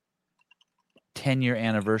Souza's 10-year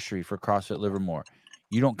anniversary for CrossFit Livermore.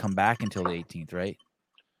 You don't come back until the 18th, right?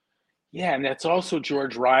 Yeah, and that's also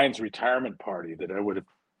George Ryan's retirement party that I would have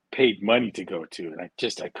paid money to go to, and I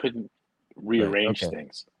couldn't rearrange okay.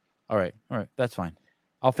 things. All right, that's fine.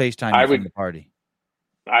 I'll FaceTime I you from would- the party.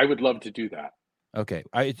 I would love to do that. Okay,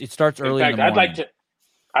 it starts In early fact, in the morning.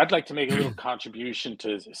 I'd like to make a little contribution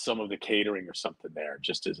to some of the catering or something there,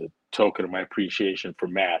 just as a token of my appreciation for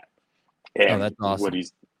Matt and that's awesome.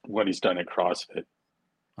 what he's done at CrossFit.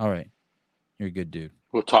 All right, you're a good dude.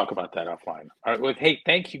 We'll talk about that offline. All right. Well, hey,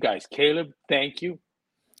 thank you guys. Caleb, thank you.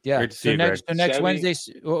 Yeah. Great to see So you, next Greg. Wednesday,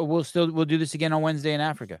 we'll do this again on Wednesday in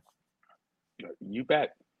Africa. You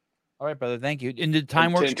bet. All right, brother. Thank you. And the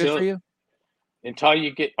time works good for you? Until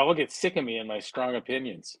you all get sick of me and my strong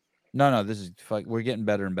opinions. No. This is we're getting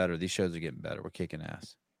better and better. These shows are getting better. We're kicking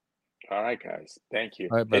ass. All right, guys. Thank you.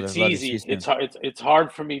 All right, brother. It's Love you. easy. See you It's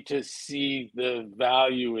hard for me to see the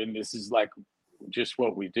value in this. Is like just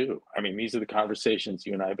what we do. I mean, these are the conversations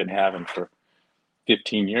you and I have been having for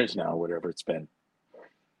 15 years now, whatever it's been.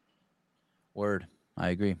 Word. I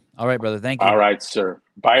agree. All right, brother. Thank you. All right, sir.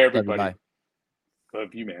 Bye, Love you. everybody. Bye.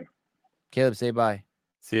 Love you, man. Caleb, say bye.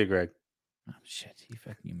 See you, Greg. Oh shit!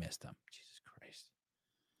 You missed him. Jesus Christ.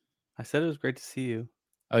 I said it was great to see you.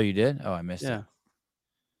 Oh, you did? Oh, I missed it. Yeah.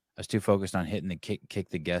 I was too focused on hitting the kick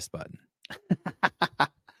the guest button.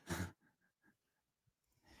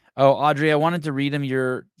 Oh, Audrey, I wanted to read him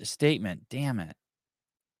your statement. Damn it.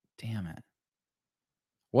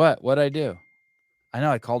 What? What'd I do? I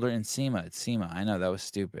know I called her Ensema. It's Sema. I know that was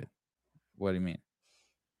stupid. What do you mean?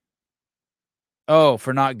 Oh,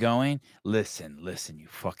 for not going? Listen, you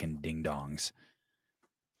fucking ding dongs.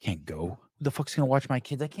 Can't go. Who the fuck's gonna watch my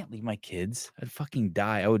kids? I can't leave my kids. I'd fucking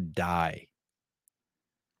die. I would die.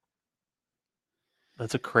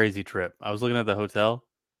 That's a crazy trip. I was looking at the hotel.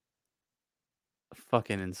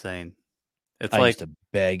 Fucking insane. It's I used to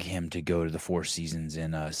beg him to go to the Four Seasons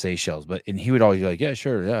in Seychelles, and he would always be like, "Yeah,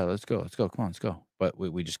 sure, yeah, let's go, come on, let's go." But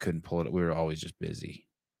we just couldn't pull it. We were always just busy.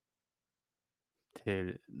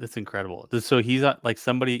 dude, that's incredible. So he's like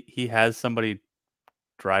somebody. He has somebody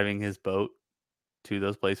driving his boat to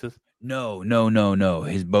those places. No.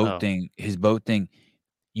 His boat thing.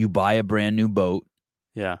 You buy a brand new boat,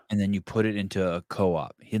 Yeah. and then you put it into a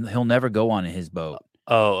co-op. He'll never go on his boat.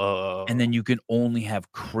 Oh. And then you can only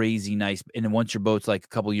have crazy nice. And then once your boat's like a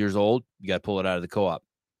couple years old, you got to pull it out of the co-op.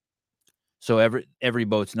 So every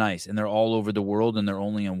boat's nice, and they're all over the world, and they're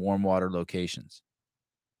only in warm water locations.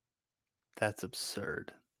 That's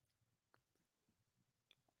absurd.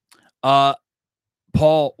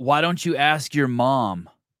 Paul, why don't you ask your mom?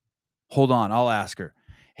 Hold on, I'll ask her.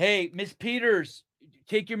 Hey, Miss Peters,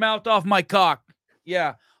 take your mouth off my cock.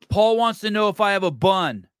 Yeah, Paul wants to know if I have a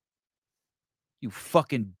bun. You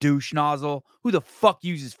fucking douche nozzle. Who the fuck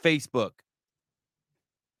uses Facebook?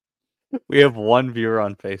 We have one viewer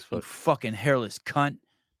on You Facebook. fucking hairless cunt.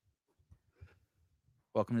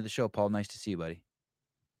 Welcome to the show, Paul. Nice to see you, buddy.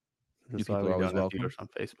 That's New why people we are always don't have welcome. viewers on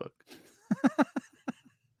Facebook.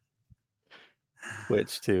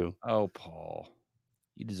 Twitch too. Oh, Paul,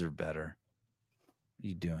 you deserve better. What are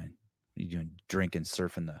you doing? What are you doing? Drinking,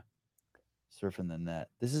 surfing the net.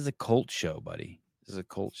 This is a cult show, buddy. This is a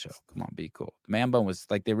cult show. Come on, be cool. The man bun was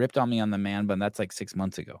like, they ripped on me on the man bun. That's like 6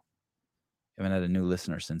 months ago. Haven't had a new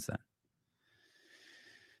listener since then.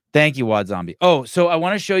 Thank you, Wad Zombie. Oh, so I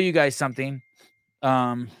want to show you guys something.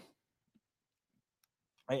 I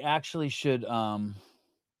actually should.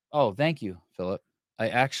 Oh, thank you, Philip. I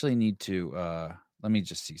actually need to. Let me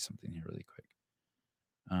just see something here really quick.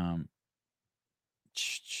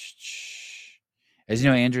 As you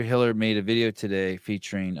know, Andrew Hiller made a video today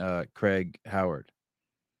featuring Craig Howard.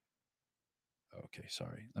 Okay,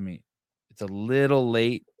 sorry. It's a little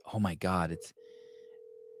late. Oh my God,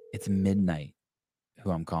 it's midnight.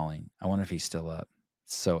 Who I'm calling. I wonder if he's still up.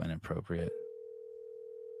 It's so inappropriate.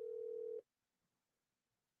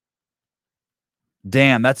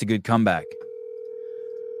 Damn, that's a good comeback.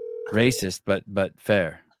 Racist, but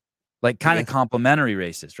fair. Like kind of complimentary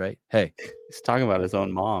racist, right? Hey. He's talking about his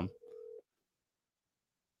own mom.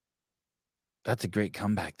 That's a great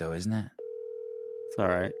comeback though, isn't it? It's all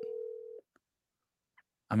right.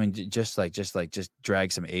 I mean, just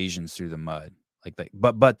drag some Asians through the mud.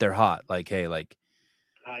 But they're hot. Like, hey, like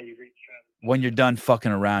when you're done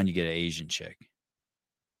fucking around, you get an Asian chick.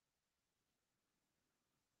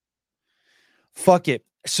 Fuck it.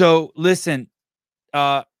 So listen,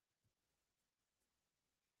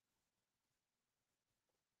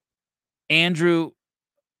 Andrew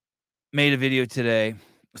made a video today.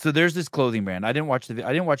 So there's this clothing brand. I didn't watch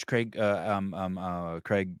Craig,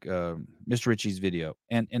 Mr. Ritchie's video,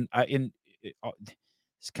 and it's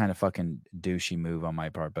kind of fucking douchey move on my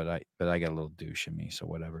part, but I got a little douche in me, so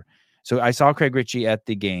whatever. So I saw Craig Ritchie at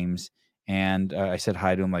the games, and I said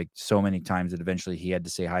hi to him like so many times that eventually he had to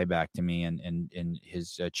say hi back to me, and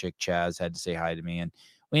his chick Chaz had to say hi to me, and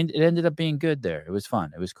it ended up being good there. It was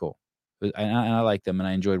fun. It was cool. And I like them, and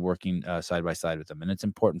I enjoyed working side by side with them, and it's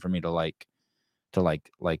important for me to like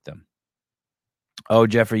them. Oh,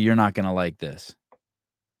 Jeffrey, you're not gonna like this.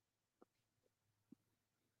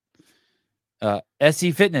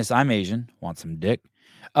 SE Fitness, I'm Asian, want some dick.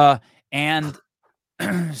 And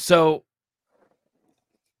so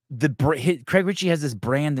Craig Ritchie has this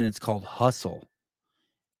brand, and it's called Hustle.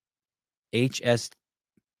 HSTL,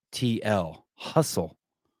 Hustle.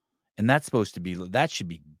 And that should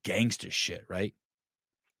be gangster shit, right?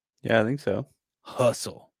 Yeah, I think so.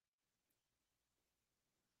 Hustle.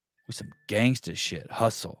 With some gangster shit.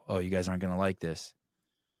 Hustle. Oh, you guys aren't gonna like this.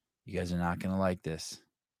 You guys are not gonna like this.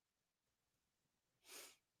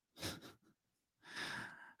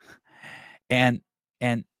 And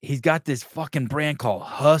he's got this fucking brand called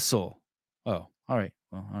Hustle. Oh, all right.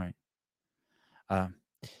 Well, all right.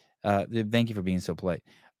 Thank you for being so polite.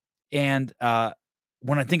 And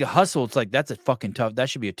when I think of hustle, it's like that's a fucking tough. That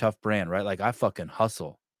should be a tough brand, right? Like I fucking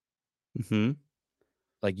hustle. Mm-hmm.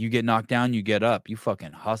 Like you get knocked down, you get up. You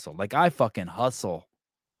fucking hustle. Like I fucking hustle.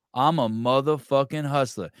 I'm a motherfucking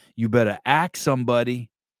hustler. You better act somebody.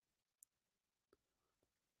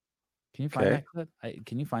 Can you find that clip?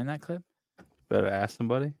 Can you find that clip? Better ask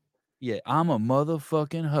somebody. Yeah, I'm a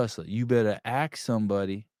motherfucking hustler. You better act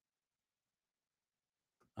somebody.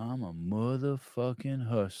 I'm a motherfucking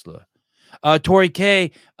hustler. Tori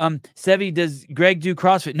K, Sevi, does Greg do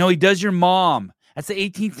CrossFit? No, he does your mom. That's the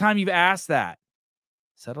 18th time you've asked that.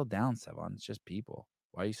 Settle down, Sevon. It's just people.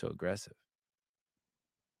 Why are you so aggressive?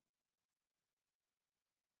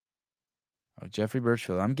 Oh, Jeffrey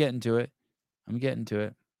Birchfield. I'm getting to it.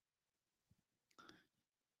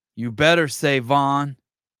 You better say, Vaughn.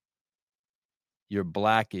 Your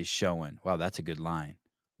black is showing. Wow, that's a good line.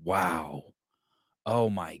 Wow. Oh,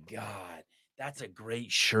 my God. That's a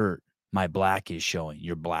great shirt. My black is showing.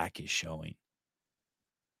 Your black is showing.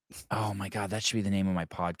 Oh, my God. That should be the name of my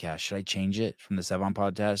podcast. Should I change it from the Sevon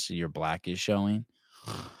podcast to Your Black is Showing?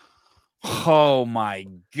 Oh, my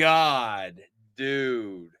God,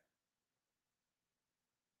 dude.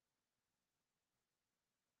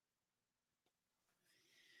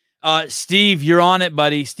 Steve, you're on it,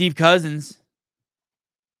 buddy. Steve Cousins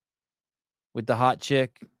with the hot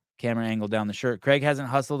chick. Camera angle down the shirt. Craig hasn't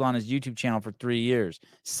hustled on his YouTube channel for 3 years.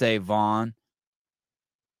 Say Vaughn.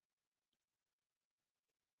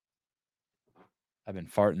 I've been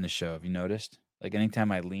farting the show. Have you noticed? Like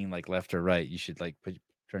anytime I lean like left or right, you should like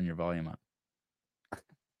turn your volume up.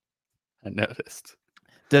 I noticed.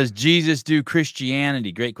 Does Jesus do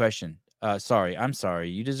Christianity? Great question. Sorry. I'm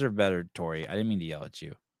sorry. You deserve better, Tori. I didn't mean to yell at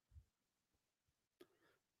you.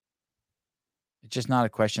 It's just not a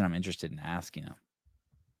question I'm interested in asking him.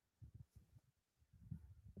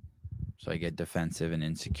 So I get defensive and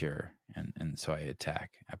insecure, and so I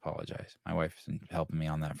attack. I apologize. My wife's been helping me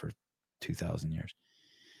on that for 2,000 years.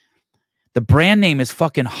 The brand name is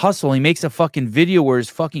fucking Hustle. He makes a fucking video where his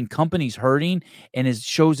fucking company's hurting and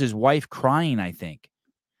shows his wife crying, I think.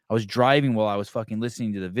 I was driving while I was fucking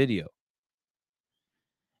listening to the video.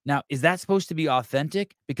 Now, is that supposed to be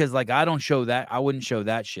authentic? Because, like, I don't show that. I wouldn't show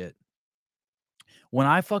that shit. When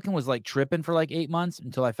I fucking was, like, tripping for, like, 8 months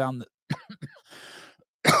until I found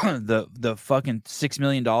the fucking $6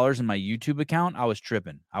 million in my YouTube account, I was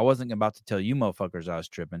tripping. I wasn't about to tell you motherfuckers I was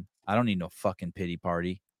tripping. I don't need no fucking pity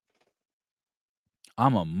party.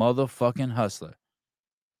 I'm a motherfucking hustler.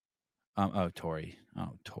 Oh, Tori.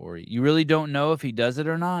 Oh, Tori. You really don't know if he does it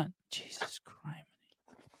or not? Jesus Christ.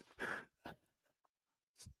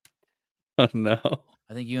 Oh, no.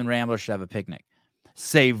 I think you and Rambler should have a picnic.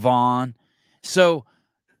 Say Vaughn. So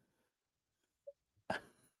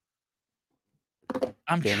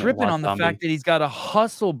I'm tripping on the fact that he's got a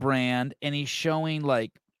hustle brand and he's showing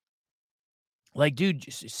like, dude,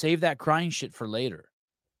 save that crying shit for later.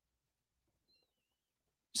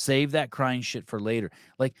 Save that crying shit for later.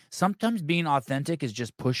 Like, sometimes being authentic is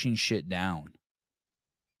just pushing shit down.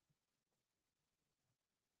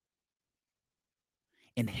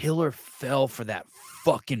 And Hiller fell for that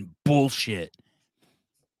fucking bullshit.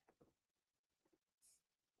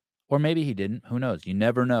 Or maybe he didn't. Who knows? You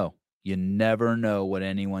never know. You never know what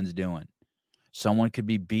anyone's doing. Someone could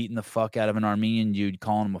be beating the fuck out of an Armenian dude,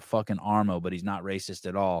 calling him a fucking Armo, but he's not racist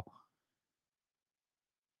at all.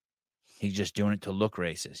 He's just doing it to look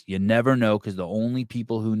racist. You never know, because the only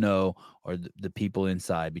people who know are the people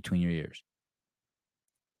inside between your ears.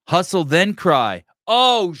 Hustle, then cry.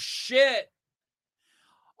 Oh, shit.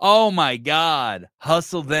 Oh, my God.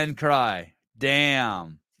 Hustle, then cry.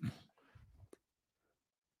 Damn.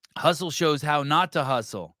 Hustle shows how not to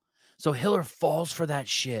hustle. So Hiller falls for that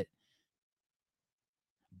shit.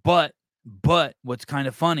 But what's kind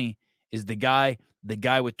of funny is the guy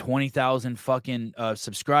with 20,000 fucking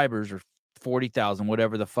subscribers, or 40,000,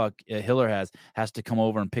 whatever the fuck Hiller has to come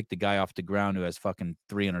over and pick the guy off the ground who has fucking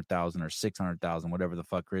 300,000 or 600,000, whatever the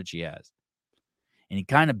fuck Richie has. And he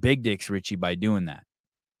kind of big dicks Richie by doing that.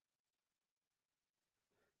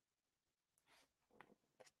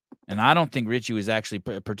 And I don't think Richie was actually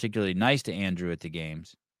particularly nice to Andrew at the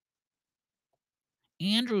games.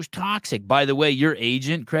 Andrew's toxic. By the way, your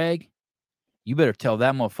agent, Craig, you better tell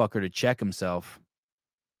that motherfucker to check himself.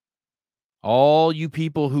 All you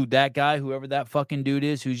people whoever that fucking dude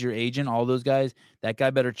is, who's your agent, all those guys, that guy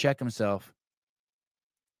better check himself.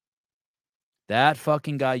 That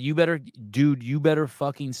fucking guy, you better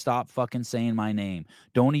fucking stop fucking saying my name.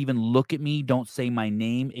 Don't even look at me. Don't say my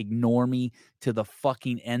name. Ignore me to the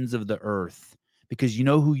fucking ends of the earth. Because you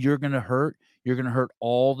know who you're going to hurt? You're going to hurt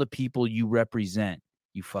all the people you represent,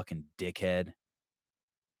 you fucking dickhead.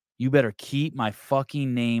 You better keep my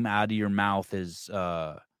fucking name out of your mouth, as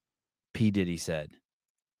P. Diddy said.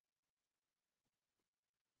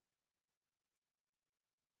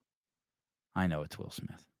 I know it's Will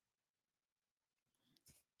Smith.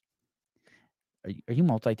 Are you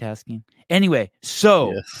multitasking? Anyway,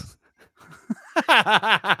 so. Yes.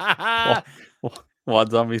 Wad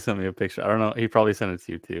Zombie sent me a picture. I don't know. He probably sent it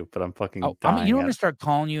to you too, but I'm fucking dying. I'm going to start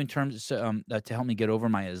calling you in terms of, to help me get over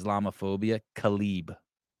my Islamophobia, Khalib.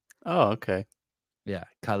 Oh, okay. Yeah,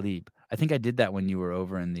 Khalib. I think I did that when you were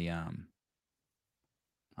over in the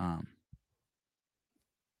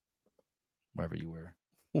wherever you were.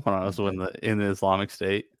 When I was in the Islamic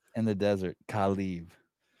State. In the desert, Khalib.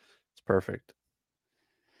 It's perfect.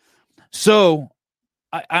 So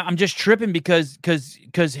I'm just tripping because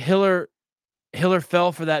Hiller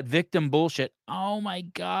fell for that victim bullshit. Oh my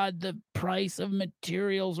God, the price of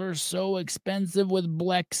materials are so expensive with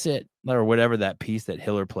Blexit, or whatever that piece that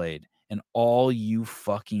Hiller played. And all you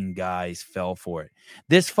fucking guys fell for it.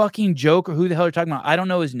 This fucking joker, who the hell are you talking about? I don't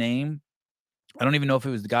know his name. I don't even know if it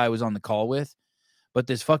was the guy I was on the call with. But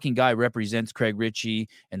this fucking guy represents Craig Ritchie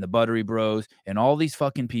and the Buttery Bros and all these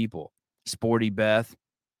fucking people. Sporty Beth.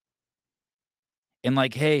 And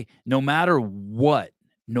like, hey, no matter what,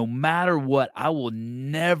 I will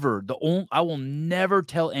never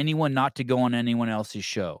tell anyone not to go on anyone else's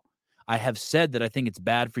show. I have said that I think it's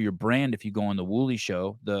bad for your brand if you go on the Wooly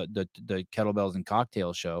show, the Kettlebells and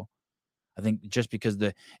Cocktails show. I think just because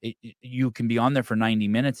you can be on there for 90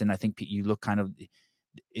 minutes, and I think you look kind of.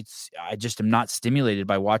 I just am not stimulated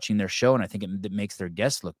by watching their show, and I think it makes their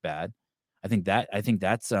guests look bad. I think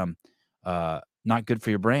that's not good for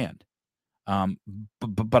your brand.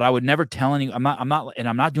 But I would never tell any. I'm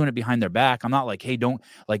not doing it behind their back. I'm not like, hey, don't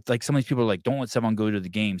like some of these people are like, don't let someone go to the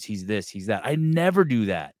games. He's this, he's that. I never do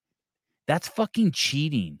that. That's fucking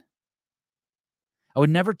cheating. I would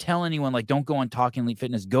never tell anyone, like, don't go on Talking Elite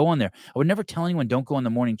Fitness. Go on there. I would never tell anyone, don't go on the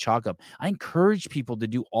morning chalk up. I encourage people to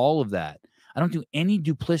do all of that. I don't do any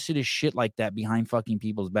duplicitous shit like that behind fucking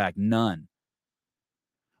people's back. None.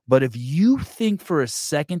 But if you think for a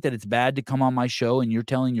second that it's bad to come on my show and you're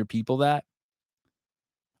telling your people that,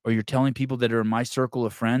 or you're telling people that are in my circle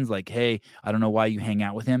of friends, like, hey, I don't know why you hang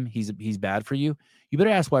out with him. He's bad for you. You better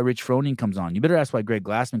ask why Rich Froning comes on. You better ask why Greg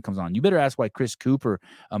Glassman comes on. You better ask why Chris Cooper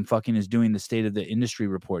fucking is doing the state of the industry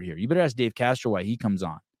report here. You better ask Dave Castro why he comes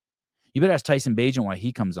on. You better ask Tyson Bagent why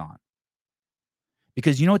he comes on.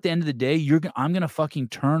 Because you know, at the end of the day, I'm gonna fucking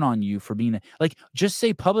turn on you for being like, just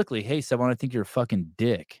say publicly, hey, Sevon, I think you're a fucking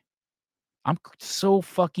dick. I'm so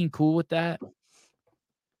fucking cool with that.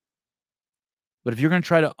 But if you're going to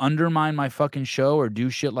try to undermine my fucking show or do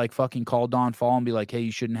shit like fucking call Don Fall and be like, hey,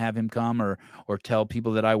 you shouldn't have him come, or tell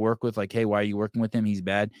people that I work with, like, hey, why are you working with him? He's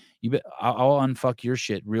bad. I'll unfuck your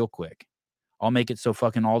shit real quick. I'll make it so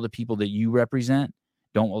fucking all the people that you represent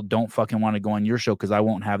don't fucking want to go on your show because I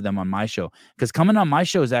won't have them on my show. Because coming on my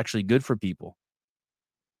show is actually good for people.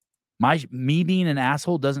 Me being an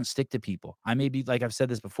asshole doesn't stick to people. I may be, like I've said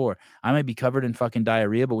this before, I might be covered in fucking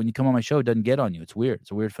diarrhea, but when you come on my show, it doesn't get on you. It's weird. It's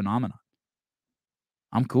a weird phenomenon.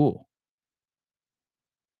 I'm cool.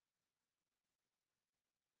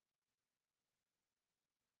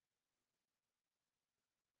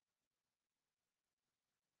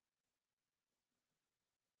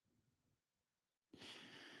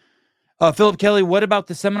 Philip Kelly, what about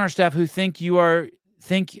the seminar staff who think are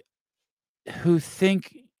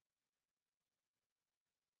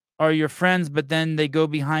your friends, but then they go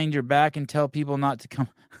behind your back and tell people not to come?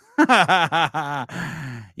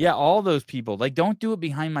 Yeah, all those people. Like, don't do it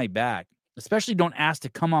behind my back. Especially don't ask to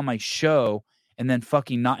come on my show and then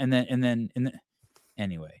fucking not, and then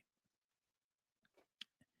anyway.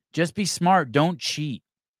 Just be smart. Don't cheat.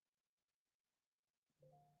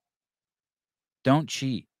 Don't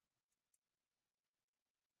cheat.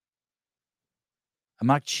 I'm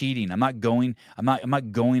not cheating. I'm not going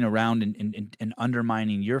around and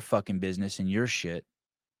undermining your fucking business and your shit.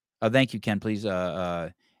 Thank you, Ken. Please,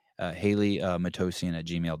 Haley Matosian at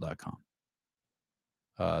gmail.com.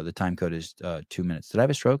 The time code is 2 minutes. Did I have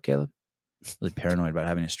a stroke, Caleb? Really paranoid about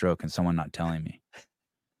having a stroke and someone not telling me.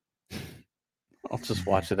 I'll just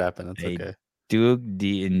watch it happen. It's okay. Doug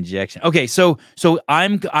the injection. Okay, so I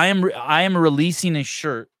am releasing a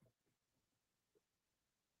shirt.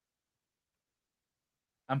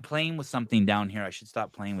 I'm playing with something down here. I should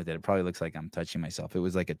stop playing with it. It probably looks like I'm touching myself. It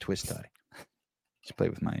was like a twist tie. Just play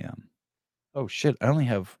with my Oh shit! I only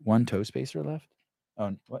have one toe spacer left.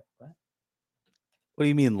 Oh, what? What do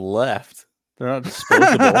you mean left? They're not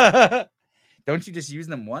disposable. Don't you just use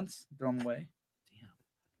them once? Throw them away.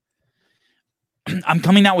 Damn. I'm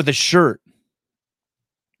coming out with a shirt.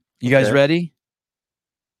 You guys ready?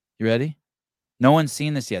 You ready? No one's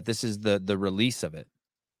seen this yet. This is the release of it.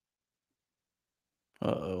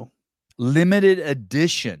 Uh-oh. Limited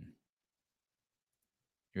edition.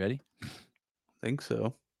 You ready? I think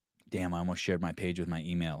so. Damn, I almost shared my page with my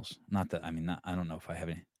emails. I don't know if I have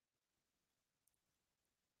any.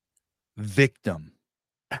 Victim.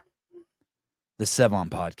 The Sevon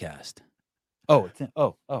podcast. Oh,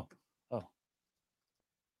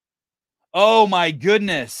 Oh my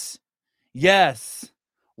goodness. Yes.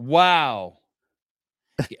 Wow.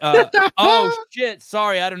 Oh shit.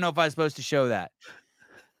 Sorry, I don't know if I was supposed to show that.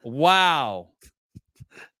 Wow.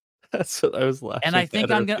 That's what I was laughing. And I think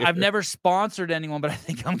I've never sponsored anyone, but I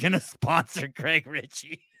think I'm gonna sponsor Greg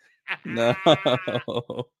Ritchie. No.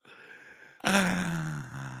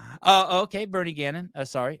 Okay, Bernie Gannon.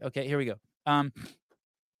 Sorry. Okay, here we go.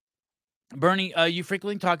 Bernie, you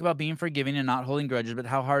frequently talk about being forgiving and not holding grudges, but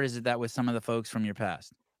how hard is it that with some of the folks from your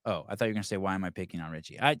past? Oh, I thought you were gonna say, why am I picking on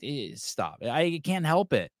Richie? Stop. I can't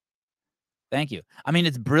help it. Thank you. I mean,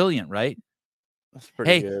 it's brilliant, right? That's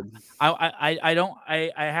pretty good. I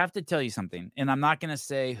have to tell you something, and I'm not going to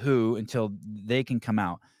say who until they can come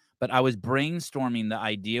out, but I was brainstorming the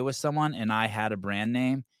idea with someone, and I had a brand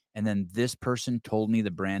name, and then this person told me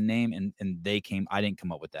the brand name, and I didn't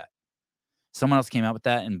come up with that. Someone else came up with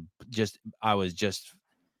that, and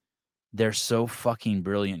they're so fucking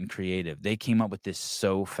brilliant and creative. They came up with this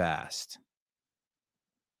so fast.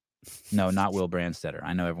 No, not Will Brandstetter.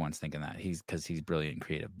 I know everyone's thinking that because he's brilliant and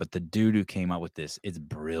creative. But the dude who came up with this, it's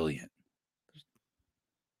brilliant.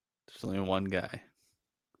 There's only one guy.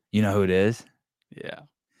 You know who it is? Yeah.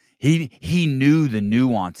 He knew the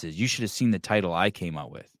nuances. You should have seen the title I came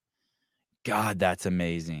up with. God, that's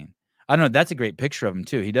amazing. I don't know. That's a great picture of him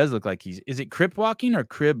too. He does look like is it crip walking or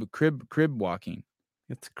crib walking?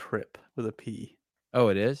 It's crip with a P. Oh,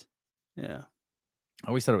 it is? Yeah. I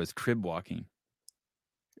always thought it was crib walking.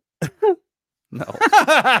 No.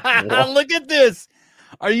 Look at this.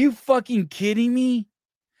 Are you fucking kidding me?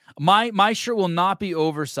 My shirt will not be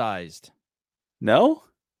oversized. No?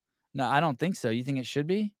 No, I don't think so. You think it should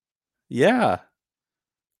be? Yeah.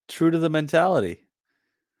 True to the mentality.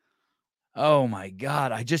 Oh my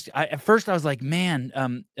God. At first I was like,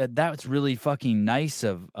 man, that's really fucking nice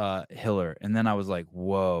of Hiller. And then I was like,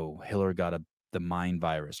 whoa, Hiller got the mind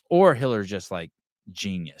virus. Or Hiller's just like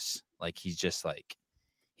genius. Like he's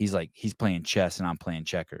playing chess and I'm playing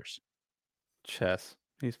checkers. Chess.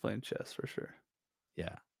 He's playing chess for sure.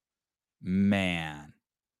 Yeah. Man.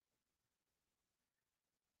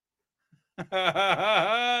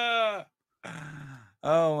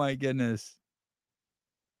 Oh my goodness.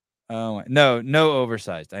 Oh no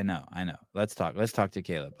oversized. I know. Let's talk to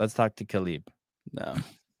Caleb. Let's talk to Caleb. No.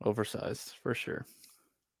 Oversized for sure.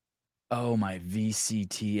 Oh my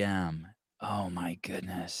VCTM. Oh my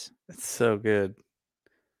goodness. It's so good.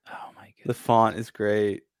 Oh my goodness. The font is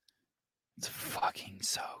great. It's fucking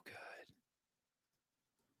so good.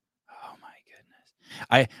 Oh my goodness.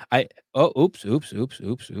 Oops.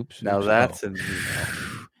 Now that's an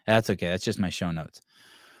That's okay. That's just my show notes.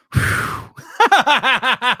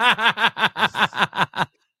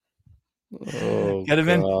 Oh,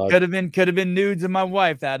 could have been nudes of my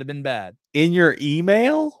wife. That'd have been bad. In your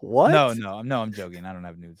email? What? No, I'm joking. I don't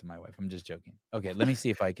have nudes of my wife. I'm just joking. Okay, let me see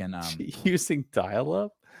if I can using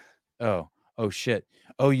dial-up? Oh shit.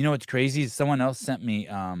 Oh, you know what's crazy? Someone else sent me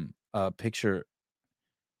a picture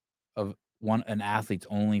of an athlete's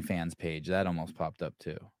OnlyFans page. That almost popped up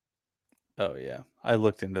too. Oh yeah. I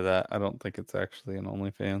looked into that. I don't think it's actually an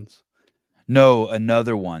OnlyFans. No,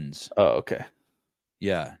 another one's. Oh, okay.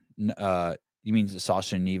 Yeah. You mean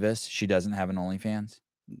Sasha Nevis? She doesn't have an OnlyFans?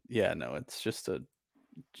 Yeah, no, it's just a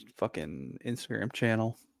fucking Instagram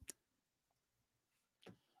channel.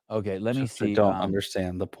 Okay, let me see. I don't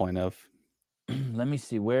understand the point of. Let me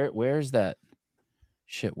see. Where's that?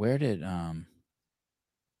 Shit, where did I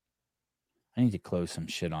need to close some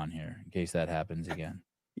shit on here in case that happens again.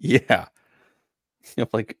 Yeah. You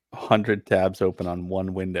have like 100 tabs open on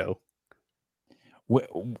one window.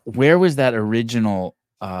 Where was that original?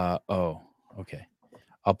 Oh, okay.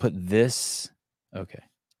 I'll put this. Okay.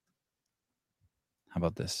 How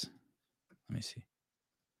about this? Let me see.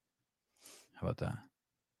 How about that?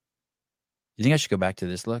 You think I should go back to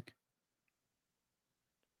this look?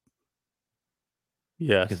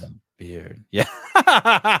 Yes. Because I'm beard. Yeah.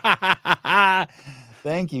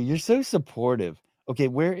 Thank you. You're so supportive. Okay,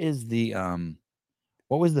 where is the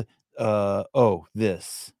what was the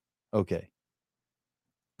this. Okay.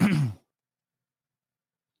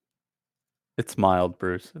 It's mild,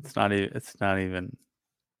 Bruce. It's nothing.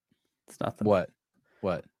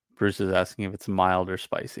 What? Bruce is asking if it's mild or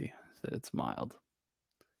spicy. I said it's mild.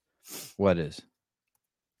 What is?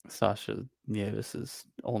 Sasha Nieves'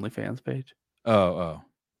 OnlyFans page. Oh.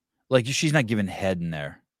 Like she's not giving head in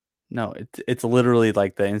there. No, it's literally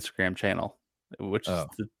like the Instagram channel, which is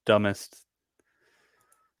the dumbest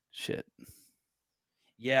shit.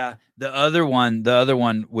 Yeah, the other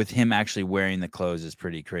one with him actually wearing the clothes is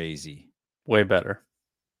pretty crazy. Way better.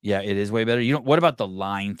 Yeah, it is way better. You know, what about the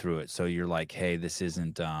line through it? So you're like, hey, this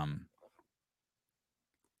isn't I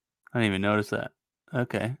didn't even notice that.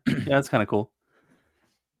 Okay. Yeah, that's kind of cool.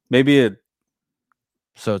 Maybe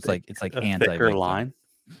it's like a thicker line.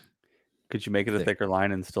 Could you make it a thicker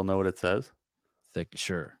line and still know what it says? Thick,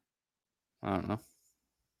 sure. I don't know.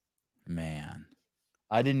 Man,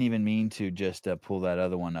 I didn't even mean to just pull that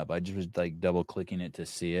other one up. I just was like double clicking it to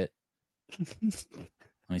see it.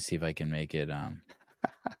 Let me see if I can make it. How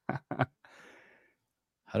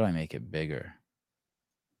do I make it bigger?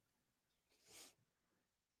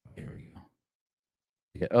 Here we go.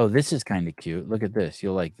 Yeah. Oh, this is kind of cute. Look at this.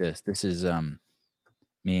 You'll like this. This is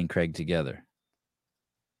me and Craig together.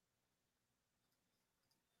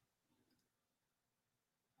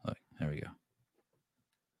 Look, there we go.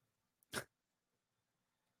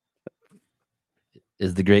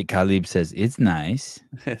 As the great Khalib says, it's nice.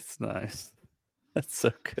 It's nice. That's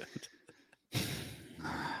so good.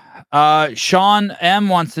 Sean M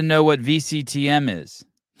wants to know what VCTM is.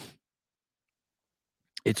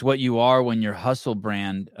 It's what you are when your hustle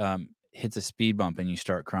brand hits a speed bump and you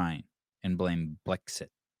start crying and blame Brexit.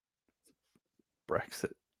 Oh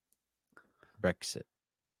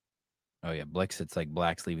yeah, Brexit's like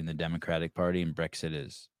blacks leaving the Democratic Party, and Brexit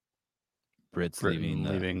is Brits leaving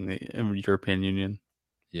the European Union.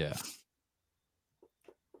 Yeah.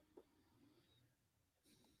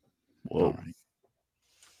 Whoa. All right.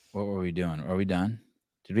 What were we doing? Are we done?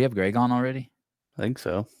 Did we have Greg on already? I think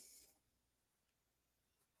so.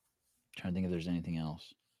 Trying to think if there's anything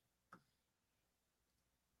else.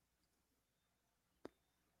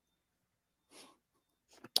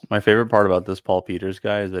 My favorite part about this Paul Peters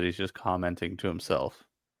guy is that he's just commenting to himself.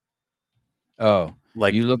 Oh,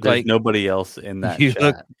 Like you look there's like nobody else in that you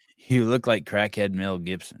chat. you look like crackhead Mel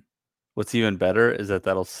Gibson. What's even better is that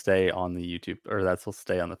that'll stay on the YouTube, or that'll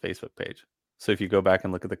stay on the Facebook page. So if you go back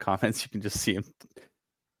and look at the comments, you can just see him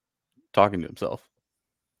talking to himself.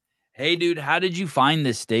 Hey, dude, how did you find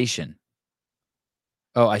this station?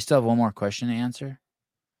 Oh, I still have one more question to answer.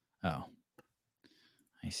 Oh,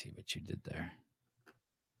 I see what you did there.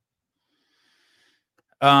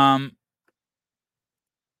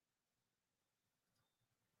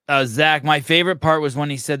 Zach, my favorite part was when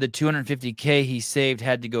he said the $250K he saved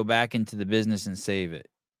had to go back into the business and save it.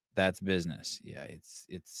 That's business. Yeah,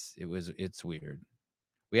 it's weird.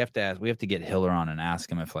 We have to get Hiller on and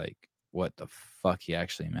ask him if what the fuck he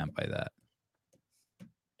actually meant by that.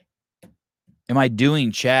 Am I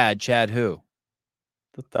doing Chad? Chad who?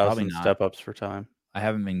 The 1,000 step-ups for time. I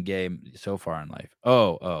haven't been gay so far in life.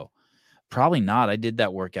 Oh. Probably not. I did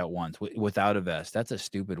that workout once without a vest. That's a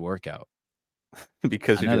stupid workout.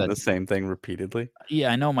 Because you're doing the same thing repeatedly?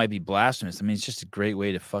 Yeah, I know it might be blasphemous. I mean, it's just a great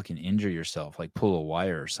way to fucking injure yourself, like pull a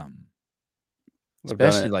wire or something.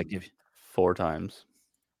 Especially like if 4 times.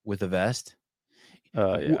 With a vest?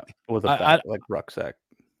 Yeah, with a like rucksack.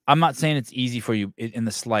 I'm not saying it's easy for you in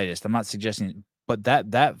the slightest. I'm not suggesting, but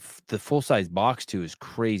the full size box too is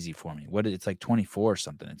crazy for me. It's like 24 or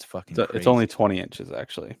something. It's fucking crazy. It's only 20 inches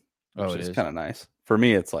actually. Which is kind of nice. For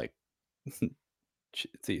me, it's like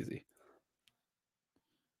it's easy.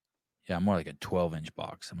 Yeah, I'm more like a 12-inch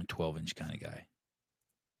box. I'm a 12-inch kind of guy.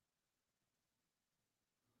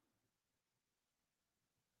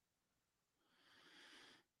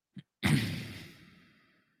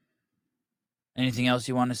 Anything else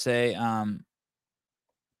you want to say?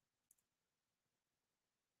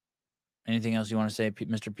 Anything else you want to say,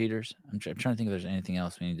 Mr. Peters? I'm trying to think if there's anything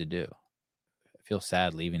else we need to do. I feel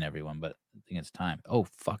sad leaving everyone, but I think it's time. Oh,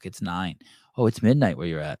 fuck, it's 9. Oh, it's midnight where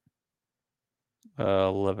you're at.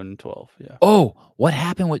 11-12, yeah. Oh, what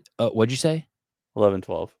happened with, what'd you say?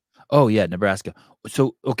 11-12. Oh, yeah, Nebraska.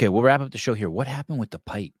 So, okay, we'll wrap up the show here. What happened with the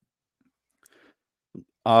pipe?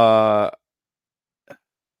 Can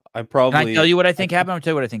I tell you what I think happened? I'll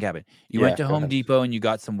tell you what I think happened. You went to Home ahead. Depot and you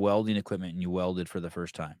got some welding equipment and you welded for the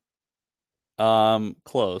first time.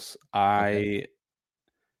 Close. I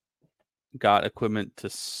got equipment to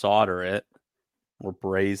solder it or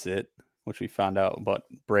braze it, which we found out what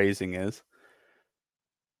brazing is.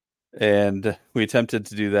 And we attempted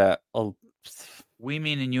to do that. We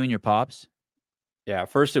meaning you and your pops? Yeah,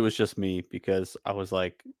 first it was just me because I was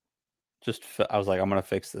like, I'm gonna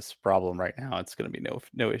fix this problem right now. It's gonna be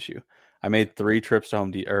no issue. I made 3 trips to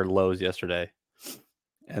Home Depot or Lowe's yesterday,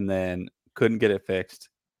 and then couldn't get it fixed.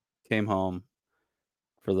 Came home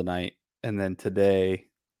for the night, and then today,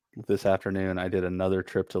 this afternoon, I did another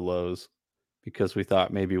trip to Lowe's because we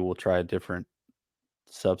thought maybe we'll try a different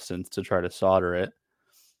substance to try to solder it.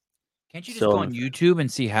 Can't you just go on YouTube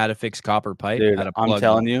and see how to fix copper pipe? Dude, I'm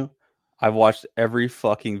telling you, I've watched every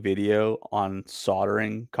fucking video on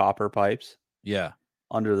soldering copper pipes. Yeah.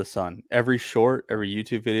 Under the sun. Every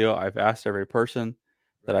YouTube video, I've asked every person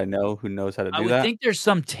that I know who knows how to do that. I would think there's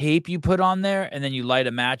some tape you put on there and then you light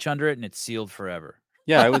a match under it and it's sealed forever.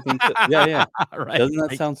 Yeah, I would think so. Yeah. Right. Doesn't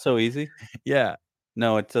that sound so easy? Yeah.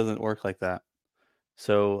 No, it doesn't work like that.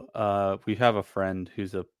 So we have a friend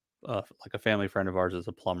who's like a family friend of ours is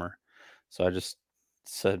a plumber. So I just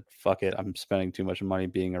said, fuck it. I'm spending too much money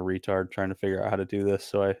being a retard trying to figure out how to do this.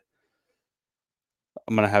 So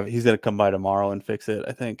he's going to come by tomorrow and fix it.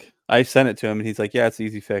 I think I sent it to him and he's like, yeah, it's an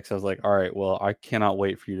easy fix. I was like, all right, well, I cannot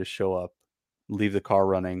wait for you to show up, leave the car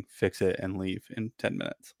running, fix it and leave in 10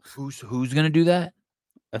 minutes. Who's going to do that?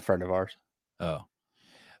 A friend of ours. Oh,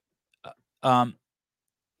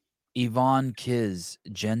 Yvonne Kiz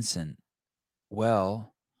Jensen.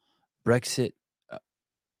 Well, Brexit.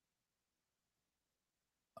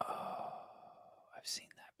 I've seen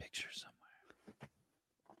that picture somewhere.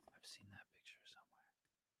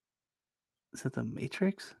 Is it the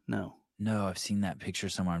Matrix? No, I've seen that picture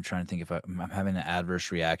somewhere. I'm trying to think if I'm having an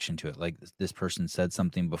adverse reaction to it. Like this person said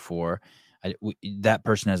something before. That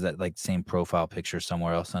person has that like same profile picture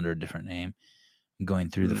somewhere else under a different name. I'm going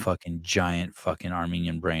through the fucking giant fucking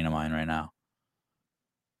Armenian brain of mine right now.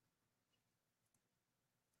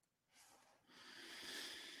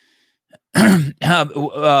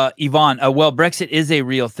 Yvonne, well, Brexit is a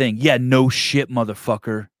real thing. Yeah, no shit,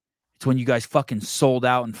 motherfucker. It's when you guys fucking sold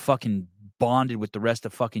out and fucking bonded with the rest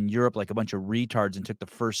of fucking Europe like a bunch of retards and took the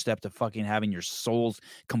first step to fucking having your souls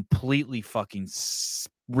completely fucking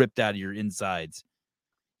ripped out of your insides.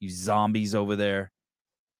 You zombies over there.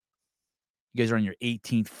 You guys are on your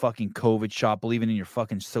 18th fucking COVID shot, believing in your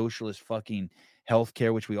fucking socialist fucking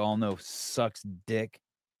healthcare, which we all know sucks dick.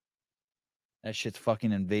 That shit's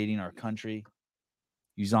fucking invading our country.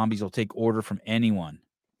 You zombies will take order from anyone.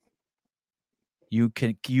 You,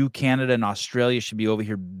 Canada, and Australia should be over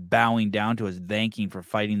here bowing down to us, thanking for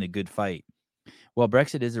fighting the good fight. Well,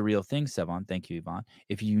 Brexit is a real thing, Sevon. Thank you, Yvonne.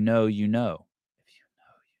 If you know, you know. If you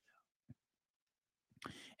know,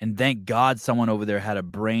 you know. And thank God someone over there had a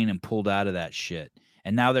brain and pulled out of that shit.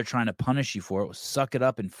 And now they're trying to punish you for it. Well, suck it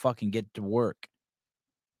up and fucking get to work.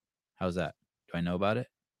 How's that? Do I know about it?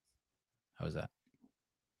 How's that?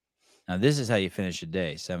 Now, this is how you finish a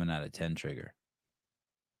day. 7 out of 10 trigger.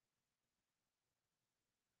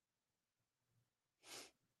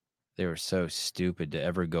 They were so stupid to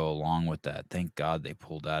ever go along with that. Thank God they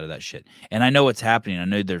pulled out of that shit. And I know what's happening. I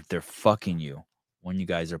know they're fucking you when you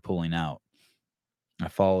guys are pulling out. I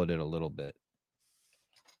followed it a little bit.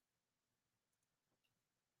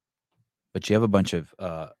 But you have a bunch of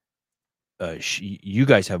you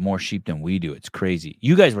guys have more sheep than we do. It's crazy.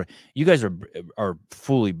 You guys are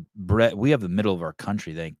fully bred. We have the middle of our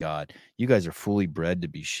country, thank God. You guys are fully bred to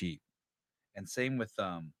be sheep. And same with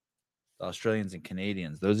the Australians and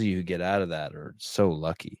Canadians. Those of you who get out of that are so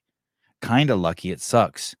lucky. Kind of lucky. It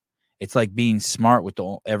sucks. It's like being smart with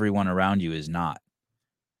everyone around you is not.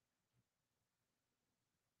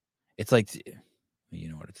 It's like, you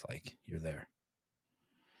know what it's like. You're there.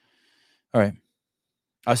 All right.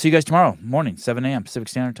 I'll see you guys tomorrow morning, 7 a.m. Pacific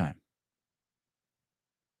Standard Time.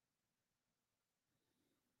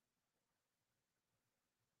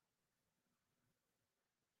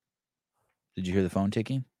 Did you hear the phone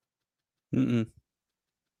ticking? Mm-mm.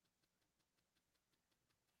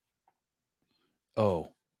 Oh.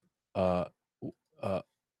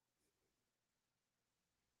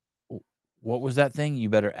 What was that thing? You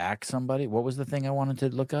better ask somebody. What was the thing I wanted to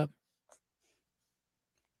look up?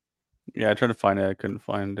 Yeah, I tried to find it. I couldn't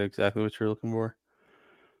find exactly what you're looking for.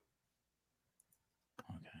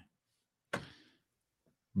 Okay.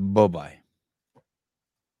 Bye-bye.